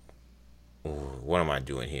like, what am I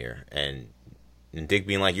doing here? And Dick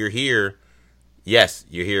being like, you're here. Yes,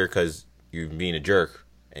 you're here because you're being a jerk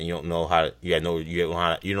and you don't know how to, you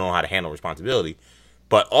don't know how to handle responsibility.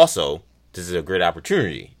 But also, this is a great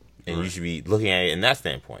opportunity, and you should be looking at it in that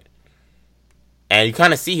standpoint. And you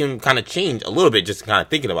kind of see him kind of change a little bit, just kind of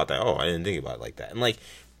thinking about that. Oh, I didn't think about it like that. And like,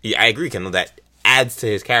 yeah, I agree, Kendall. That adds to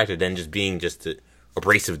his character than just being just the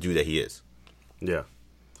abrasive dude that he is. Yeah.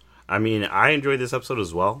 I mean, I enjoyed this episode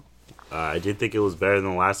as well. I did think it was better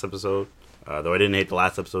than the last episode, though I didn't hate the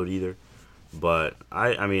last episode either. But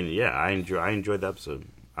I mean, yeah, I enjoyed the episode.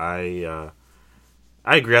 I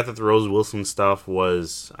agree. I thought the Rose Wilson stuff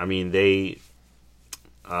was, I mean, I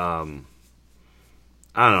don't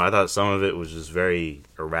know. I thought some of it was just very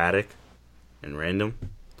erratic and random.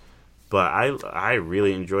 But I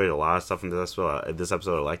really enjoyed a lot of stuff in this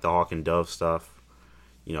episode. I like the Hawk and Dove stuff.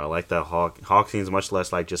 You know, I like that Hawk seems much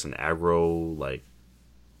less like just an aggro, like,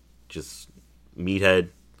 just meathead.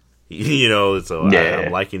 You know, so yeah.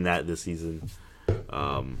 I'm liking that this season.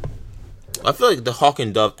 I feel like the Hawk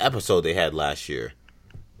and Dove episode they had last year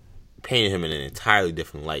painted him in an entirely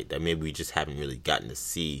different light that maybe we just haven't really gotten to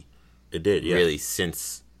see. It did, yeah. Really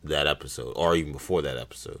since that episode, or even before that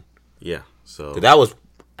episode. Yeah, so that was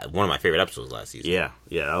one of my favorite episodes last season. Yeah,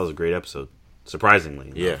 that was a great episode.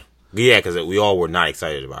 Surprisingly, yeah, because we all were not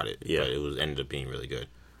excited about it. Yeah, but it ended up being really good.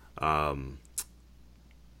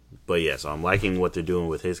 But yeah, so I'm liking what they're doing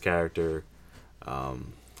with his character,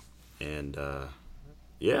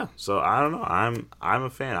 yeah. So I don't know. I'm a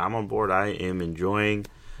fan. I'm on board. I am enjoying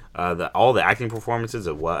all the acting performances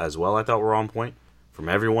as well. I thought were on point from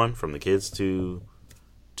everyone, from the kids to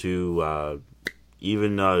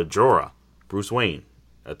even Jorah, Bruce Wayne.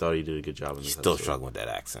 I thought he did a good job. He's still struggling with that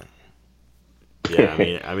accent. Yeah,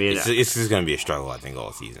 I mean, it's just gonna be a struggle, I think,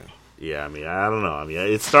 all season. Yeah, I mean, I don't know. I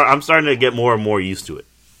mean, I'm starting to get more and more used to it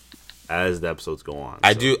as the episodes go on.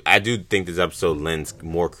 I do think this episode lends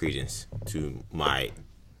more credence to my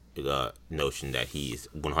notion that he's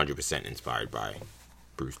 100% inspired by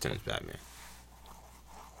Bruce Timm's Batman.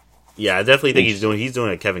 Yeah, I definitely think he's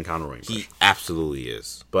doing a Kevin Conroy impression. He absolutely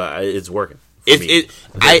is, but it's working.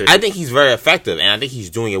 I think he's very effective, and I think he's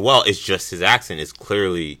doing it well. It's just his accent is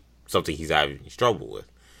clearly something he's having trouble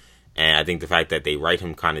with, and I think the fact that they write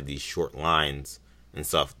him kind of these short lines and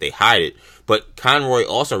stuff, they hide it. But Conroy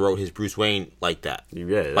also wrote his Bruce Wayne like that.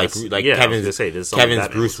 Yeah, Kevin's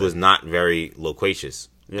Bruce was not very loquacious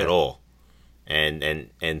at all, and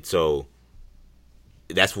so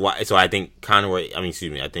that's why. So I think Conroy. I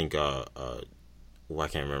think I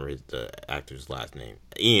can't remember the actor's last name.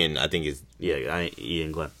 Ian, I think is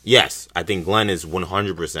Ian Glenn. Yes, I think Glenn is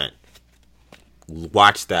 100%.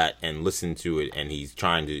 Watch that and listen to it, and he's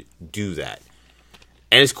trying to do that,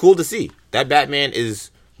 and it's cool to see. That Batman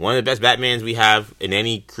is one of the best Batmans we have in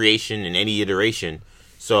any creation, in any iteration.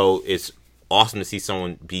 So it's awesome to see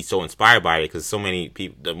someone be so inspired by it, because so many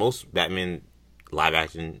people, the most Batman live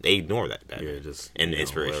action, they ignore that Batman and the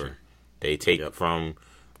inspiration. Whatever. They take from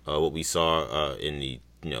what we saw in the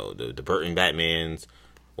Burton Batmans,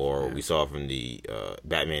 or we saw from the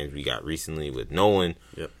Batmans we got recently with Nolan.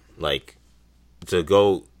 Yep. Like, to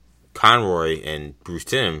go Conroy and Bruce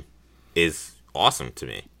Timm is awesome to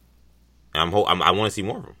me. I want to see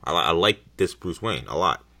more of him. I like this Bruce Wayne a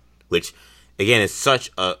lot, which again is such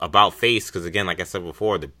a about face, because again, like I said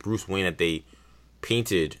before, the Bruce Wayne that they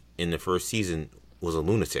painted in the first season was a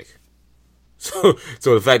lunatic. So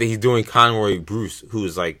the fact that he's doing Conroy Bruce, who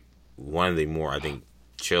is like one of the more, I think,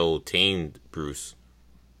 chill, tamed Bruce,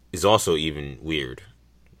 is also even weird.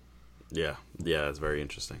 Yeah, it's very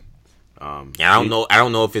interesting. I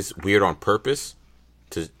don't know if it's weird on purpose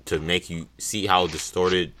to make you see how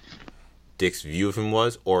distorted Dick's view of him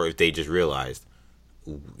was, or if they just realized,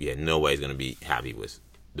 nobody's gonna be happy with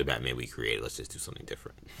the Batman we created. Let's just do something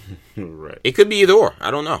different. Right. It could be either or.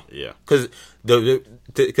 I don't know. Yeah. Because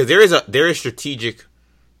there is strategic,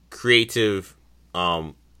 creative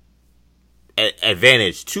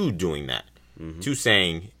advantage to doing that. To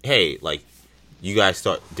saying, hey, like, you guys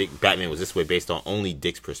thought Batman was this way based on only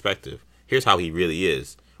Dick's perspective. Here's how he really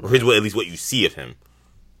is, or here's at least what you see of him.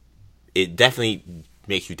 It definitely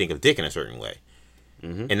makes you think of Dick in a certain way,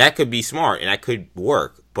 and that could be smart and that could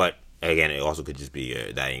work. But again, it also could just be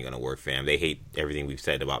that ain't gonna work, fam. They hate everything we've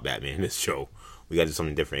said about Batman in this show. We got to do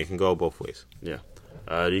something different. It can go both ways. Yeah.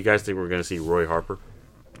 Do you guys think we're gonna see Roy Harper?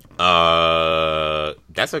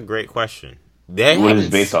 That's a great question. What is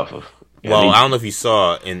it based off of? Well, I don't know if you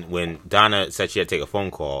saw, when Donna said she had to take a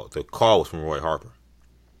phone call, the call was from Roy Harper.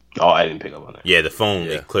 Oh, I didn't pick up on that. Yeah, the phone,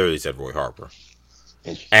 it clearly said Roy Harper.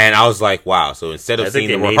 And I was like, wow, so instead of seeing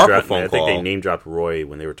the Roy Harper phone call... I think they name-dropped Roy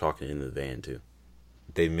when they were talking in the van, too.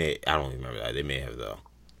 I don't even remember that. They may have, though.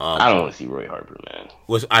 I don't want to see Roy Harper, man.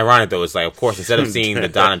 What's ironic, though, is like, of course, instead of seeing the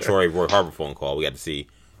Donna Troy Roy Harper phone call, we got to see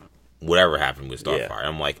whatever happened with Starfire. Yeah.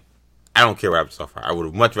 I'm like, I don't care what happened to Starfire. I would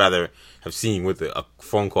have much rather have seen what a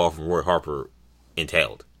phone call from Roy Harper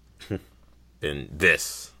entailed than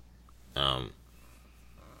this.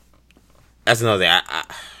 That's another thing.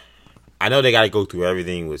 I know they got to go through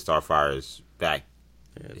everything with Starfire's back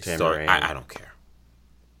story. I don't care.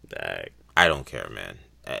 I don't care, man.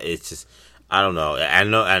 It's just, I don't know. I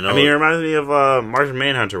know. I mean, it reminds me of Martian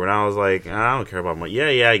Manhunter when I was like, I don't care about my.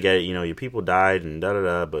 Yeah, I get it. You know, your people died and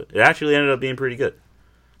da-da-da, but it actually ended up being pretty good.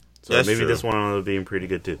 So that's maybe true. This one ended up being pretty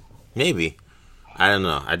good, too. Maybe. I don't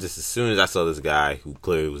know. As soon as I saw this guy who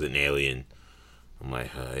clearly was an alien, I'm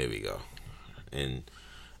like, here we go. And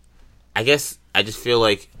I guess I just feel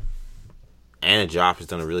like Anna Jopp has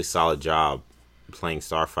done a really solid job playing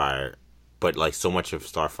Starfire, but like so much of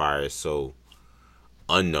Starfire is so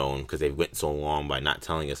unknown because they've went so long by not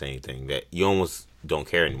telling us anything that you almost don't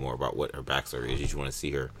care anymore about what her backstory is. You just want to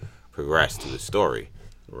see her progress through the story.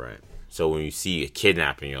 Right. So when you see a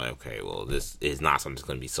kidnapping, you're like, okay, well, this is not something that's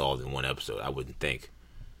going to be solved in one episode, I wouldn't think.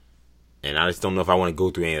 And I just don't know if I want to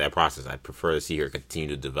go through any of that process. I'd prefer to see her continue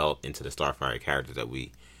to develop into the Starfire character that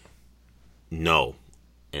we know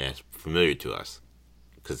and that's familiar to us.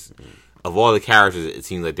 Because of all the characters, it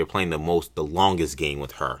seems like they're playing the longest game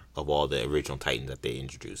with her of all the original Titans that they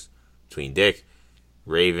introduced. Between Dick,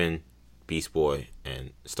 Raven, Beast Boy,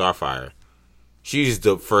 and Starfire. She's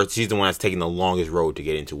the one that's taking the longest road to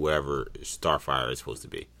get into wherever Starfire is supposed to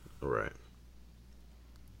be. Right.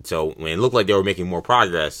 So when it looked like they were making more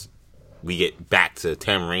progress, we get back to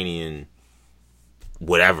Tamaranean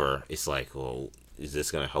whatever. It's like, well, is this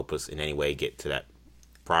going to help us in any way get to that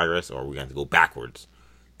progress, or are we going to go backwards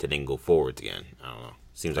to then go forwards again? I don't know.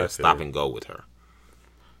 Seems like stop and go with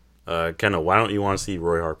her. Kendall, why don't you want to see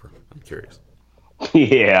Roy Harper? I'm curious.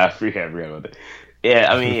 Yeah, I forgot about that.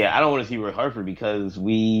 Yeah, I mean, I don't want to see Roy Harper because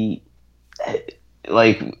and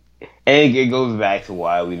it goes back to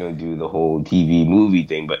why we don't do the whole TV movie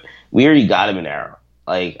thing, but we already got him in Arrow.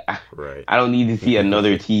 Like, right. I don't need to see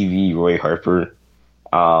another TV Roy Harper.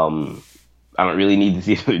 I don't really need to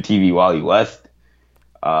see another TV Wally West.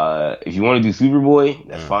 If you want to do Superboy,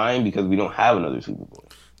 that's fine because we don't have another Superboy.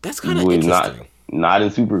 That's kind of interesting. Not in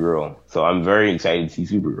Supergirl, so I'm very excited to see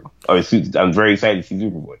Supergirl. I'm very excited to see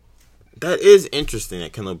Superboy. That is interesting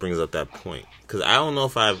that Kendall brings up that point. Because I don't know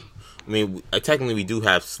if technically we do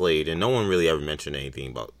have Slade, and no one really ever mentioned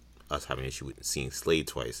anything about us having an issue with seeing Slade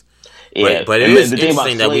twice. Yeah, but it is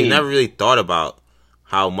interesting that we've never really thought about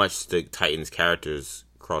how much the Titans characters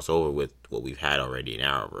cross over with what we've had already in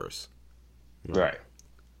Arrowverse. Right.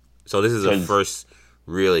 So this is the first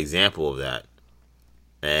real example of that.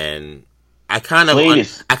 And I kind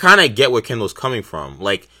of get where Kendall's coming from.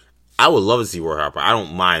 Like, I would love to see Roy Harper. I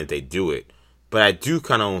don't mind if they do it. But I do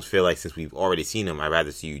kind of almost feel like since we've already seen him, I'd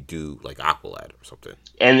rather see you do like Aqualad or something.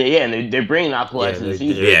 And they're bringing Aqualad to the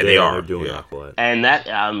season. Yeah, they are doing Aqualad. And that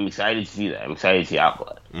I'm excited to see that. I'm excited to see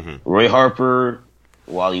Aqualad. Mm-hmm. Roy Harper,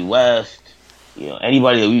 Wally West,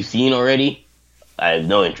 anybody that we've seen already, I have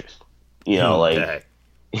no interest. I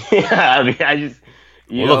mean, I just.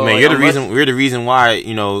 Look, man, we're the reason why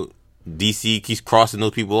DC keeps crossing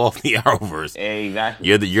those people off the Arrowverse. Exactly.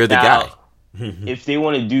 You're the guy. If they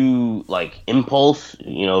want to do like Impulse,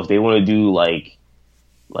 if they want to do like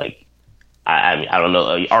I mean, I don't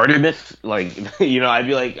know, Artemis, like I'd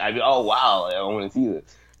be oh wow, I want to see this,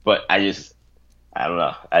 but I don't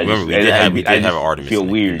know. We did have Artemis. Feel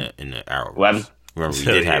weird in the Arrowverse. What? Remember, we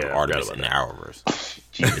did have Artemis in the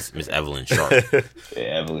Arrowverse. Miss Evelyn Sharp. Yeah,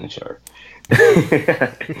 Evelyn Sharp.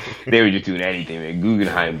 They were just doing anything, man.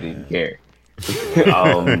 Guggenheim didn't care.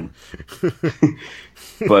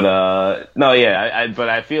 But no, yeah, but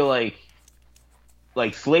I feel like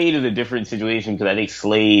Slade is a different situation because I think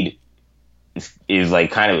Slade is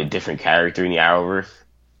like kind of a different character in the Arrowverse.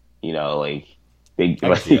 You know, like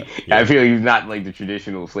I feel he's not like the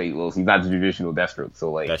traditional Slade Wilson. He's not the traditional Deathstroke.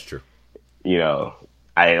 So like that's true. You know,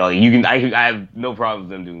 I have no problem with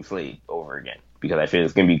them doing Slade over again because I feel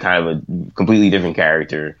it's going to be kind of a completely different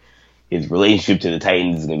character. His relationship to the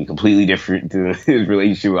Titans is going to be completely different to his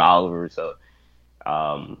relationship with Oliver. So,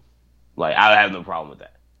 like, I have no problem with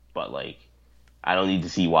that. But, like, I don't need to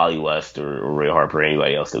see Wally West or Ray Harper or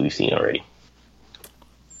anybody else that we've seen already.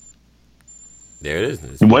 There it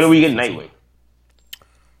is. When are we getting Nightwing?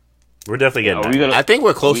 We're definitely getting Nightwing. I think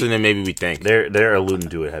we're closer than maybe we think. They're alluding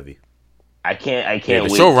to it heavy. I can't the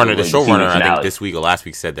wait. Showrunner, I think this week or last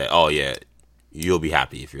week said that, oh, yeah, you'll be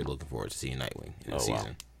happy if you're looking forward to seeing Nightwing in the season.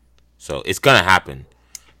 Wow. So it's gonna happen.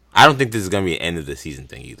 I don't think this is gonna be an end of the season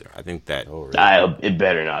thing either. I think that it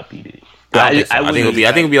better not be. I think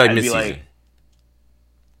it'll be like mid-season.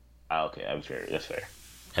 Okay, I'm fair. That's fair.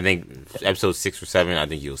 I think episode 6 or 7. I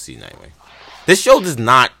think you'll see Nightwing. This show does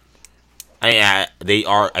not. They're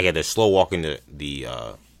slow walking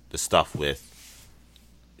the stuff with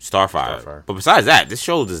Starfire. But besides that, this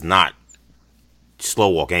show does not slow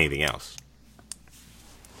walk anything else.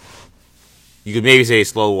 You could maybe say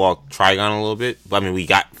slow walk Trigon a little bit, but I mean we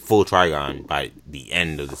got full Trigon by the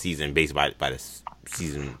end of the season, based by the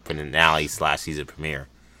season finale / season premiere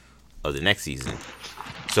of the next season.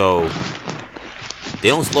 So they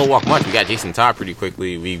don't slow walk much. We got Jason Todd pretty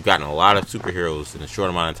quickly. We've gotten a lot of superheroes in a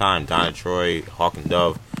short amount of time. Donna Troy, Hawk and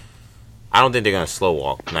Dove. I don't think they're gonna slow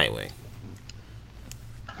walk Nightwing.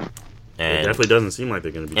 And it definitely doesn't seem like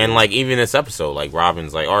they're going to be. And like even this episode, like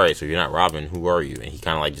Robin's like, all right, so you're not Robin, who are you? And he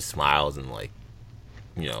kind of like just smiles and like,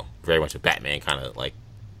 you know, very much a Batman kind of like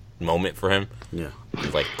moment for him. Yeah,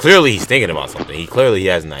 it's like clearly he's thinking about something. He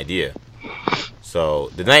has an idea. So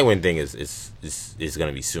the Nightwing thing is going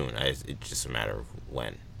to be soon. It's just a matter of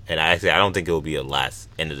when. And I don't think it will be a last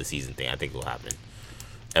end of the season thing. I think it will happen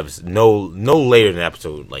no later than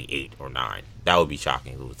episode like 8 or 9. That would be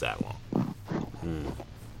shocking if it was that long.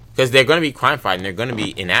 Because they're going to be crime fighting, they're going to be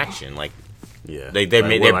in action. Like, yeah, they're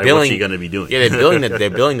building. What's he going to be doing? Yeah, they're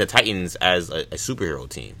building the Titans as a superhero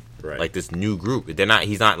team, right? Like this new group.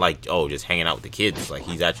 He's not like just hanging out with the kids. Like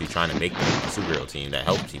he's actually trying to make them a superhero team that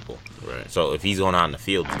helps people. Right. So if he's going out in the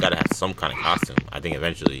field, he's got to have some kind of costume. I think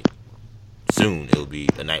eventually, soon it'll be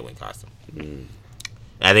a Nightwing costume. And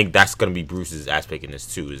I think that's going to be Bruce's aspect in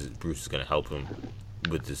this too. Is Bruce is going to help him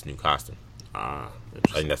with this new costume. I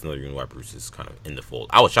think that's another reason why Bruce is kind of in the fold.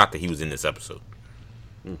 I was shocked that he was in this episode.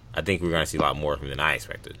 I think we're going to see a lot more of him than I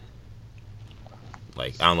expected.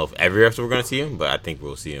 Like, I don't know if every episode we're going to see him, but I think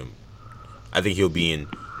we'll see him. I think he'll be in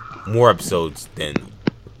more episodes than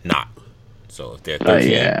not. So if they're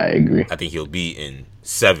 13, yeah, I agree. I think he'll be in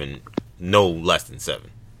 7, no less than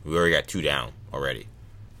 7. We already got 2 down already.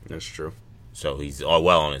 That's true. So he's all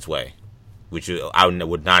well on his way, which I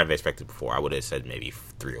would not have expected before. I would have said maybe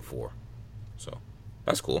 3 or 4. So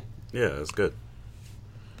that's cool. Yeah, that's good.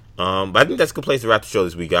 But I think that's a good place to wrap the show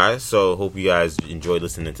this week, guys. So hope you guys enjoyed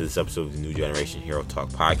listening to this episode of the New Generation Hero Talk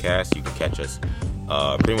podcast. You can catch us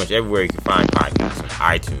pretty much everywhere you can find podcasts, on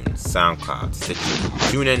iTunes, SoundCloud, Stitcher,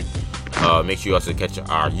 TuneIn. Make sure you also catch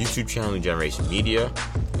our YouTube channel, New Generation Media.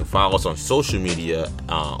 You can follow us on social media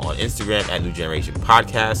on Instagram at New Generation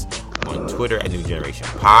Podcast, on Twitter at New Generation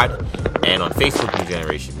Pod, and on Facebook, New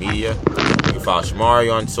Generation Media. You can follow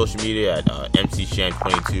Shamari on social media at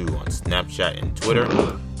MCShan22 on Snapchat and Twitter.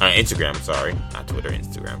 Instagram, sorry. Not Twitter,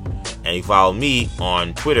 Instagram. And you follow me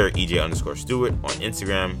on Twitter, EJ_Stewart, on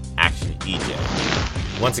Instagram,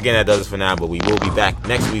 ActionEJ. Once again, that does it for now, but we will be back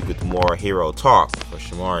next week with more Hero Talk. For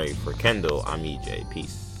Shamari, for Kendall, I'm EJ.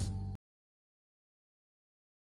 Peace.